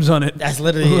burnt games on it. That's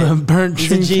literally it. burnt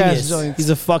He's a Dreamcast genius. joints. He's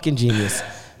a fucking genius.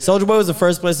 Soulja Boy was the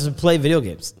first place to play video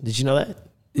games. Did you know that?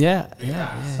 Yeah.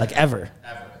 Like ever.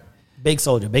 Big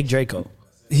Soulja, Big Draco.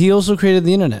 He also created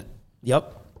the internet.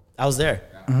 Yep. I was there.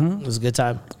 It was a good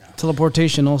time.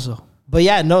 Teleportation also. But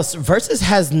yeah, no, Versus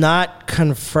has not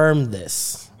confirmed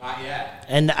this. Not yet.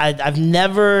 And I've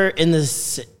never in the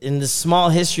small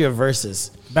history of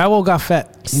Versus, Bow Wow got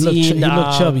fat. He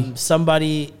looked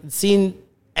chubby. Seen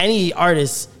any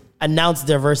artist announce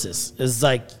their verses. It's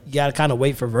like you gotta kind of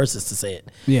wait for verses to say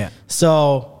it. Yeah.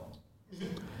 So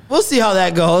we'll see how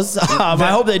that goes.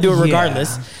 I hope they do it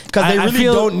regardless because they really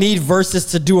don't need verses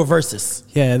to do a verses.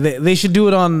 Yeah, they should do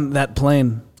it on that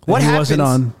plane. What happens wasn't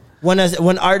on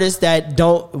when artists that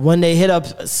don't when they hit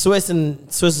up Swiss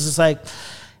and Swiss is just like,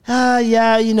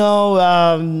 yeah,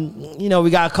 we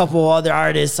got a couple other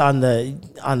artists on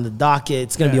the docket.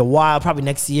 It's gonna be a while, probably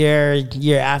next year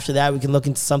after that we can look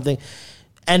into something.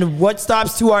 And what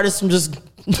stops two artists from just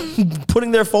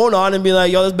putting their phone on and be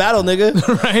like, yo, let's battle, nigga.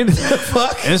 Right?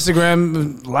 Fuck.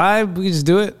 Instagram live, we can just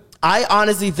do it. I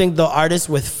honestly think the artists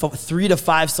with 3 to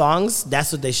 5 songs,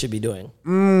 that's what they should be doing.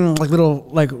 Like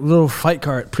little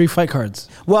pre-fight cards.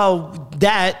 Well,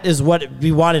 that is what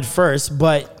we wanted first,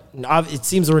 but it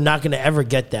seems we're not going to ever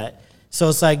get that. So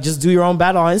it's like, just do your own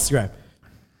battle on Instagram.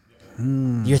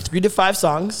 Your 3 to 5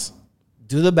 songs,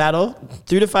 do the battle.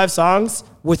 3 to 5 songs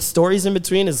with stories in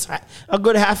between is a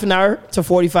good half an hour to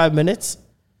 45 minutes.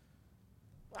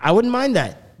 I wouldn't mind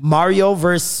that. Mario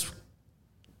versus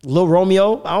Lil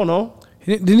Romeo, I don't know.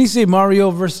 Didn't he say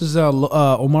Mario versus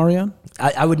Omarion?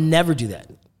 I would never do that.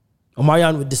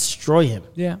 Omarion would destroy him.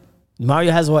 Yeah.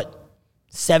 Mario has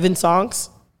 7 songs?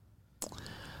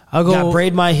 I'll go. Got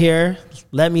Braid My Hair,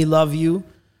 Let Me Love You,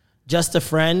 Just a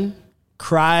Friend,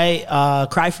 Cry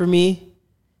For Me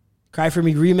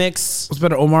remix. What's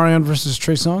better, Omarion versus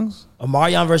Trey Songz?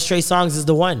 Omarion versus Trey Songz is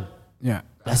the one. Yeah.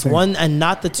 That's one and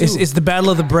not the two. It's the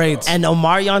battle of the braids. And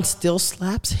Omarion still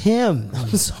slaps him. I'm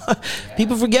sorry.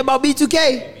 People forget about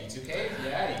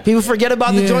B2K. People forget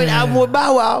about the joint album with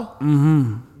Bow Wow.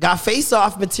 Mm-hmm. Got Face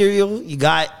Off material. You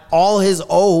got all his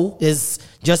is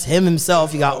just him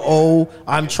himself. You got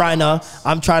I'm trying to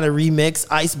remix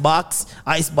Icebox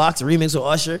remix with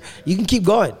Usher. You can keep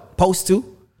going. Post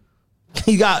 2.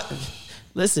 You got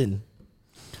listen.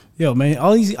 Yo, man,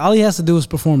 all he has to do is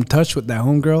perform Touch with that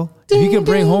homegirl. If you can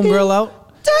bring homegirl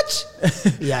out, Touch.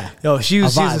 Yeah. Yo,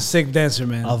 she's a sick dancer,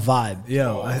 man. A vibe.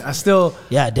 Yo, I still.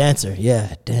 Yeah, dancer.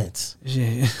 Yeah, dance.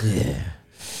 Yeah.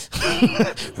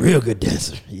 Real good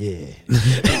dancer. Yeah.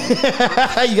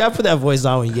 You gotta put that voice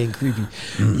on when you're getting creepy.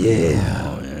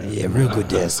 Yeah, real good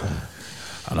dancer.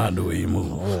 I like the way you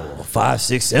move. 5,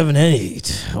 6, 7, and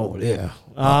 8. Oh yeah.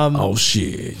 Oh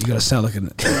shit! You gotta sound like a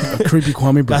creepy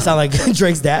Kwame Brown. I sound like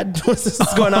Drake's dad.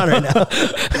 What's going on right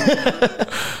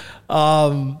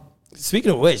now?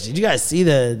 Speaking of which, did you guys see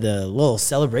the little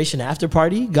celebration after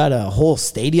party? Got a whole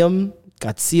stadium.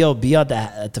 Got CLB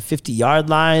at the 50-yard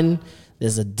line.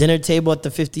 There's a dinner table at the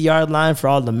 50-yard line for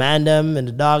all the man them and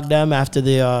the dog them after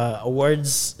the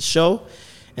awards show,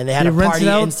 and they had a party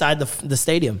inside the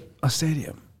stadium. A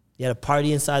stadium. You had a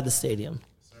party inside the stadium.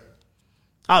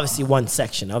 Obviously, one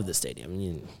section of the stadium.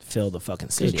 You didn't fill the fucking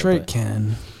stadium. Drake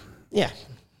can. Yeah,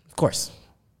 of course.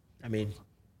 I mean,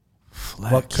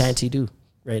 flex. What can't he do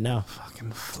right now?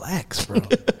 Fucking flex, bro.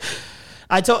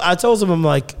 I told him, I'm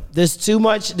like, there's too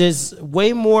much. There's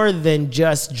way more than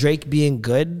just Drake being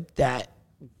good that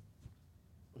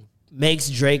makes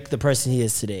Drake the person he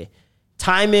is today.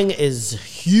 Timing is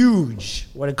huge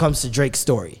when it comes to Drake's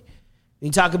story. When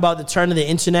you talk about the turn of the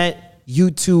internet,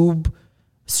 YouTube,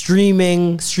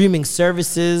 streaming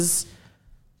services,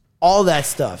 all that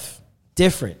stuff.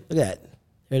 Different. Look at that.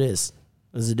 There it is.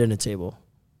 There's a dinner table.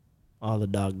 All the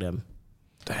dog them.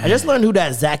 Damn. I just learned who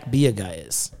that Zach Bia guy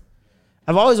is.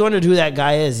 I've always wondered who that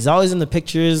guy is. He's always in the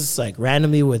pictures, like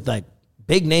randomly with like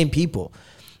big name people.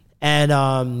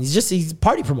 And he's a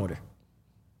party promoter.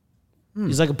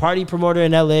 He's like a party promoter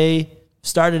in LA.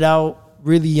 Started out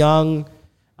really young,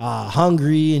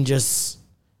 hungry, and just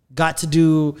got to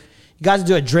do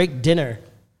a Drake dinner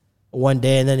one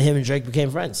day, and then him and Drake became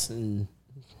friends, and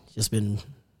just been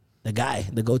the guy,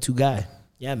 the go-to guy.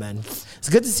 Yeah, man. It's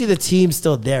good to see the team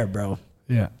still there, bro.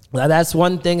 Yeah. That's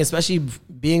one thing, especially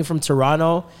being from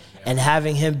Toronto and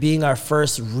having him being our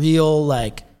first real,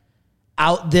 like,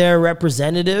 out there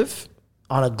representative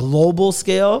on a global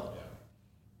scale.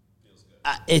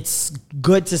 It's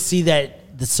good to see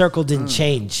that the circle didn't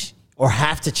change or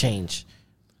have to change.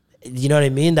 You know what I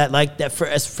mean?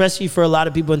 Especially for a lot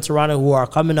of people in Toronto who are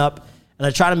coming up and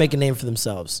are trying to make a name for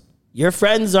themselves. Your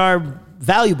friends are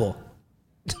valuable.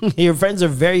 Your friends are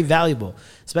very valuable,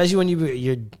 especially when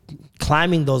you're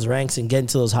climbing those ranks and getting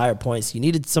to those higher points. You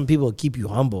needed some people to keep you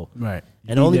humble. Right.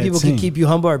 And only people who can keep you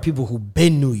humble are people who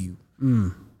knew you.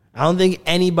 I don't think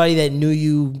anybody that knew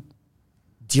you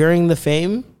during the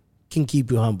fame can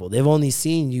keep you humble. They've only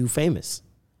seen you famous.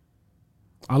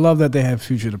 I love that they have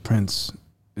Future the Prince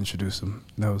introduce him.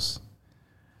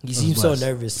 He seemed so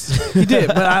nervous. He did,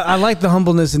 but I like the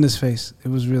humbleness in his face. It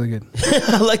was really good.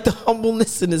 I like the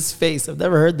humbleness in his face. I've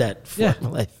never heard that before in my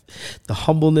life. The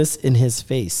humbleness in his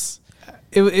face.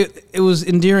 It was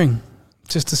endearing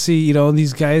just to see,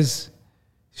 these guys,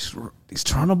 these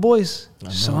Toronto boys,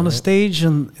 just on a stage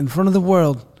and in front of the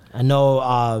world. I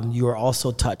know you were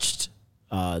also touched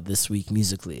this week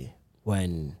musically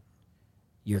when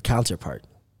your counterpart,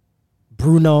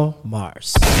 Bruno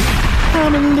Mars.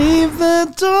 Gonna leave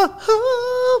the door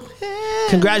open.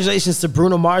 Congratulations to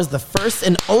Bruno Mars, the first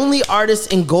and only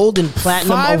artist in gold and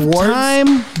platinum awards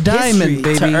 5-time diamond,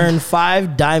 baby, to earn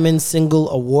 5 diamond single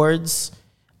awards,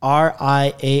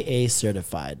 RIAA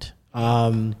certified.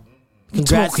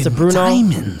 Congrats to Bruno.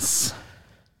 Diamonds.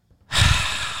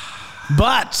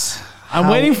 But I'm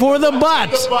waiting for the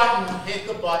but. Hit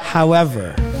the button.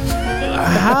 However,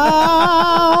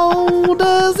 how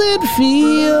does it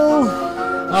feel?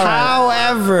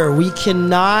 However, we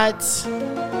cannot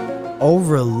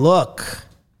overlook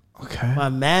my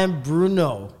man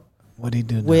Bruno. What he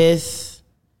did with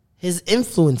his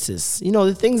influences.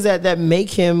 The things that make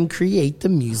him create the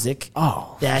music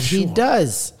that he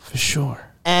does. For sure.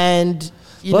 And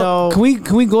can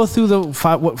we go through the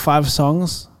 5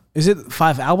 songs? Is it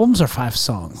 5 albums or 5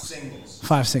 songs? Singles.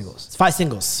 5 singles. It's 5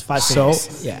 singles. 5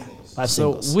 singles. Yeah. 5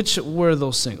 singles. So which were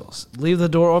those singles? Leave the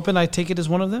Door Open, I take it is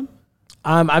one of them?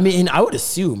 I mean, I would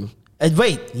assume.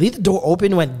 Wait, Leave the Door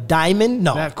Open went diamond?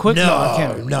 No. That quick? No, I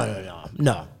can't.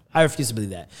 No. I refuse to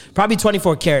believe that. Probably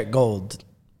 24 karat gold.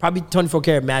 Probably 24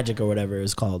 karat magic or whatever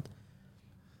it's called.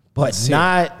 But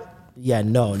not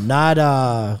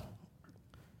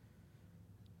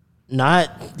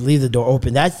Leave the Door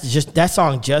Open. That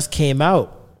song just came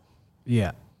out.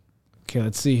 Yeah. Okay,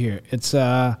 let's see here. It's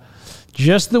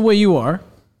Just the Way You Are.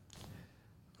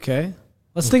 Okay.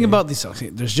 Let's think about these songs.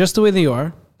 There's Just the Way They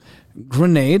Are,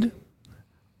 Grenade,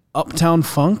 Uptown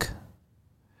Funk,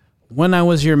 When I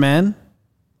Was Your Man,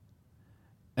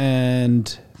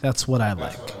 and That's What I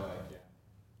Like.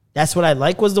 That's What I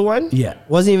Like was the one? Yeah.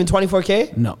 Wasn't even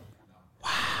 24K? No. Wow.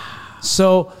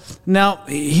 So now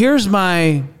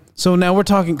now we're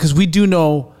talking, because we do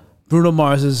know Bruno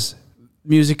Mars's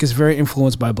music is very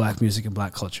influenced by black music and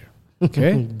black culture.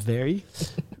 Okay? Very.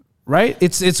 Right?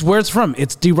 It's where it's from.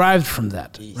 It's derived from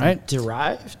that, right?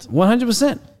 Derived?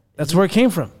 100%. That's where it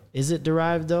came from. Is it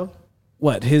derived though?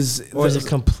 What? Or is it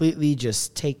completely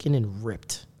just taken and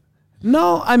ripped?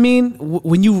 No, I mean,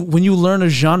 when you learn a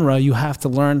genre, you have to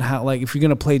learn how, like, if you're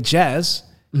going to play jazz,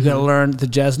 you got to learn the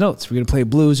jazz notes. If you're going to play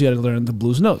blues, you got to learn the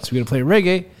blues notes. If you're going to play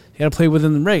reggae, you got to play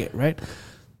within the reggae, right?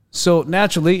 So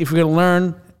naturally, if you're going to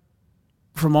learn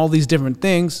from all these different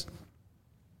things,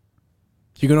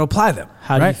 you're going to apply them.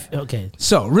 Right? Okay.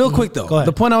 So real quick though,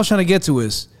 the point I was trying to get to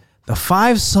is the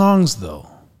 5 songs though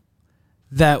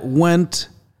that went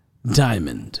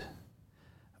diamond.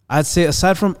 I'd say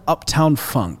aside from Uptown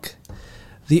Funk,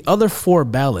 the other 4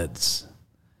 ballads,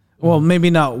 well,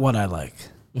 maybe not What I Like.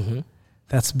 Mm-hmm.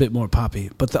 That's a bit more poppy.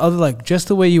 But the other, like Just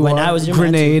the Way You Are,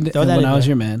 Grenade, and When I Was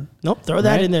Your Man. Nope, throw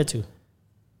that in there too.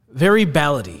 Very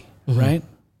ballady, right?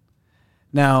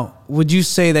 Now, would you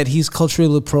say that he's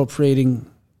culturally appropriating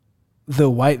the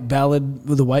white ballad,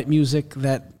 the white music,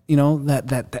 that,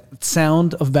 that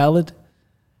sound of ballad,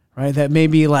 right? That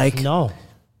maybe like... No,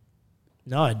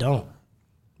 I don't.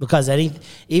 Because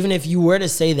even if you were to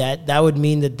say that, that would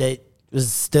mean that they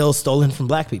was still stolen from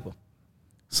black people.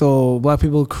 So black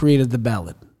people created the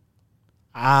ballad.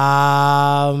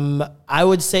 I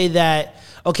would say that.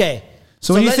 Okay.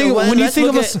 So when you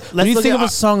think of a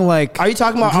song like, are you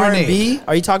talking about R&B?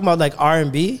 Are you talking about like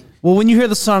R&B? Well, when you hear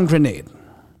the song Grenade,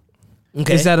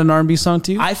 is that an R&B song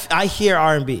to you? I hear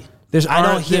R&B. I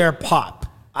don't hear pop.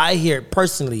 I hear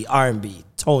personally R&B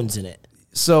tones in it.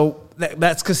 So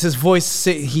that's because his voice,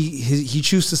 he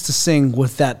chooses to sing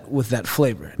with that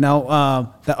flavor.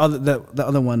 Now the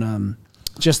other one,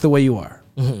 Just the Way You Are.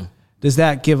 Mm-hmm. Does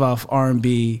that give off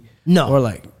R&B? No, or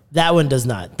like that one does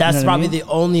not. That's probably the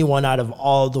only one out of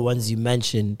all the ones you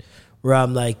mentioned where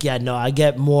I'm like, yeah, no, I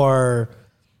get more.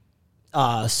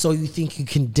 So You Think You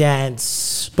Can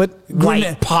Dance, but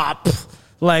white pop,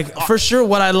 like for sure.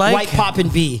 What I like, white pop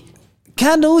and B.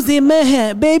 Candles in my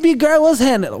hand, baby girl was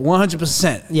handed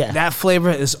 100%. Yeah, that flavor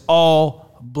is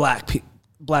all black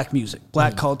music,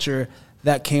 black culture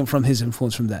that came from his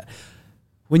influence from that.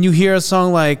 When you hear a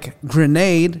song like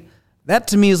Grenade, that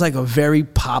to me is like a very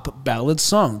pop ballad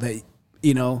song that,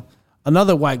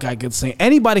 another white guy could sing.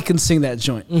 Anybody can sing that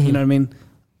joint. Mm-hmm. You know what I mean?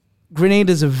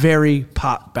 Grenade is a very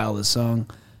pop ballad song.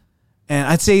 And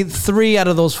I'd say 3 out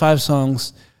of those 5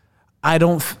 songs,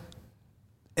 and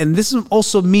this is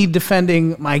also me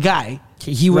defending my guy.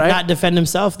 He would Right? not defend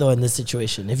himself though in this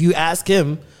situation. If you ask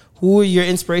him, who are your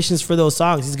inspirations for those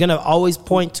songs? He's gonna always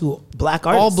point to black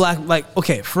artists. All black, like,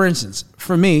 okay, for instance,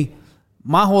 for me,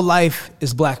 my whole life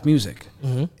is black music.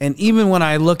 And even when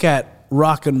I look at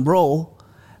rock and roll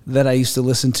that I used to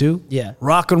listen to,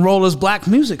 rock and roll is black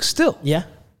music still. Yeah.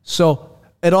 So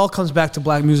it all comes back to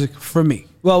black music for me.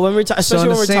 Well, when we're talking, so in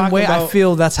the same way, I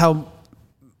feel that's how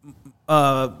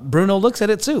Bruno looks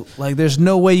at it too. Like, there's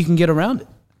no way you can get around it.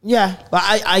 Yeah, but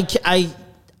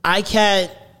I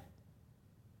can't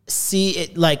see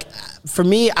it. Like, for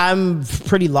me, I'm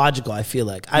pretty logical. I feel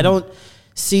like I don't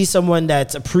see someone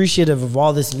that's appreciative of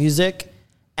all this music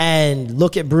and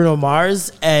look at Bruno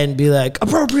Mars and be like,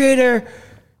 appropriator,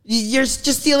 you're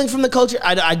just stealing from the culture.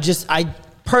 I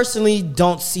personally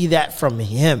don't see that from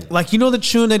him. Like, you know the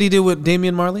tune that he did with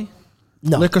Damian Marley?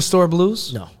 No. Liquor Store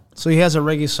Blues? No. So he has a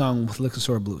reggae song with Liquor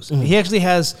Store Blues. He actually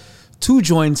has 2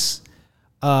 joints.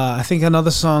 I think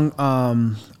another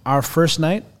song, Our First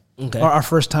Night, or Our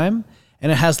First Time,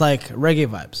 and it has like reggae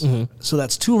vibes. So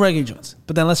that's 2 reggae joints.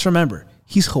 But then let's remember,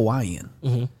 he's Hawaiian.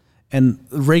 And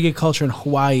reggae culture in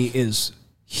Hawaii is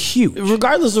huge.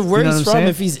 Regardless of where You know he's what I'm from, saying?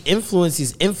 if he's influenced,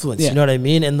 he's influenced. Yeah. You know what I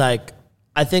mean? And like,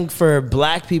 I think for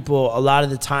black people, a lot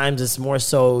of the times it's more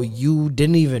so you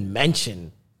didn't even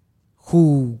mention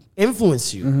who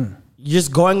influenced you. You're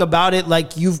just going about it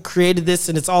like you've created this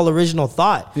and it's all original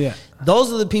thought. Yeah.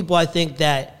 Those are the people I think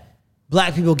that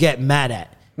black people get mad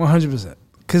at. 100%.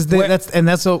 Because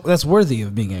that's worthy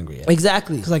of being angry at.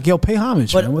 Exactly. It's like, yo, pay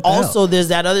homage, But man. What the also, hell? there's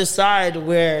that other side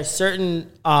where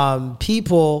certain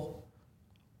people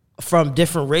from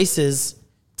different races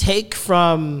take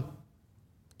from,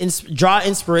 draw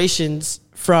inspirations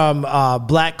from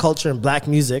black culture and black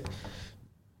music,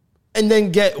 and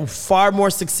then get far more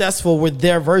successful with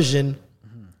their version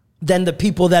than the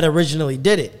people that originally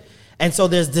did it. And so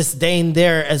there's disdain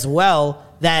there as well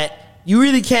that you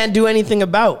really can't do anything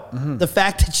about. The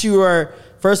fact that you are,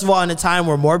 first of all, in a time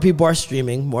where more people are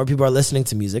streaming, more people are listening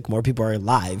to music, more people are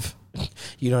live,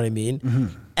 you know what I mean?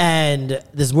 And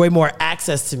there's way more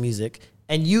access to music.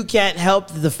 And you can't help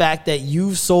the fact that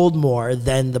you've sold more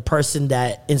than the person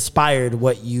that inspired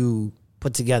what you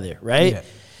put together, right? Yeah.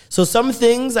 So some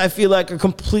things I feel like are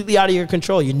completely out of your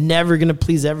control. You're never going to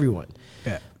please everyone.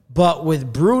 Yeah. But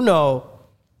with Bruno,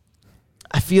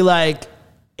 I feel like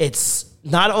it's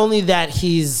not only that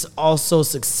he's also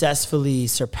successfully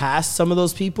surpassed some of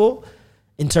those people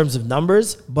in terms of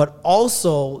numbers, but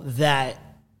also that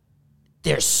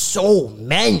there's so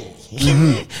many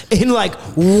in like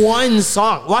one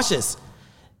song. Watch this.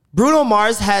 Bruno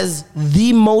Mars has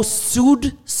the most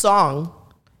sued song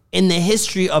in the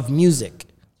history of music.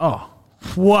 Oh,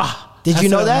 wow. Did you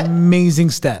know that?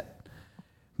 Amazing stat.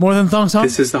 More than Thong Song?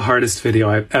 This is the hardest video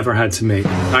I've ever had to make.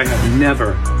 I have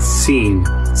never seen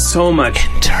so much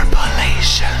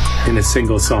interpolation in a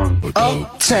single song.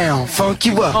 Uptown, funk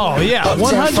you up. Oh, yeah.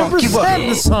 Uptown, funk you up. 100%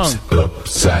 the song.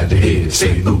 Upside your head,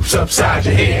 say oops upside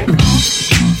your head.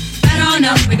 Right on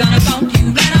up, we're gonna funk you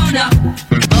right on up.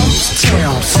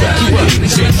 Uptown, funk you up.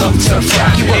 Say uptown,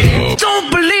 funk you up.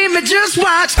 Don't believe me, just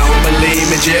watch. Don't believe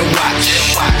me, just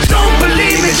watch. Don't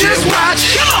believe me, just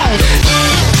watch. Come on.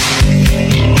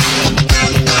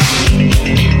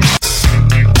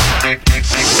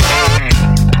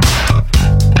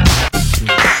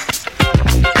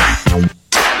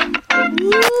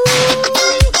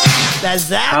 That's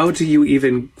that. How do you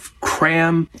even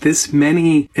cram this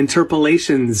many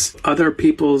interpolations, other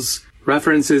people's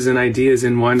references and ideas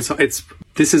in one song?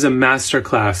 This is a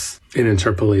masterclass in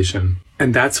interpolation.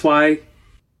 And that's why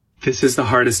this is the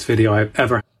hardest video I've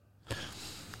ever.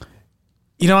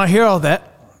 You know, I hear all that.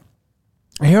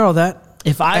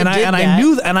 If I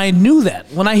I knew that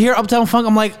when I hear Uptown Funk,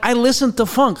 I'm like, I listened to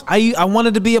funk. I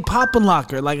wanted to be a pop and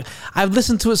locker. Like, I've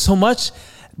listened to it so much,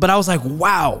 but I was like,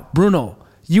 wow, Bruno,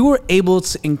 you were able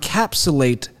to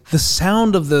encapsulate the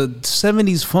sound of the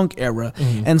 70s funk era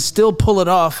and still pull it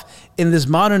off in this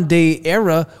modern day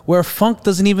era where funk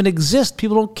doesn't even exist.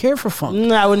 People don't care for funk.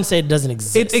 No, I wouldn't say it doesn't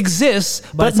exist. It exists,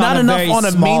 but it's not on a enough very on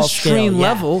a small mainstream scale, yeah.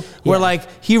 level where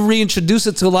like he reintroduced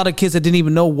it to a lot of kids that didn't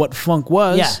even know what funk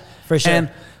was. Yeah, for sure. And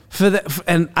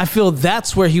and I feel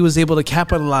that's where he was able to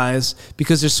capitalize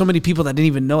because there's so many people that didn't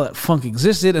even know that funk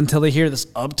existed until they hear this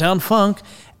Uptown Funk.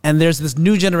 And there's this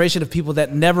new generation of people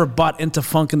that never bought into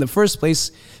funk in the first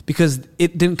place because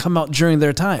it didn't come out during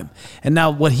their time. And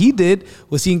now what he did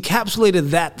was he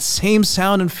encapsulated that same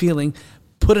sound and feeling,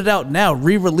 put it out now,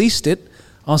 re-released it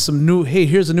on some new, hey,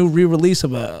 here's a new re-release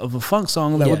of a funk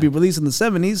song that would be released in the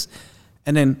 70s,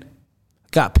 and then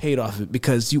got paid off it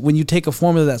because when you take a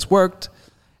formula that's worked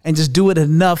and just do it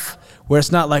enough where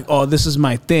it's not like, oh, this is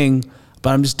my thing,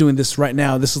 but I'm just doing this right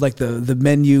now. This is like the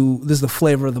menu. This is the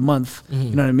flavor of the month.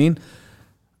 You know what I mean?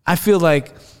 I feel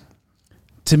like,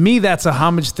 to me, that's a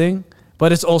homage thing,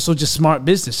 but it's also just smart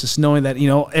business. Just knowing that,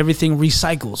 everything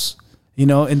recycles,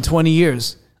 in 20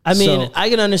 years. I mean, I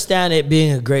can understand it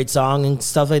being a great song and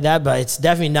stuff like that, but it's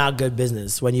definitely not good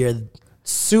business when you're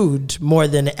sued more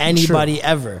than anybody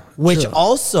ever, which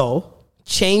also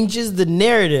changes the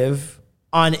narrative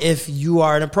on if you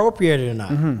are an appropriator or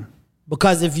not.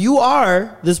 Because if you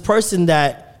are this person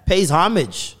that pays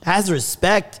homage, has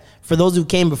respect for those who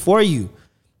came before you,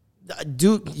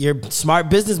 you're a smart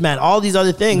businessman, all these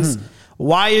other things,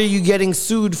 why are you getting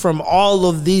sued from all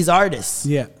of these artists?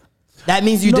 Yeah. That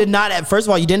means you did not, first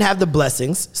of all, you didn't have the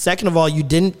blessings. Second of all, you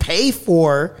didn't pay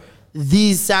for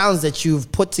these sounds that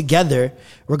you've put together,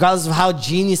 regardless of how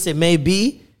genius it may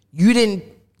be. You didn't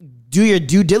do your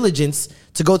due diligence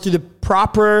to go through the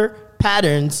proper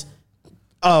patterns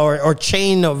or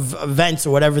chain of events or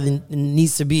whatever it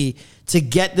needs to be to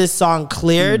get this song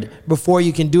cleared before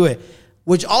you can do it.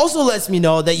 Which also lets me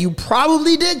know that you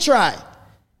probably did try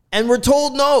and were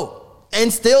told no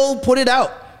and still put it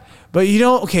out. But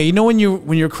when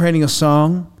you're creating a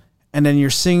song and then you're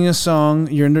singing a song,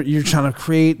 you're trying to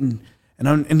create and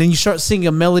then you start singing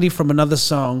a melody from another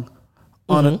song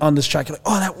on this track. You're like,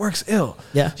 oh, that works ill.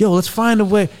 Yeah. Yo, let's find a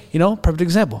way. Perfect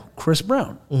example, Chris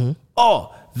Brown.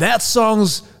 Oh, that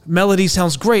song's melody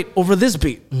sounds great over this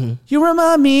beat. You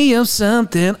remind me of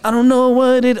something. I don't know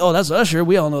what it. Oh, that's Usher.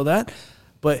 We all know that.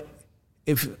 But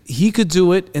if he could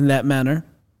do it in that manner,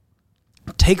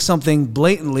 take something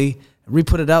blatantly,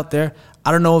 re-put it out there.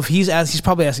 I don't know if he's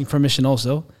probably asking permission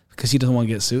also because he doesn't want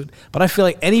to get sued. But I feel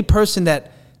like any person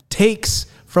that takes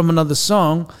from another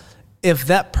song, if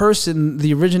that person,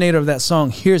 the originator of that song,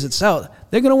 hears it's out,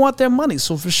 they're going to want their money.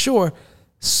 So for sure,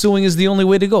 suing is the only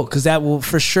way to go because that will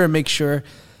for sure make sure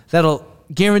that'll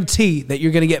guarantee that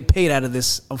you're going to get paid out of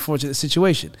this unfortunate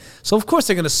situation. So of course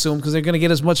they're going to sue because they're going to get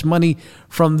as much money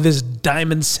from this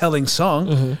diamond selling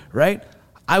song, right?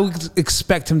 I would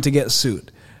expect him to get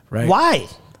sued. Right. Why?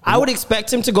 I would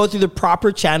expect him to go through the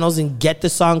proper channels and get the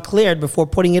song cleared before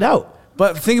putting it out.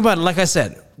 But think about it. Like I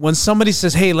said, when somebody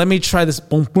says, hey, let me try this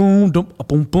boom, boom,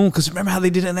 boom, boom, because remember how they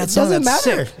did it in that song? Doesn't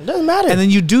matter. It doesn't matter. And then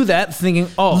you do that thinking,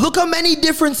 oh. Look how many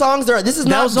different songs there are. This is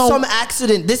not some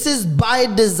accident. This is by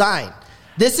design.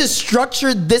 This is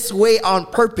structured this way on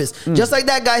purpose. Just like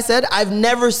that guy said, I've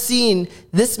never seen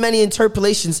this many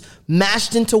interpolations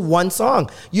mashed into one song.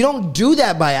 You don't do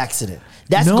that by accident.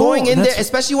 That's going in there,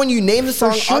 especially when you name the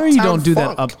song. For sure, you don't do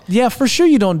that. Yeah, for sure,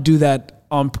 you don't do that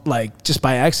on just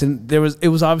by accident. It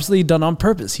was obviously done on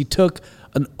purpose. He took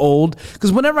an old,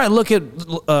 because whenever I look at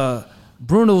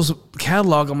Bruno's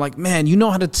catalog, I'm like, man, you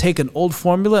know how to take an old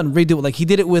formula and redo it. Like he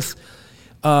did it with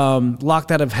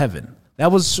 "Locked Out of Heaven."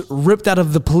 That was ripped out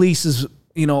of the Police's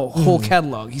whole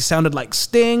catalog. He sounded like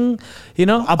Sting.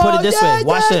 I'll put it this way.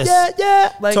 Watch this.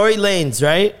 Like, Tory Lanez,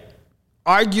 right?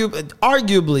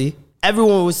 Arguably.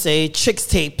 Everyone would say Chicks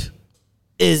Tape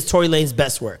is Tory Lanez's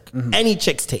best work. Any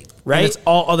Chicks Tape, right? And it's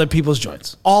all other people's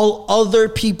joints. All other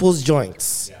people's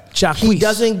joints. Jacquees he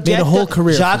doesn't get a whole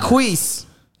career. Jacquees,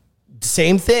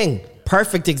 same thing.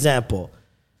 Perfect example.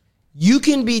 You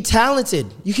can be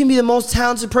talented. You can be the most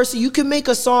talented person. You can make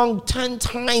a song 10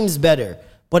 times better.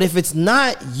 But if it's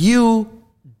not you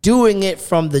doing it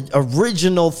from the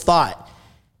original thought,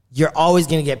 you're always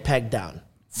going to get pegged down.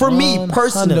 For me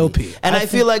personally, and I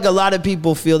feel like a lot of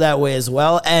people feel that way as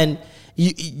well. And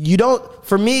you don't.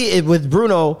 For me, with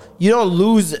Bruno, you don't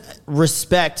lose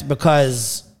respect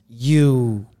because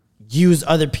you use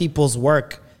other people's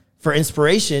work for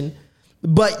inspiration,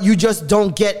 but you just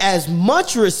don't get as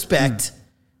much respect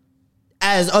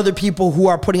as other people who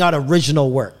are putting out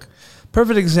original work.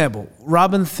 Perfect example: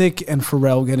 Robin Thicke and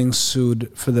Pharrell getting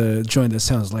sued for the joint that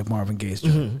sounds like Marvin Gaye's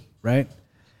joint, right?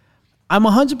 I'm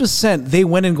 100%. They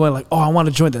went in going like, oh, I want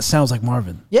a joint that sounds like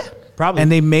Marvin. Yeah, probably. And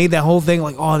they made that whole thing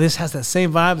like, oh, this has that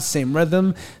same vibe, same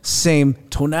rhythm, same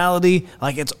tonality.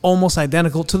 Like it's almost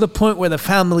identical to the point where the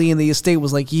family in the estate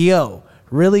was like, yo,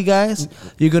 really, guys?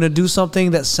 You're going to do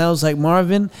something that sounds like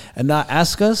Marvin and not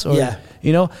ask us? Or,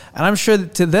 And I'm sure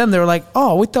that to them, they were like,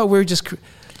 oh, we thought we were just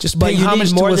paying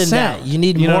homage to a sound. You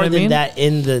need more than that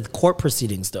in the court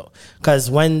proceedings, though.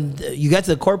 Because when you get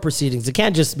to the court proceedings, it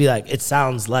can't just be like, it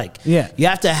sounds like. Yeah. You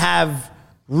have to have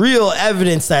real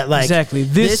evidence that, like, exactly.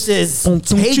 This is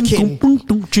taken.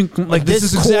 Like, this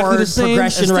is exactly the same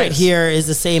progression right here is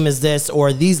the same as this,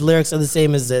 or these lyrics are the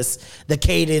same as this. The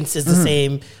cadence is the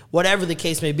same, whatever the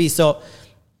case may be. So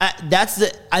I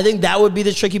think that would be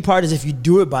the tricky part, is if you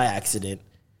do it by accident.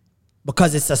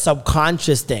 because it's a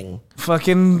subconscious thing.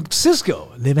 Fucking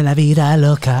Cisco, living la vida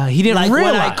loca. He didn't like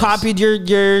realize. when I copied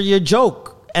your joke,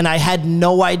 and I had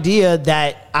no idea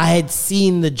that I had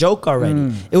seen the joke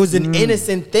already. It was an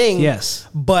innocent thing. Yes.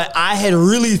 But I had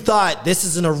really thought this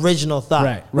is an original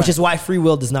thought, which is why free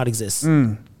will does not exist.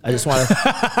 I just want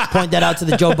to point that out to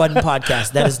the Joe Budden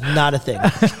podcast. That is not a thing.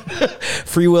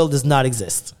 Free will does not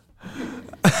exist.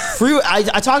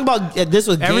 I talk about this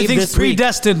with Gabe Everything's this week.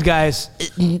 predestined, guys.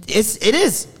 It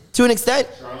is to an extent,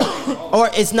 or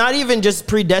it's not even just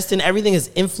predestined. Everything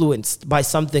is influenced by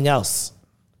something else.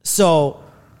 So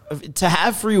to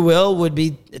have free will would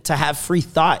be to have free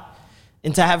thought,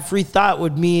 and to have free thought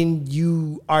would mean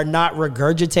you are not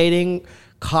regurgitating,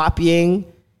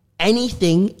 copying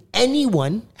anything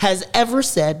anyone has ever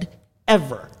said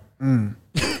ever.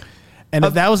 And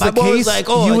if that was the case, like,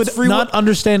 you would not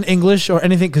understand English or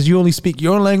anything because you only speak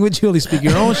your own language. You only speak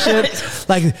your own shit.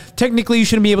 Like, technically, you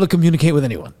shouldn't be able to communicate with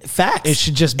anyone. Facts. It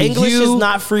should just be English you. is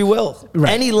not free will.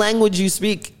 Right. Any language you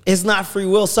speak is not free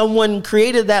will. Someone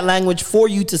created that language for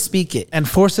you to speak it. And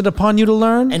force it upon you to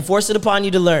learn? And force it upon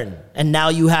you to learn. And now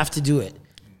you have to do it.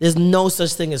 There's no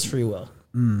such thing as free will.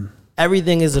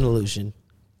 Everything is an illusion.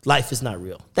 Life is not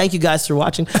real. Thank you guys for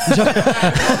watching.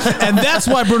 And that's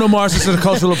why Bruno Mars is a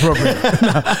cultural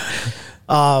appropriator.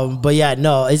 But yeah,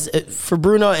 no, for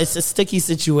Bruno, it's a sticky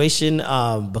situation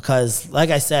because, like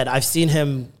I said, I've seen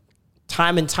him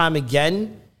time and time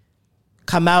again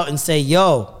come out and say,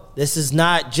 yo, this is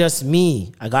not just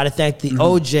me. I got to thank the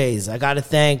OJs. I got to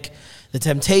thank the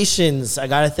Temptations. I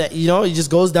got to thank, he just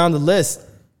goes down the list.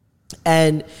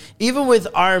 And even with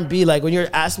R&B, like when you're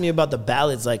asking me about the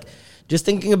ballads, like just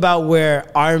thinking about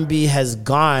where R&B has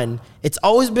gone, it's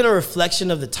always been a reflection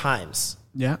of the times.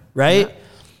 Yeah. Right? Yeah.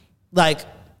 Like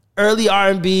early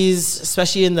R&Bs,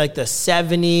 especially in like the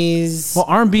 70s. Well,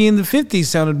 R&B in the 50s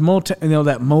sounded Motown,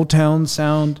 that Motown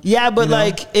sound. Yeah, but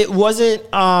like it wasn't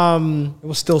it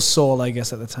was still soul, I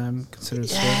guess, at the time, considered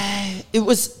soul.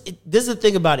 This is the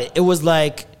thing about it. It was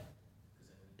like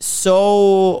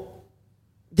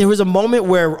there was a moment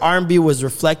where R&B was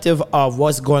reflective of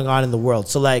what's going on in the world.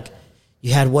 So like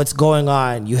you had What's Going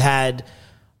On. You had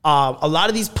a lot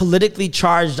of these politically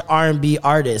charged R&B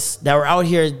artists that were out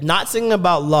here not singing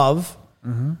about love,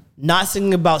 not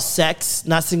singing about sex,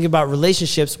 not singing about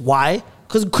relationships. Why?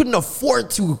 Because we couldn't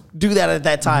afford to do that at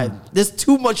that time. There's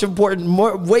too much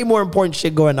way more important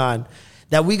shit going on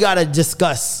that we got to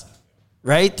discuss,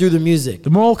 right? Through the music.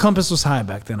 The moral compass was high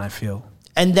back then, I feel.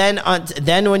 And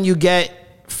then when you get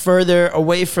further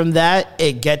away from that,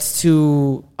 it gets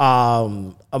to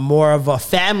a more of a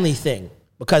family thing,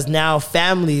 because now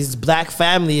black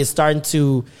family is starting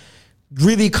to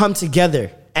really come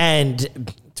together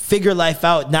and figure life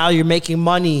out. Now you're making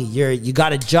money, you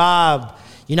got a job,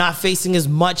 you're not facing as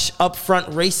much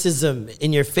upfront racism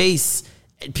in your face.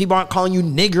 People aren't calling you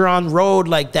nigger on road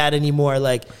like that anymore.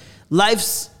 Like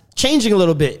life's changing a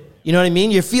little bit. You know what I mean?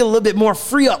 You feel a little bit more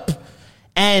free up.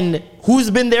 And who's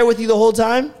been there with you the whole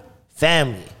time?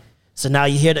 Family. So now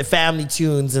you hear the family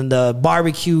tunes and the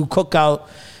barbecue cookout.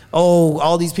 Oh,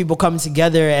 all these people coming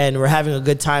together and we're having a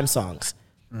good time songs.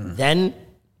 Then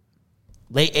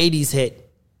late 80s hit.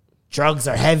 Drugs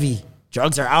are heavy.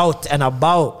 Drugs are out and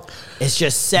about. It's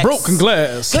just sex. Broken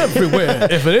glass everywhere.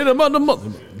 If it ain't about the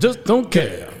money, just don't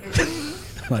care.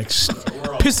 Like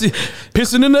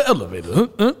pissing in the elevator.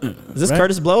 Is this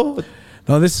Curtis Blow?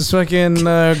 No, this is fucking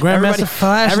Grandmaster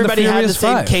Flash. Everybody had the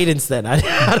same 5. cadence then. I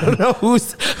don't know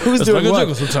who's doing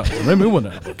what.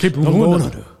 Keep it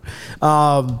going.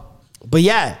 But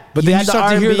yeah. But then you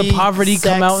start to hear the poverty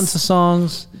come out into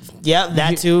songs. Yeah,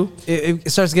 that too.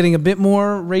 It starts getting a bit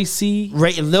more racy.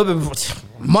 A little bit,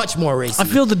 much more racy. I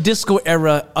feel the disco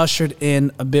era ushered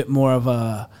in a bit more of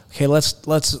a, okay, let's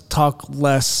talk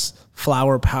less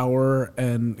flower power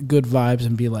and good vibes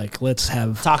and be like, let's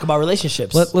talk about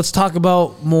relationships. Let's talk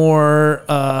about more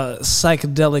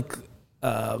psychedelic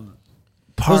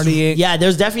partying.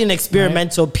 There's definitely an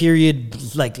experimental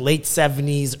period, like late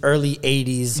 70s, early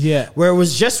 80s, where it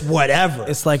was just whatever.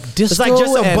 It's like disco. It's like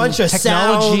just a bunch of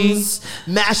technology sounds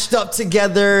mashed up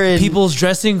together, and people's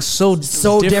dressing so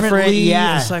different.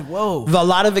 Yeah, it's like whoa, a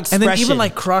lot of expression, and then even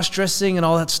like cross dressing and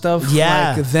all that stuff.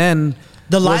 Yeah, like then.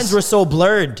 The lines were so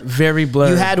blurred. Very blurred.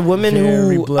 You had women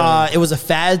who, it was a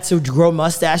fad to grow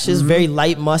mustaches, very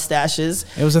light mustaches.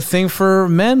 It was a thing for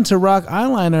men to rock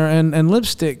eyeliner and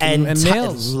lipstick and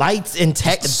nails. Lights and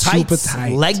tights,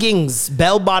 leggings,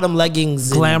 bell-bottom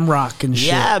leggings. Glam rock and shit.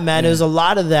 Yeah, man, there's a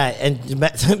lot of that.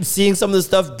 And seeing some of the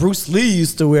stuff Bruce Lee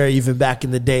used to wear even back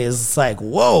in the day is like,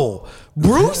 whoa,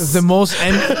 Bruce? The most,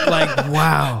 and like,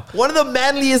 wow. One of the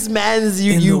manliest mans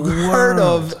you heard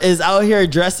of is out here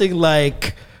dressing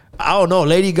like, I don't know,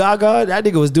 Lady Gaga. That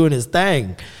nigga was doing his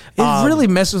thing. It really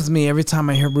messes with me every time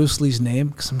I hear Bruce Lee's name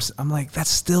because I'm like,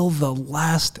 that's still the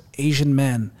last Asian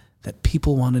man that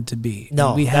people wanted to be. No,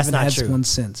 and we that's haven't not had true. one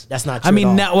since. That's not true. I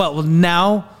mean, at all.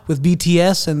 now with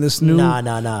BTS and this new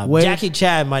wave, Jackie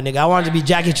Chan, my nigga. I wanted to be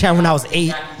Jackie Chan when I was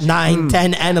 8, 9,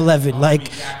 10, and 11.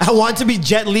 Like, I wanted to be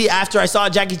Jet Li after I saw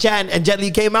Jackie Chan and Jet Li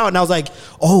came out, and I was like,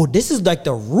 oh, this is like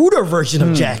the ruder version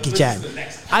of Jackie Chan.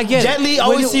 I get Jet Li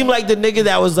always seemed like the nigga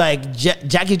that was like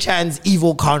Jackie Chan's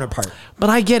evil counterpart. But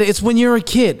I get it. It's when you're a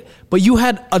kid. But you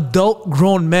had adult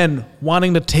grown men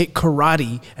wanting to take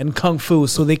karate and kung fu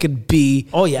so they could be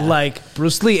like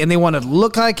Bruce Lee. And they want to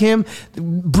look like him.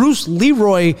 Bruce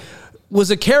Leroy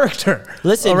was a character.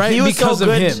 Listen, right? he was because so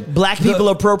good, of him. black people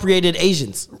appropriated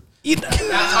Asians.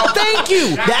 Thank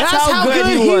you. That's how good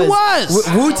he was.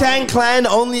 Wu-Tang Clan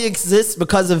only exists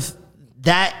because of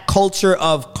that culture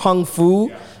of kung fu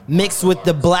mixed with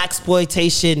the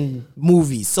blaxploitation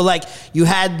movies. So like you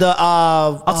had the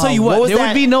I'll tell you what, there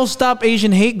would be no Stop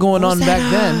Asian Hate going on back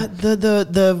then.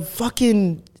 The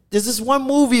fucking, there's this one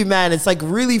movie, man, it's like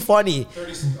really funny.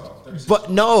 But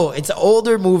no, it's an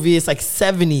older movie, it's like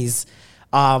 70s.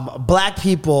 Black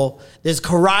people, there's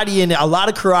karate in it, a lot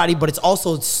of karate, but it's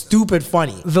also stupid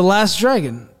funny. The Last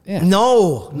Dragon. Yeah.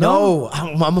 No.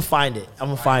 I'm gonna find it.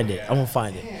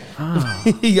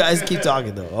 You guys keep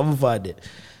talking though. I'm gonna find it.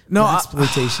 No,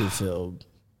 exploitation film.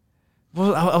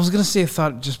 Well, I was gonna say a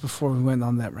thought just before we went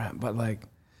on that rant, but like,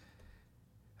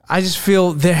 I just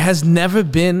feel there has never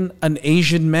been an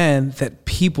Asian man that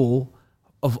people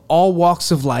of all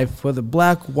walks of life, whether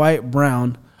black, white,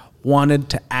 brown, wanted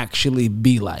to actually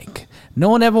be like. No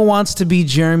one ever wants to be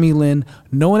Jeremy Lin.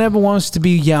 No one ever wants to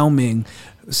be Yao Ming.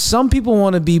 Some people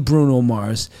want to be Bruno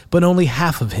Mars, but only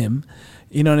half of him.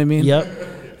 You know what I mean? Yep.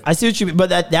 I see what you mean, but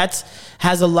that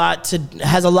has a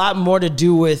lot more to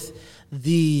do with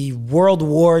the World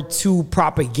War II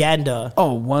propaganda.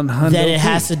 Oh, 100%. Than it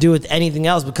has to do with anything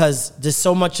else, because there's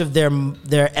so much of their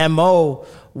MO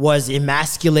was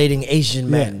emasculating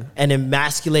Asian men and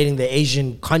emasculating the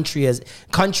Asian countries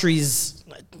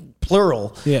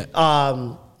plural. Yeah.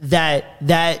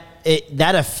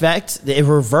 That effect, it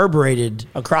reverberated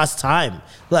across time.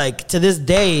 Like to this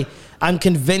day, I'm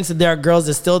convinced that there are girls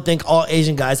that still think all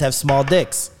Asian guys have small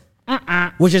dicks.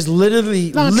 Which is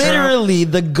literally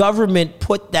the government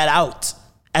put that out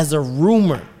as a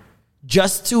rumor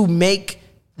just to make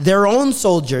their own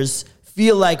soldiers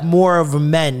feel like more of a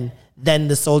men than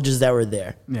the soldiers that were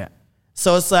there. Yeah.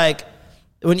 So it's like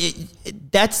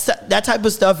that type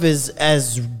of stuff is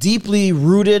as deeply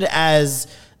rooted as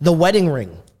the wedding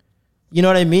ring. You know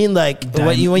what I mean? Like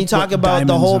when you talk about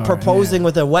the whole proposing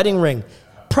with a wedding ring,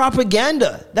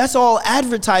 propaganda. That's all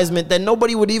advertisement that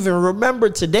nobody would even remember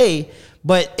today,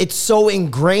 but it's so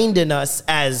ingrained in us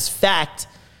as fact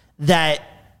that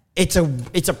it's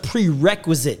a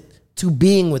prerequisite to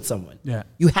being with someone. Yeah.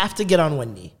 You have to get on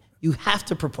one knee. You have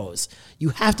to propose. You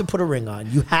have to put a ring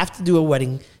on. You have to do a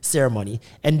wedding ceremony,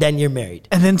 and then you're married.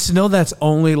 And then to know that's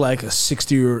only like a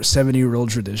 60 or 70-year-old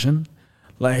tradition.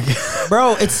 Like,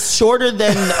 bro, it's shorter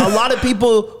than a lot of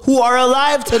people who are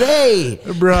alive today.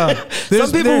 Bro,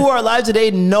 some people who are alive today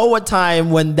know a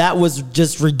time when that was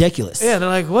just ridiculous. Yeah, they're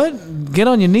like, what? Get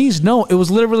on your knees? No, it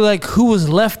was literally like who was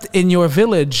left in your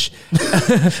village.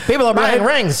 People are buying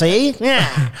rings, see?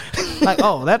 Yeah. Like,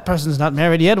 oh, that person's not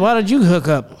married yet. Why don't you hook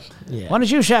up? Yeah. Why don't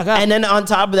you shack up? And then on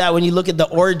top of that, when you look at the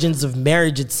origins of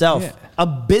marriage itself,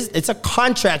 it's a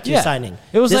contract you're signing.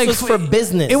 It was this was for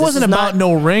business. It wasn't about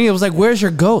no ring. It was like, where's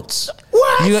your goats?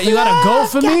 What? You got a goat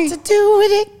for me? Got to do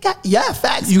with it. Yeah,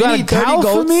 facts. You We got a need 30 cow for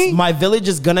goats. me? My village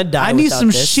is gonna die. I need without some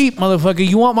this. sheep, motherfucker.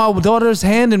 You want my daughter's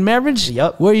hand in marriage?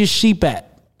 Yep. Where your sheep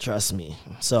at? Trust me.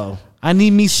 So I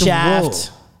need me some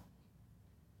Shaft,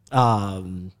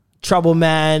 Trouble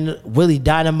Man, Willie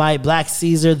Dynamite, Black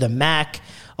Caesar, The Mac.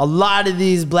 A lot of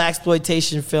these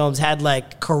blaxploitation films had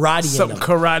like karate Some in them.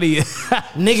 karate.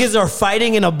 Niggas are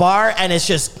fighting in a bar and it's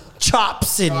just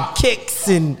chops and kicks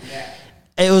and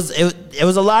it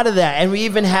was a lot of that. And we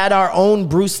even had our own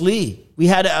Bruce Lee. We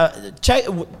had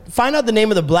find out the name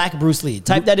of the black Bruce Lee.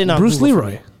 Type that in on Bruce Google.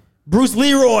 Leroy. Bruce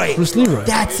Leroy. Bruce Leroy.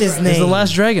 That's his name. It's the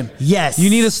Last Dragon. Yes. You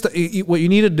need what you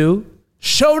need to do.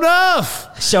 Show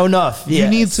enough. Show enough. You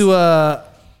need to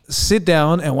sit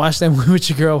down and watch that movie with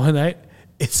your girl one night.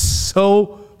 It's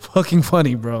so fucking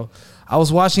funny, bro. I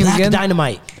was watching Black it again.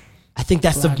 Dynamite. I think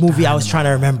that's the movie I was trying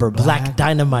to remember. Black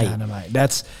Dynamite.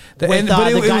 That's With, but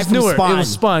the it guy was from newer. Spawn. It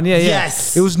was Spawn. Yeah, yeah.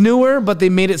 Yes. It was newer, but they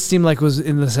made it seem like it was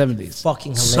in the 70s.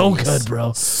 Fucking hilarious. So good,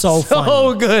 bro. So funny.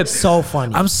 So good. So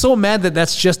funny. I'm so mad that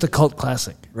that's just a cult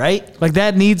classic. Right? Like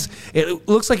that needs. It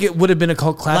looks like it would have been a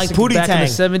cult classic Pootie back Tang. in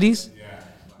the 70s.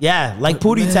 Yeah, like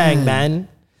Pootie Tang, man.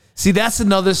 See, that's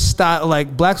another style.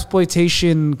 Like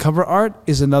blaxploitation cover art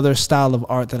is another style of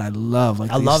art that I love.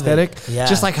 Like I the love aesthetic. it. Yeah.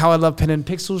 Just like how I love pen and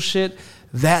pixel shit.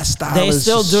 That style They're is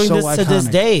still just doing so this to this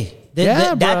iconic. day.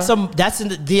 Yeah, That's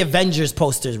in the Avengers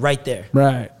posters right there.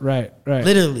 Right.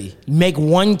 Literally. Make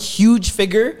one huge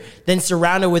figure, then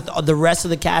surround it with the rest of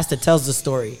the cast that tells the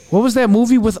story. What was that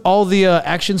movie with all the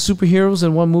action superheroes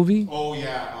in one movie? Oh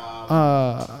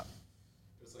yeah.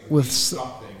 With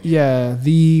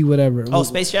the whatever. Oh,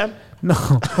 Space Jam? No.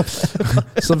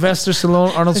 Sylvester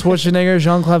Stallone, Arnold Schwarzenegger,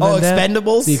 Jean-Claude Van Damme.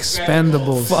 Expendables? The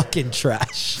Expendables. Fucking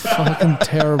trash. Fucking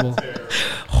terrible.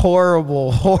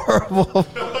 Horrible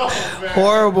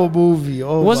movie.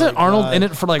 Oh, Wasn't my Arnold God. in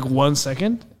it for like 1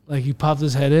 second? Like he popped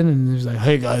his head in and he was like,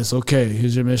 "Hey guys, okay,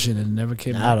 here's your mission," and never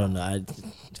came I out. don't know. I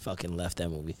fucking left that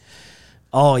movie.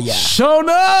 Oh yeah. Show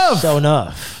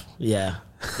enough. Yeah.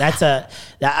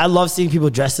 I love seeing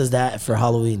people dressed as that for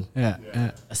Halloween.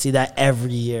 Yeah. I see that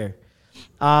every year.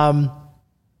 Busta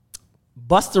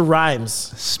Rhymes.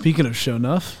 Speaking of show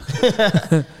enough,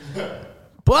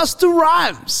 Busta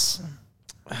Rhymes.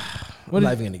 I'm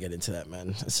not even gonna get into that,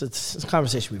 man. It's a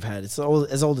conversation we've had. It's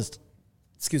as old as,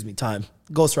 time.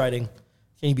 Ghostwriting.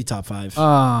 Can you be top 5?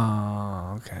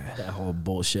 Oh, okay. That whole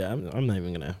bullshit. I'm not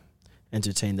even gonna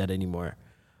entertain that anymore.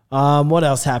 What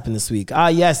else happened this week?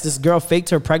 Yes, this girl faked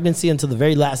her pregnancy until the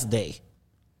very last day.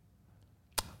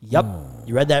 Yep,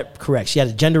 you read that correct. She had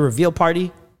a gender reveal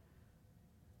party.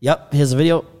 Yep, here's a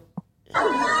video.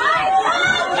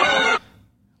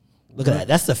 Look at that.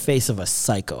 That's the face of a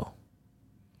psycho.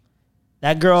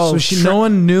 That girl. So no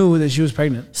one knew that she was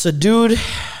pregnant. So dude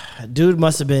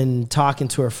must have been talking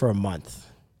to her for a month,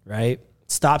 right?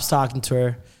 Stops talking to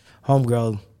her.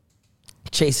 Homegirl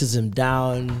chases him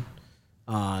down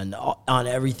on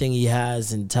everything he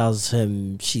has and tells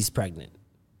him she's pregnant,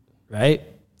 right?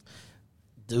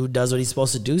 Dude does what he's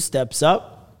supposed to do, steps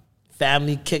up.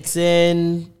 Family kicks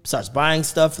in, starts buying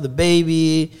stuff for the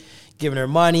baby, giving her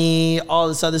money, all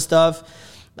this other stuff.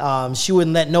 She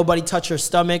wouldn't let nobody touch her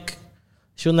stomach.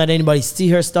 She wouldn't let anybody see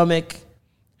her stomach.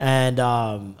 And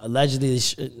allegedly,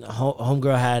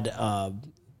 homegirl had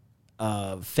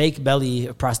a fake belly,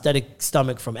 a prosthetic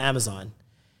stomach from Amazon.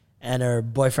 And her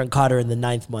boyfriend caught her in the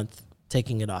 9th month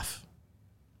taking it off.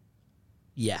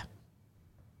 Yeah.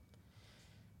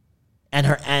 And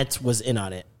her aunt was in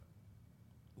on it,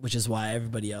 which is why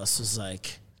everybody else was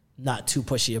like not too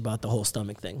pushy about the whole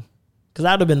stomach thing. Because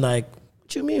I would have been like,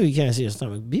 what you mean we can't see your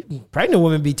stomach? Pregnant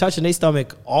women be touching their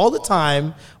stomach all the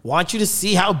time, want you to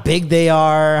see how big they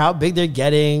are, how big they're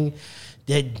getting.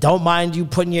 They don't mind you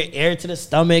putting your ear to the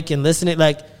stomach and listening.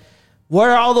 Like,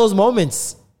 where are all those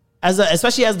moments?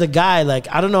 Especially as the guy, like,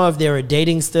 I don't know if they were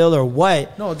dating still or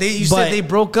what. No, you said they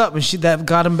broke up and that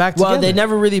got him back together. Well, they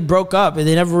never really broke up and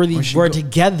they never really were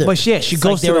together. But yeah, she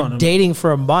ghosted they were on him. dating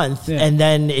for a month and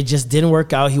then it just didn't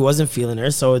work out. He wasn't feeling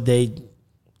her, so they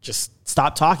just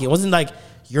stopped talking. It wasn't like,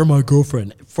 you're my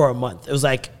girlfriend for a month. It was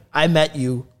like, I met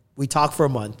you, we talked for a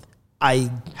month.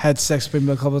 I had sex maybe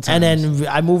a couple of times. And then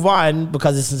I move on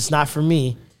because it's not for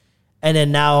me. And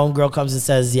then now homegirl comes and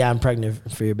says, yeah, I'm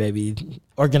pregnant for your baby.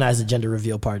 Organize a gender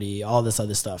reveal party, all this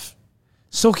other stuff.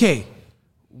 So, okay,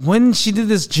 when she did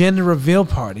this gender reveal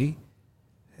party,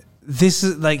 this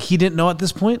is like, he didn't know at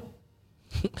this point?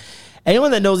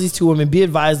 Anyone that knows these two women, be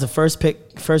advised the first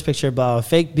picture about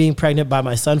fake being pregnant by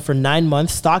my son for 9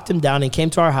 months, stalked him down and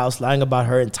came to our house lying about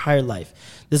her entire life.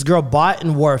 This girl bought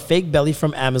and wore a fake belly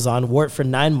from Amazon, wore it for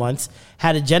 9 months,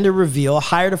 had a gender reveal,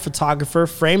 hired a photographer,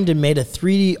 framed and made a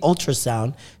 3D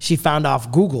ultrasound she found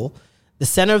off Google. The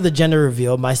center of the gender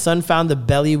reveal, my son found the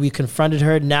belly, we confronted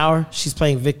her, now she's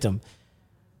playing victim.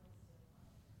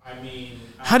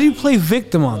 How do you play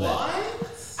victim on that?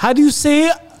 How do you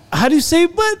say,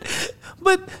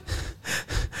 but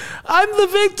I'm the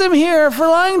victim here for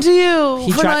lying to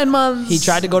you for 9 months. He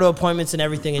tried to go to appointments and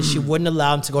everything, and she wouldn't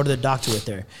allow him to go to the doctor with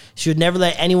her. She would never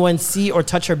let anyone see or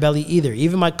touch her belly either.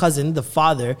 Even my cousin, the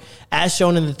father, as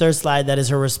shown in the third slide, that is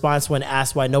her response when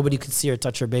asked why nobody could see or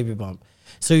touch her baby bump.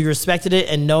 So he respected it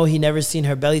and no, he never seen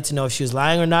her belly to know if she was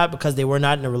lying or not because they were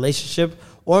not in a relationship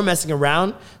or messing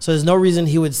around. So there's no reason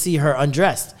he would see her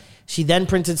undressed. She then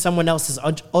printed someone else's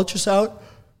ultrasound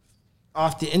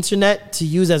off the internet to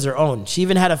use as her own. She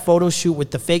even had a photo shoot with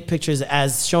the fake pictures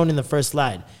as shown in the first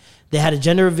slide. They had a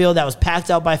gender reveal that was packed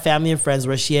out by family and friends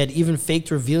where she had even faked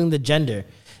revealing the gender.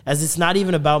 As it's not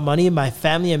even about money, my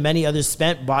family and many others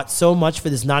bought so much for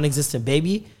this non-existent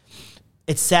baby.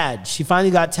 It's sad. She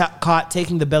finally got caught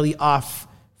taking the belly off.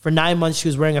 For 9 months, she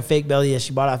was wearing a fake belly as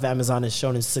she bought off Amazon as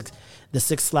shown in the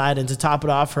 6th slide. And to top it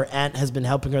off, her aunt has been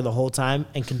helping her the whole time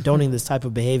and condoning this type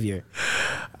of behavior.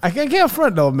 I can't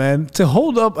front though, man. To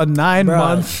hold up a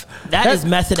 9-month. That is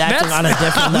method acting on a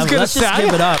different level. Let's just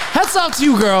give it up. Hats off to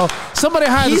you, girl. Somebody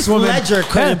hired this woman. Ledger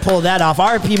couldn't pull that off.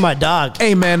 RP my dog.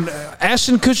 Hey, man.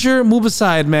 Ashton Kutcher, move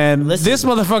aside, man. Listen, this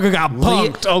motherfucker got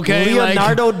punked, okay?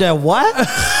 Leonardo de what?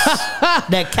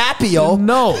 That Capio.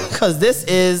 No. Because this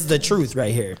is the truth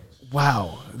right here.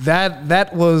 Wow.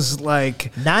 That was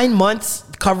like 9 months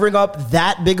covering up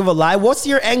that big of a lie. What's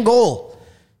your end goal?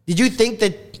 Did you think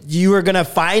that you were gonna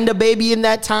find a baby in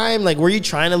that time? Like, were you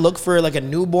trying to look for like a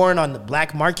newborn on the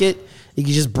black market you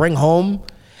could just bring home?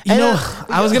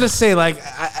 I was gonna say, like,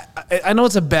 I know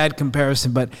it's a bad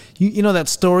comparison, but you know that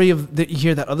story you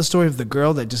hear that other story of the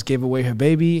girl that just gave away her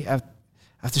baby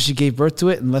after she gave birth to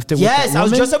it and left it with that woman? Yes, I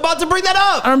was just about to bring that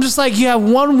up. And I'm just like, you have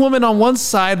one woman on one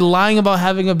side lying about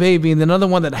having a baby, and another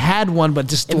one that had one but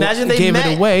just gave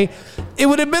it away. It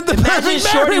would have been the perfect marriage,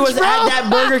 Shorty was bro. at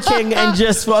that Burger King and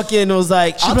just fucking was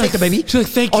like, I'll take the baby. She's like,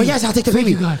 thank you. Oh, yes, I'll take the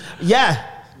baby. God. Yeah.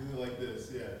 Like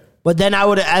this, yeah. But then I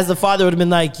would have, as the father, would have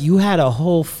been like, you had a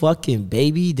whole fucking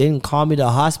baby, didn't call me to the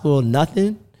hospital,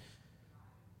 nothing.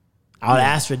 I would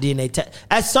ask for DNA test.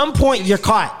 At some point, you're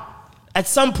caught.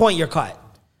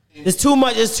 There's too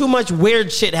much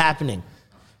weird shit happening.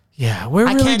 Yeah, where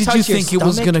really did you think it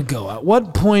was going to go? At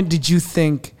what point did you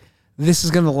think this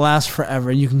is going to last forever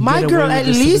and you can My get girl, away with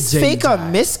at this least to the fake a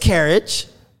miscarriage.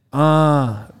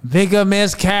 Fake a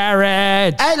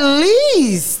miscarriage. At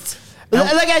least.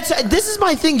 This is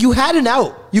my thing. You had an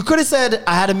out. You could have said,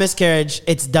 I had a miscarriage.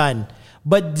 It's done.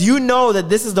 But you know that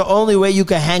this is the only way you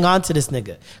can hang on to this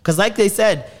nigga. Because like they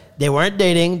said, they weren't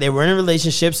dating. They weren't in a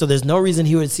relationship. So there's no reason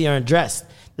he would see her undressed.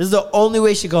 This is the only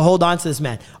way she could hold on to this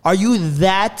man. Are you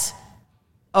that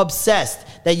obsessed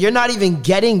that you're not even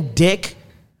getting dick,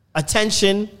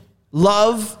 attention,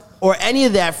 love, or any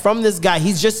of that from this guy?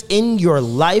 He's just in your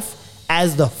life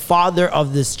as the father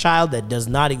of this child that does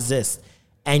not exist.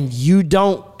 And you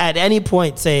don't at any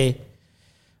point say,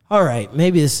 all right,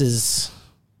 maybe this is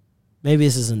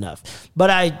enough. But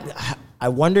I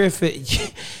wonder if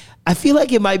I feel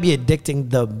like it might be addicting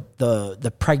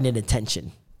the pregnant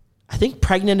attention. I think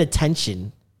pregnant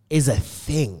attention is a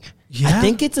thing. Yeah? I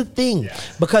think it's a thing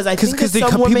because I think that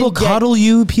some women people cuddle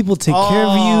you, people take care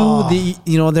of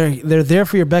you. They're there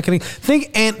for your beckoning.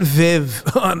 Think Aunt Viv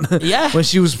when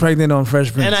she was pregnant on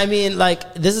Fresh Prince. And I mean,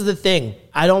 like, this is the thing.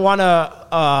 I don't want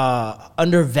to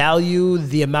undervalue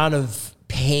the amount of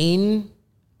pain,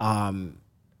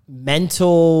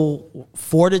 mental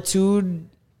fortitude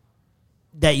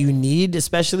that you need,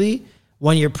 especially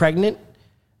when you're pregnant.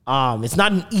 It's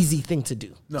not an easy thing to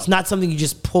do. No. It's not something you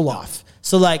just pull off.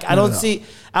 So like, I don't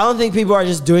think people are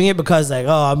just doing it because like,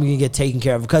 oh, I'm going to get taken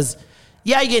care of. Because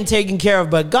yeah, you're getting taken care of,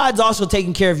 but God's also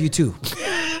taking care of you too.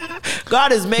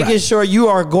 God is making sure you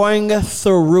are going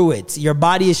through it. Your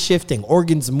body is shifting,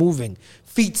 organs moving,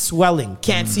 feet swelling,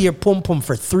 can't see your pum-pum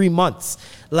for 3 months.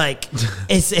 Like,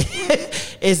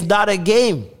 it's not a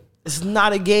game. It's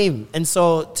not a game. And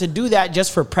so to do that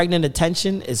just for pregnant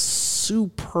attention is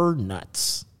super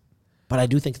nuts. But I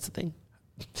do think it's a thing.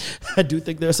 I do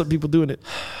think there are some people doing it.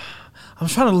 I'm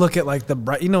trying to look at like the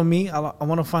bright, you know me, I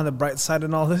want to find the bright side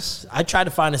in all this. I try to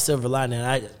find a silver lining.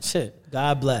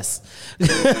 God bless.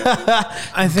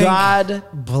 I think God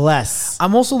bless.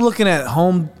 I'm also looking at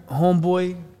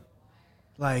Homeboy.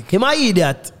 Like, him I eat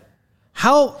that.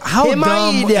 How dumb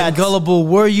and gullible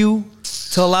were you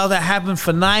to allow that happen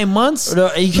for 9 months?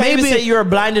 No, you can't even say you were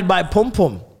blinded by pum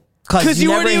pum because you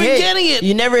weren't even getting it.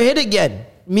 You never hit again.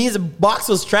 Means the box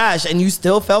was trash and you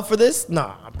still fell for this?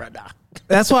 Nah, brother.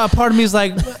 That's why a part of me is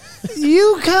like,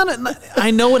 you kind of,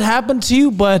 I know it happened to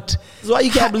you, but that's why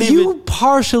you can't believe you it.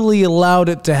 Partially allowed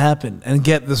it to happen and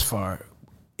get this far.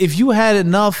 If you had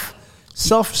enough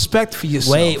self-respect for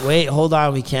yourself. Wait, hold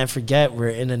on. We can't forget we're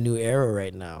in a new era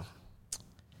right now.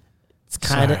 It's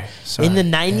kind of in the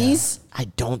 90s. Yeah. I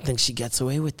don't think she gets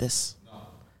away with this. No.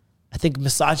 I think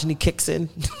misogyny kicks in.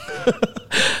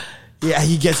 Yeah,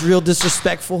 he gets real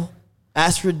disrespectful.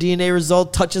 Asks for a DNA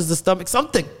result, touches the stomach,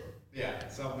 something. Yeah,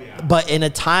 something. Yeah. But in a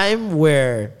time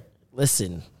where,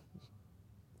 listen,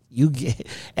 you get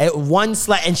at one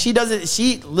slide, and she doesn't.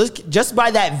 She look just by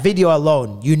that video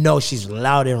alone, you know she's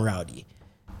loud and rowdy.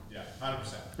 Yeah,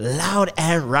 100%. Loud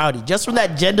and rowdy. Just from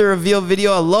that gender reveal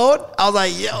video alone, I was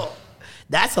like, yo,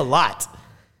 that's a lot.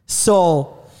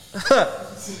 So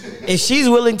if she's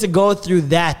willing to go through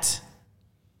that,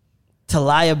 to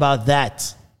lie about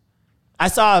that. I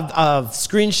saw a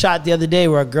screenshot the other day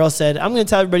where a girl said, I'm going to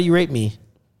tell everybody you raped me.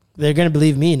 They're going to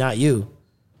believe me, not you.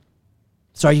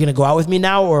 So are you going to go out with me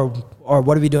now or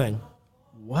what are we doing?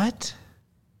 What?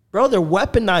 Bro, they're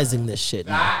weaponizing this shit.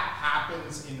 That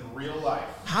happens in real life.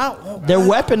 How? They're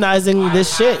weaponizing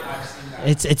this shit.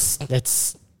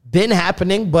 It's been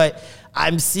happening, but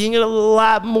I'm seeing it a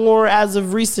lot more as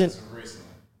of recent.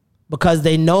 Because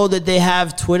they know that they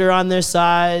have Twitter on their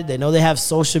side. They know they have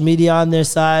social media on their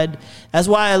side. That's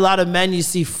why a lot of men you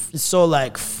see so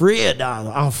like free down.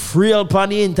 I'm free upon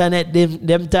the internet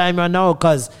them time I know.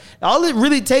 Because all it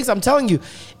really takes, I'm telling you,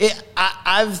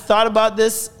 I've thought about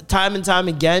this time and time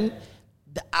again.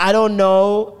 I don't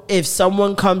know if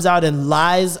someone comes out and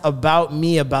lies about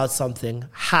me about something,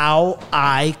 how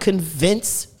I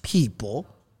convince people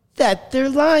that they're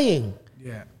lying.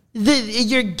 Yeah.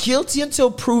 You're guilty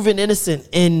until proven innocent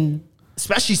in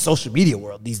especially social media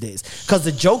world these days, because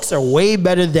the jokes are way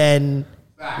better than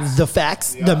the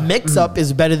facts. The mix-up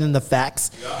is better than the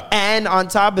facts. And on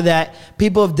top of that,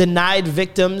 people have denied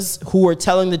victims who were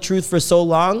telling the truth for so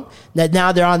long that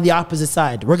now they're on the opposite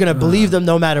side. We're going to believe them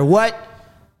no matter what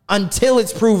until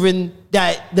it's proven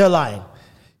that they're lying.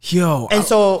 Yo. And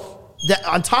so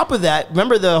on top of that,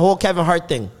 remember the whole Kevin Hart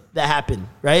thing that happened,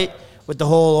 right? With the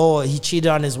whole, he cheated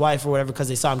on his wife or whatever because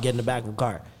they saw him get in the back of a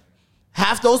car.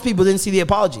 Half those people didn't see the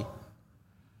apology.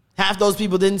 Half those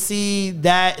people didn't see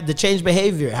that the changed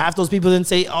behavior. Half those people didn't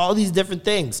say all these different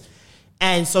things.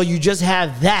 And so you just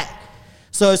have that.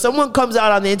 So if someone comes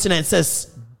out on the internet and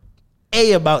says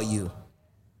A about you,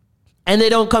 and they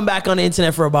don't come back on the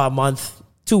internet for about a month,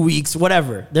 2 weeks,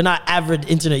 whatever. They're not average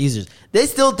internet users. They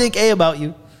still think A about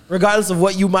you, regardless of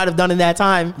what you might have done in that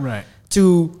time. Right.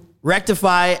 To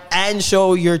rectify and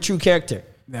show your true character.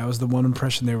 That was the one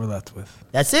impression they were left with.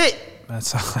 That's it.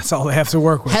 That's all they have to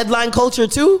work with. Headline culture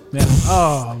too. Yeah.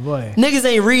 Oh boy. Niggas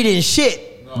ain't reading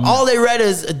shit. No. All they read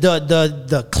is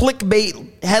the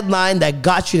clickbait headline that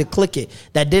got you to click it,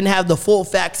 that didn't have the full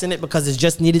facts in it because it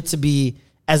just needed to be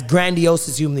as grandiose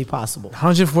as humanly possible.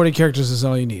 140 characters is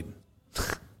all you need.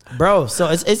 Bro, so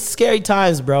it's scary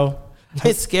times, bro.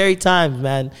 It's scary times,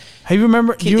 man. Hey, you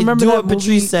remember do that what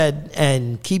Patrice said,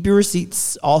 and keep your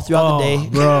receipts all throughout the day,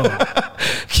 bro.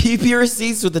 Keep your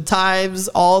receipts with the times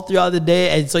all throughout the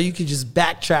day, and so you can just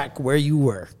backtrack where you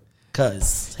were.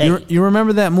 Cause hey, you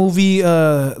remember that movie,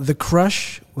 The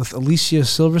Crush, with Alicia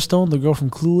Silverstone, the girl from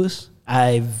Clueless?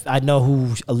 I know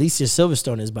who Alicia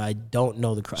Silverstone is, but I don't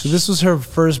know The Crush. So this was her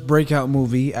first breakout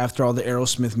movie after all the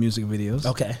Aerosmith music videos.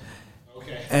 Okay.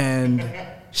 And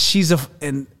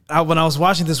when I was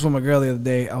watching this with my girl the other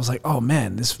day, I was like, oh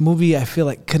man, this movie I feel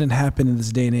like couldn't happen in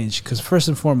this day and age. Because first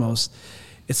and foremost,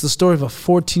 it's the story of a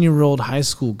 14-year-old high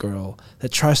school girl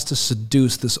that tries to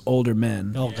seduce this older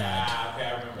man. Oh God.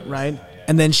 Right?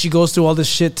 And then she goes through all this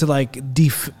shit to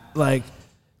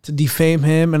to defame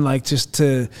him and like just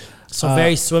to... So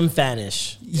very swim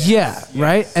fanish. Yeah,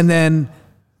 right? And then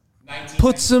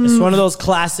puts him... It's one of those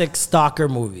classic stalker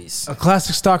movies. A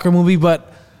classic stalker movie,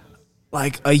 but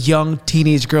like a young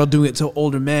teenage girl doing it to an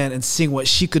older man and seeing what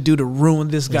she could do to ruin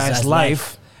this guy's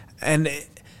life. And I'm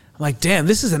like, damn,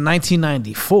 this is in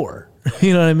 1994.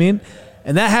 You know what I mean?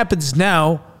 And that happens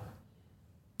now,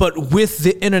 but with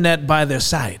the internet by their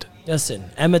side. Listen,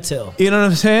 Emmett Till. You know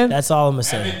what I'm saying? That's all I'm going to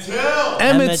say.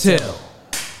 Emmett Till.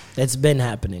 It's been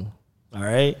happening. All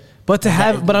right? But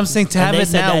I'm saying to have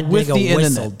it now with the internet.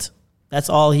 Whistled. That's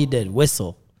all he did,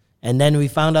 whistle. And then we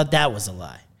found out that was a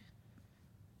lie.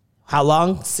 How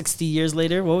long? 60 years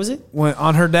later? What was it? When,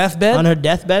 on her deathbed? On her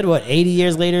deathbed? What, 80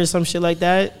 years later or some shit like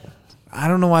that? I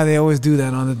don't know why they always do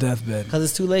that on the deathbed. Because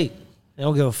it's too late. They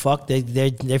don't give a fuck.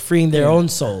 They're freeing their own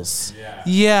souls.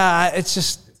 Yeah, it's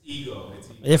just... It's ego.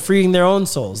 They're freeing their own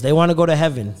souls. They want to go to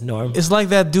heaven, Norm. It's like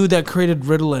that dude that created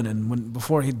Ritalin, and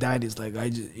before he died, he's like,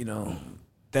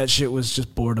 that shit was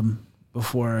just boredom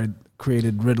before I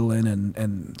created Ritalin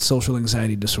and social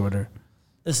anxiety disorder.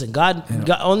 Listen, God,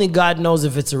 only God knows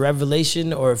if it's a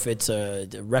revelation or if it's a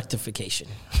rectification,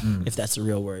 if that's a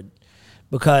real word.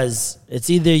 Because it's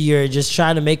either you're just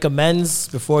trying to make amends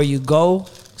before you go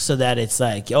so that it's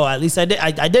like, yo, at least I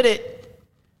did it.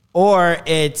 Or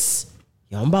it's,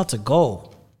 yo, I'm about to go.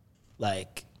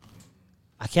 Like,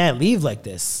 I can't leave like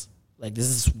this. Like, this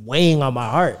is weighing on my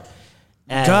heart.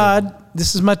 And God,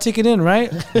 this is my ticket in,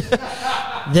 right?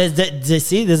 There's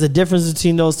a difference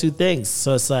between those two things.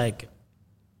 So it's like,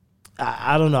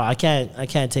 I don't know. I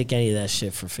can't take any of that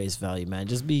shit for face value, man.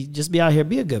 Just be out here.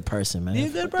 Be a good person, man. Be a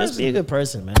good person. Just be a good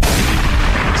person, man.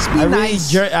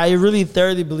 Nice. I really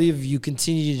thoroughly believe if you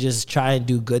continue to just try and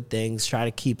do good things, try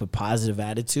to keep a positive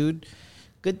attitude,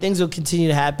 good things will continue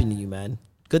to happen to you, man.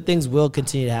 Good things will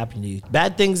continue to happen to you.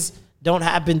 Bad things don't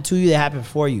happen to you, they happen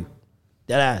for you.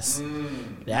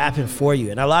 Deadass. They happen for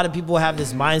you. And a lot of people have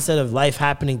this mindset of life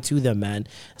happening to them, man.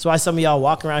 That's why some of y'all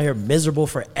walk around here miserable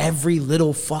for every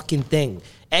little fucking thing.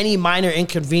 Any minor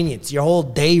inconvenience, your whole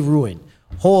day ruined,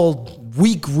 whole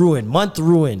week ruined, month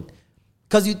ruined.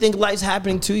 Because you think life's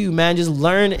happening to you, man. Just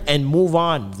learn and move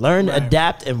on. Learn,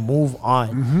 adapt, and move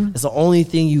on. It's the only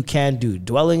thing you can do.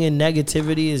 Dwelling in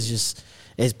negativity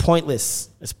is pointless.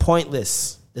 It's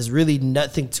pointless. There's really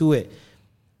nothing to it.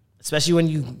 Especially when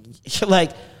you're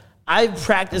like, I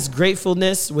practice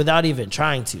gratefulness without even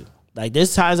trying to. Like,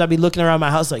 there's times I'll be looking around my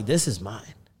house like, this is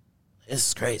mine. This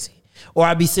is crazy. Or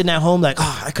I'd be sitting at home like,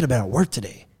 oh, I could have been at work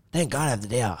today. Thank God I have the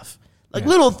day off. Like,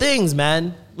 little things,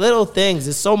 man. Little things.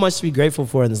 There's so much to be grateful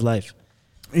for in this life.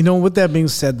 You know, with that being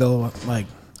said, though, like,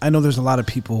 I know there's a lot of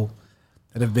people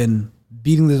that have been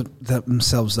beating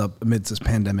themselves up amidst this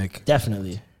pandemic.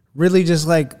 Definitely. Really just,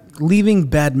 like, leaving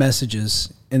bad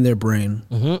messages in their brain.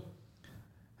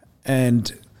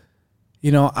 And,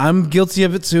 you know, I'm guilty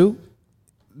of it, too.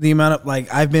 The amount of,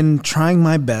 like, I've been trying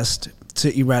my best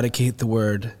to eradicate the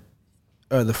word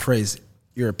or the phrase,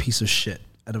 you're a piece of shit,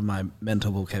 out of my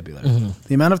mental vocabulary.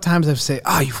 The amount of times I've said,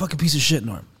 you fucking piece of shit,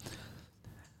 Norm.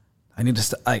 I need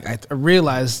to I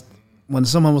realized when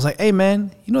someone was like, hey,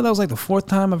 man, you know that was like the fourth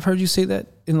time I've heard you say that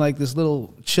in like this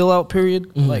little chill out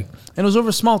period? Like, and it was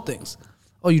over small things.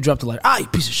 Oh, you dropped a letter. You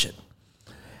piece of shit.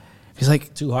 He's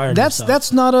like, too hard.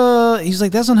 That's not he's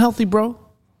like, that's unhealthy, bro.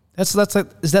 That's like,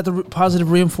 is that the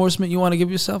positive reinforcement you want to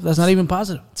give yourself? That's not even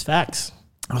positive. It's facts.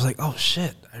 I was like, oh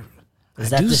shit. Is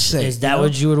that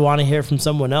what you would want to hear from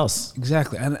someone else?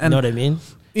 Exactly. And you know what I mean?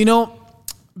 You know,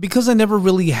 because I never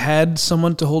really had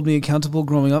someone to hold me accountable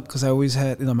growing up, because I always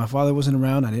had, you know, my father wasn't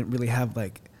around. I didn't really have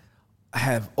I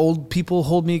have old people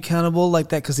hold me accountable like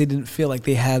that because they didn't feel like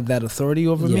they had that authority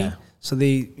over me. So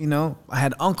they, you know, I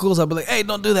had uncles. I'd be like, hey,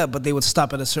 don't do that. But they would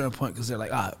stop at a certain point because they're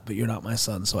like, but you're not my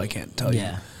son, so I can't tell you.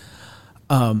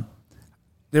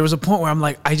 There was a point where I'm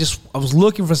like, I was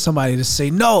looking for somebody to say,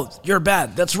 no, you're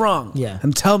bad. That's wrong. Yeah.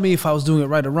 And tell me if I was doing it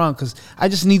right or wrong, because I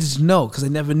just needed to know, because I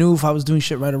never knew if I was doing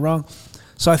shit right or wrong.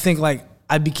 So I think like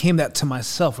I became that to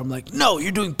myself. I'm like, no,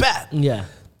 you're doing bad. Yeah.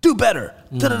 Do better.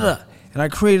 Da-da-da. And I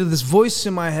created this voice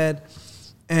in my head,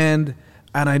 and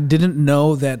I didn't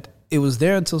know that it was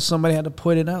there until somebody had to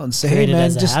point it out and say, hey,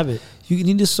 man, you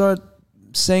need to start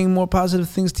saying more positive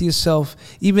things to yourself,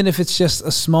 even if it's just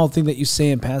a small thing that you say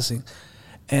in passing.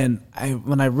 And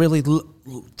when I really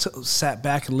sat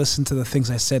back and listened to the things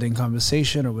I said in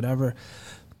conversation or whatever,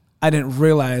 I didn't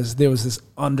realize there was this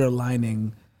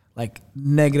underlining like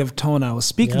negative tone I was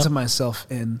speaking to myself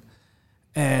in.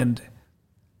 And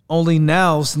only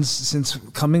now, since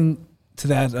coming to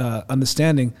that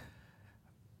understanding,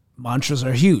 mantras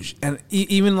are huge. And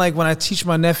even like when I teach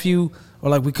my nephew, or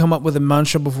like we come up with a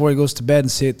mantra before he goes to bed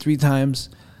and say it 3 times,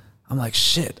 I'm like,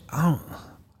 shit, I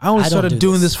only started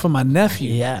doing this for my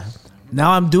nephew. Yeah.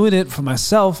 Now I'm doing it for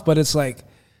myself, but it's like,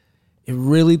 it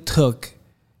really took,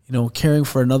 you know, caring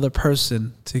for another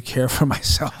person to care for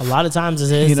myself. A lot of times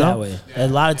it is that way. A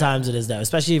lot of times it is that way,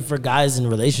 especially for guys in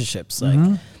relationships.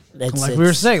 Like, like we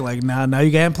were saying, like now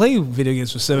you can't play video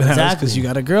games for 7 hours because you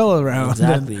got a girl around.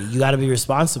 Exactly. You got to be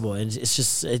responsible. And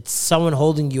it's someone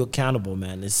holding you accountable,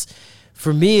 man.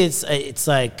 For me, it's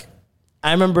like,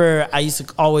 I remember I used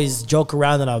to always joke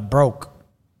around that I'm broke.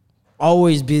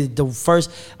 Always be the first.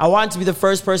 I wanted to be the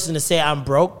first person to say I'm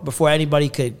broke before anybody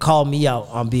could call me out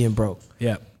on being broke.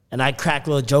 Yeah. And I crack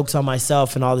little jokes on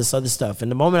myself and all this other stuff. And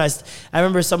the moment I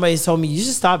remember somebody told me, you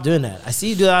should stop doing that. I see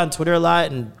you do that on Twitter a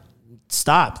lot, and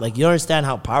stop. Like, you don't understand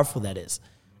how powerful that is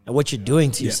and what you're doing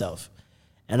to yourself.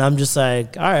 And I'm just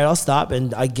like, all right, I'll stop.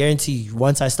 And I guarantee you,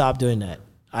 once I stop doing that,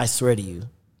 I swear to you,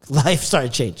 life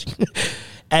started changing.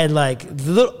 And like,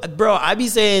 bro, I be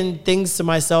saying things to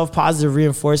myself, positive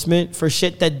reinforcement for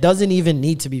shit that doesn't even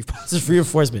need to be positive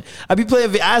reinforcement. I be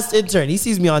playing Ask Intern. He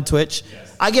sees me on Twitch.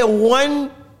 Yes. I get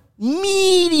one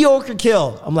mediocre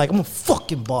kill. I'm like, I'm a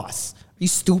fucking boss. Are you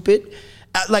stupid?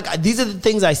 Like, these are the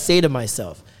things I say to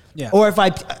myself. Yeah. Or if I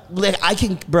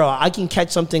can catch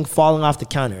something falling off the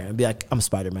counter and be like, I'm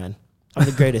Spider-Man. I'm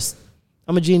the greatest.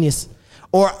 I'm a genius.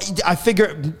 Or I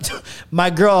figure my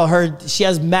girl, she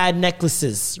has mad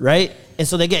necklaces, right? And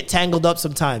so they get tangled up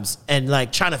sometimes. And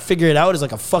like trying to figure it out is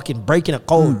like a fucking breaking a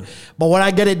code. But when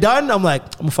I get it done, I'm like,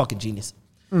 I'm a fucking genius.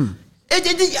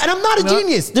 And I'm not a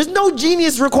genius. There's no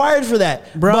genius required for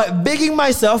that. Bro. But bigging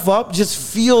myself up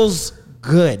just feels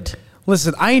good.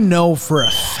 Listen, I know for a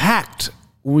fact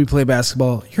when we play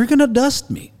basketball, you're going to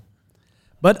dust me.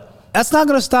 But that's not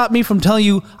going to stop me from telling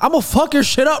you, I'm going to fuck your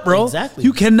shit up, bro. Exactly.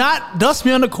 You cannot dust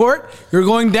me on the court. You're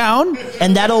going down.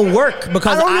 And that'll work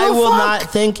because I will not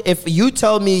think if you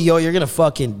tell me, yo, you're going to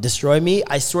fucking destroy me,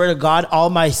 I swear to God, all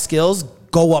my skills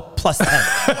go up plus 10.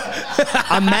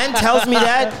 A man tells me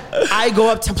that, I go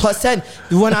up to plus 10.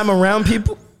 When I'm around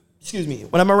people,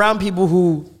 when I'm around people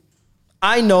who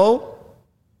I know,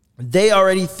 they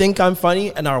already think I'm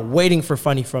funny and are waiting for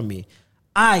funny from me.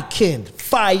 I can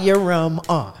fire them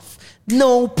off.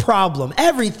 No problem.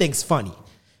 Everything's funny.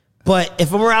 But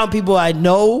if I'm around people I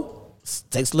know, it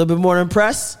takes a little bit more to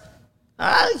impress.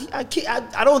 I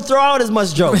don't throw out as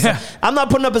much jokes. Yeah. I'm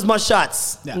not putting up as much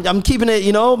shots. Yeah. I'm keeping it,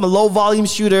 I'm a low volume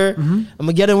shooter. Mm-hmm. I'm going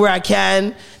to get in where I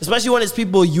can, especially when it's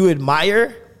people you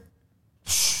admire.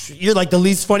 You're like the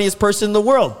least funniest person in the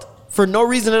world for no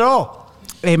reason at all.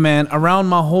 Hey, man, around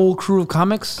my whole crew of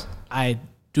comics, I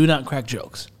do not crack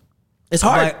jokes. It's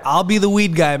hard. Like, I'll be the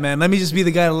weed guy, man. Let me just be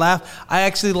the guy to laugh. I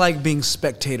actually like being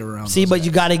spectator around. See, but guys.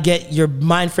 You got to get your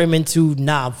mind frame into,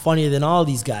 I'm funnier than all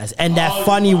these guys. And that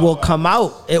funny will come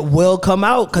out. It will come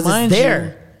out because it's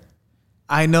there.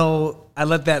 I know I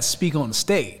let that speak on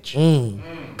stage.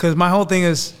 Because my whole thing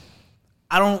is,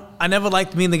 I never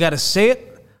liked being the guy to say it.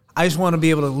 I just want to be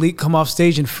able to come off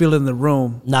stage and feel it in the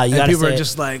room. Nah, you got to say it. People are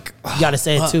just like, you got to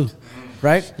say it too.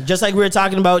 Right? Just like we were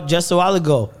talking about just a while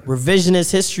ago,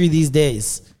 revisionist history these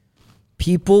days.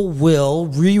 People will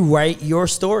rewrite your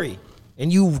story,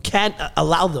 and you can't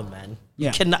allow them, man. Yeah.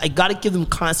 You cannot. I got to give them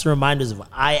constant reminders of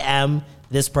I am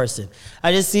this person.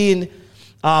 I just seen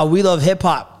We Love Hip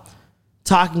Hop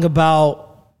talking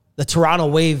about the Toronto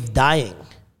Wave dying,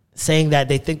 saying that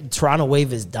they think the Toronto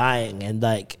Wave is dying, and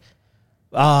like.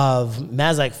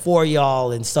 Man's like for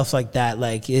y'all and stuff like that.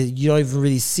 Like you don't even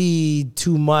really see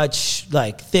too much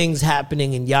like things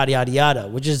happening and yada yada yada,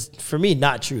 which is for me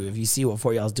not true. If you see what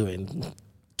for y'all's doing,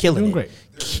 killing it,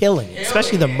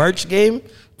 especially the merch game,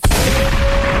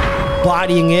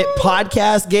 bodying it,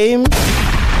 podcast game,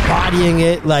 bodying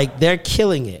it. Like they're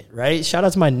killing it, right? Shout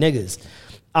out to my niggas.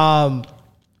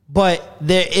 But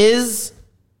there is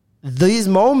these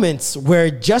moments where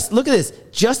just look at this,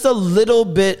 just a little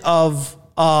bit of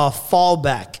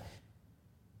fallback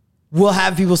will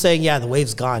have people saying, yeah, the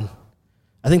wave's gone.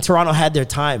 I think Toronto had their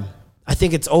time. I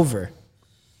think it's over.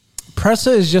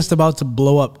 Pressa is just about to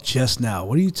blow up just now.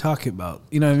 What are you talking about?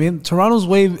 You know what I mean? Toronto's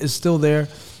wave is still there.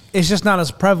 It's just not as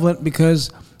prevalent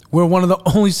because we're one of the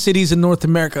only cities in North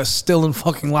America still in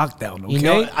fucking lockdown,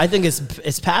 okay? I think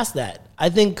it's past that. I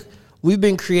think we've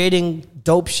been creating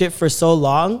dope shit for so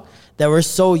long that we're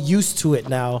so used to it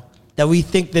now that we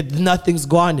think that nothing's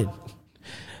gone.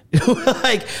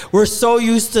 Like we're so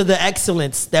used to the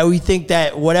excellence that we think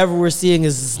that whatever we're seeing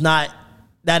is not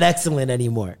that excellent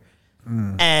anymore.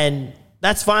 And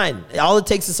that's fine. All it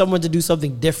takes is someone to do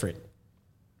something different.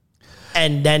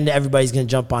 And then everybody's going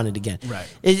to jump on it again. Right.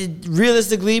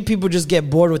 Realistically, people just get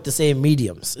bored with the same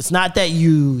mediums. It's not that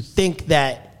you think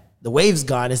that the wave's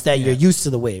gone. It's that you're used to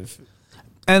the wave.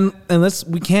 And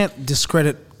we can't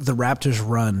discredit the Raptors'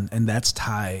 run, and that's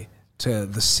tied to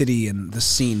the city and the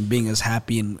scene being as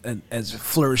happy and as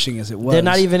flourishing as it was. They're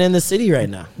not even in the city right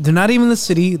now. They're not even in the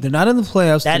city. They're not in the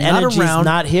playoffs. That energy is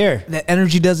not here. That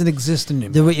energy doesn't exist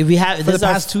anymore. For the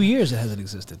past 2 years, it hasn't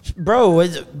existed. Bro,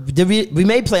 we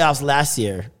made playoffs last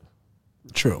year.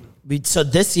 True. So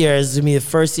this year is going to be the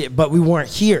first year, but we weren't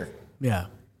here. Yeah.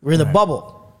 We're in the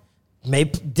bubble.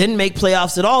 Didn't make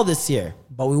playoffs at all this year,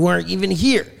 but we weren't even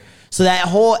here. So that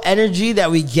whole energy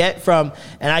that we get from,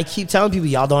 and I keep telling people,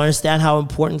 y'all don't understand how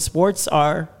important sports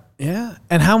are. Yeah,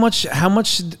 and how much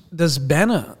does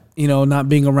Bana, not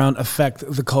being around affect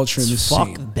the culture in the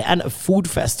scene? Bana, food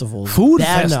festivals,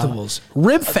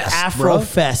 Rib Fest, Afro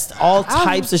Fest, all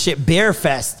types of shit, Bear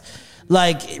Fest,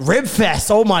 like Rib Fest.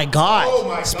 Oh my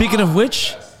God! Speaking of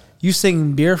which, you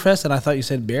sing Beer Fest, and I thought you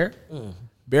said beer.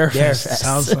 Bear Fest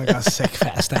sounds like a sick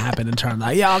fest to happen in terms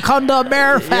like, yo, come to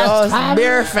Bear Fest.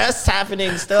 Bear Fest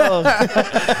happening still.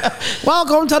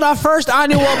 Welcome to the first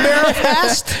annual Bear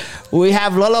Fest. We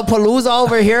have Lollapalooza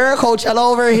over here,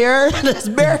 Coachella over here. It's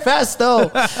Bear Fest though.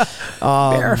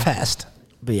 Bear Fest.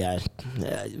 But yeah,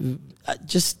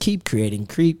 just keep creating,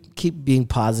 keep being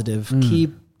positive,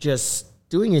 keep just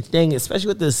doing your thing, especially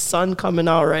with the sun coming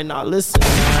out right now. Listen,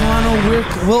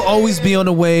 Toronto, we'll always be on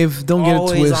a wave. Don't get it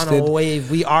twisted. Always on a wave.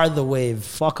 We are the wave.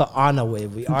 Fuck on a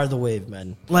wave. We are the wave,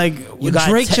 man. Like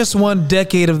Drake just won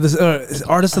Decade of the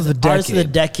Artist of the Decade. Artist of the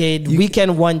Decade.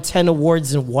 Weeknd won 10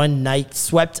 awards in one night.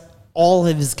 Swept all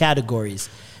of his categories.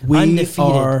 We Undefeated.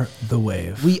 are the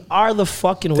wave. We are the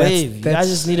fucking wave. You guys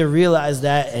just need to realize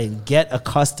that and get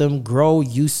accustomed, grow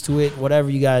used to it, whatever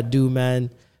you got to do, man.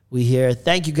 We here.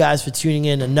 Thank you guys for tuning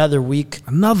in another week.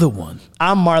 Another one.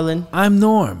 I'm Marlon. I'm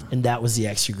Norm. And that was the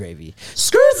Extra Gravy.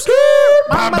 Skirt, skirt.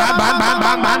 Bang, bang, bang, bang,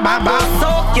 bang, bang, bang, bang.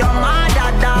 Soak your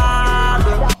mother,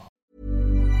 dog.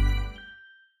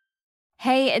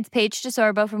 Hey, it's Paige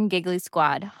DeSorbo from Giggly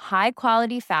Squad. High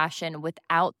quality fashion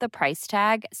without the price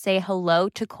tag. Say hello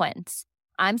to Quince.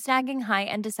 I'm snagging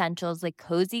high-end essentials like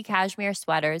cozy cashmere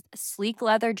sweaters, sleek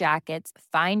leather jackets,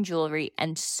 fine jewelry,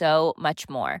 and so much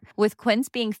more. With Quince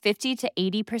being 50 to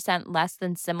 80% less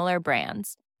than similar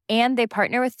brands. And they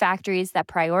partner with factories that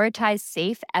prioritize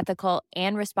safe, ethical,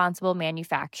 and responsible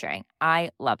manufacturing. I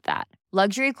love that.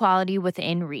 Luxury quality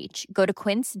within reach. Go to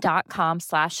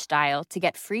quince.com/style to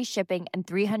get free shipping and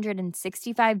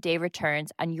 365-day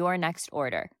returns on your next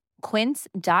order.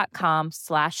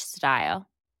 Quince.com/style.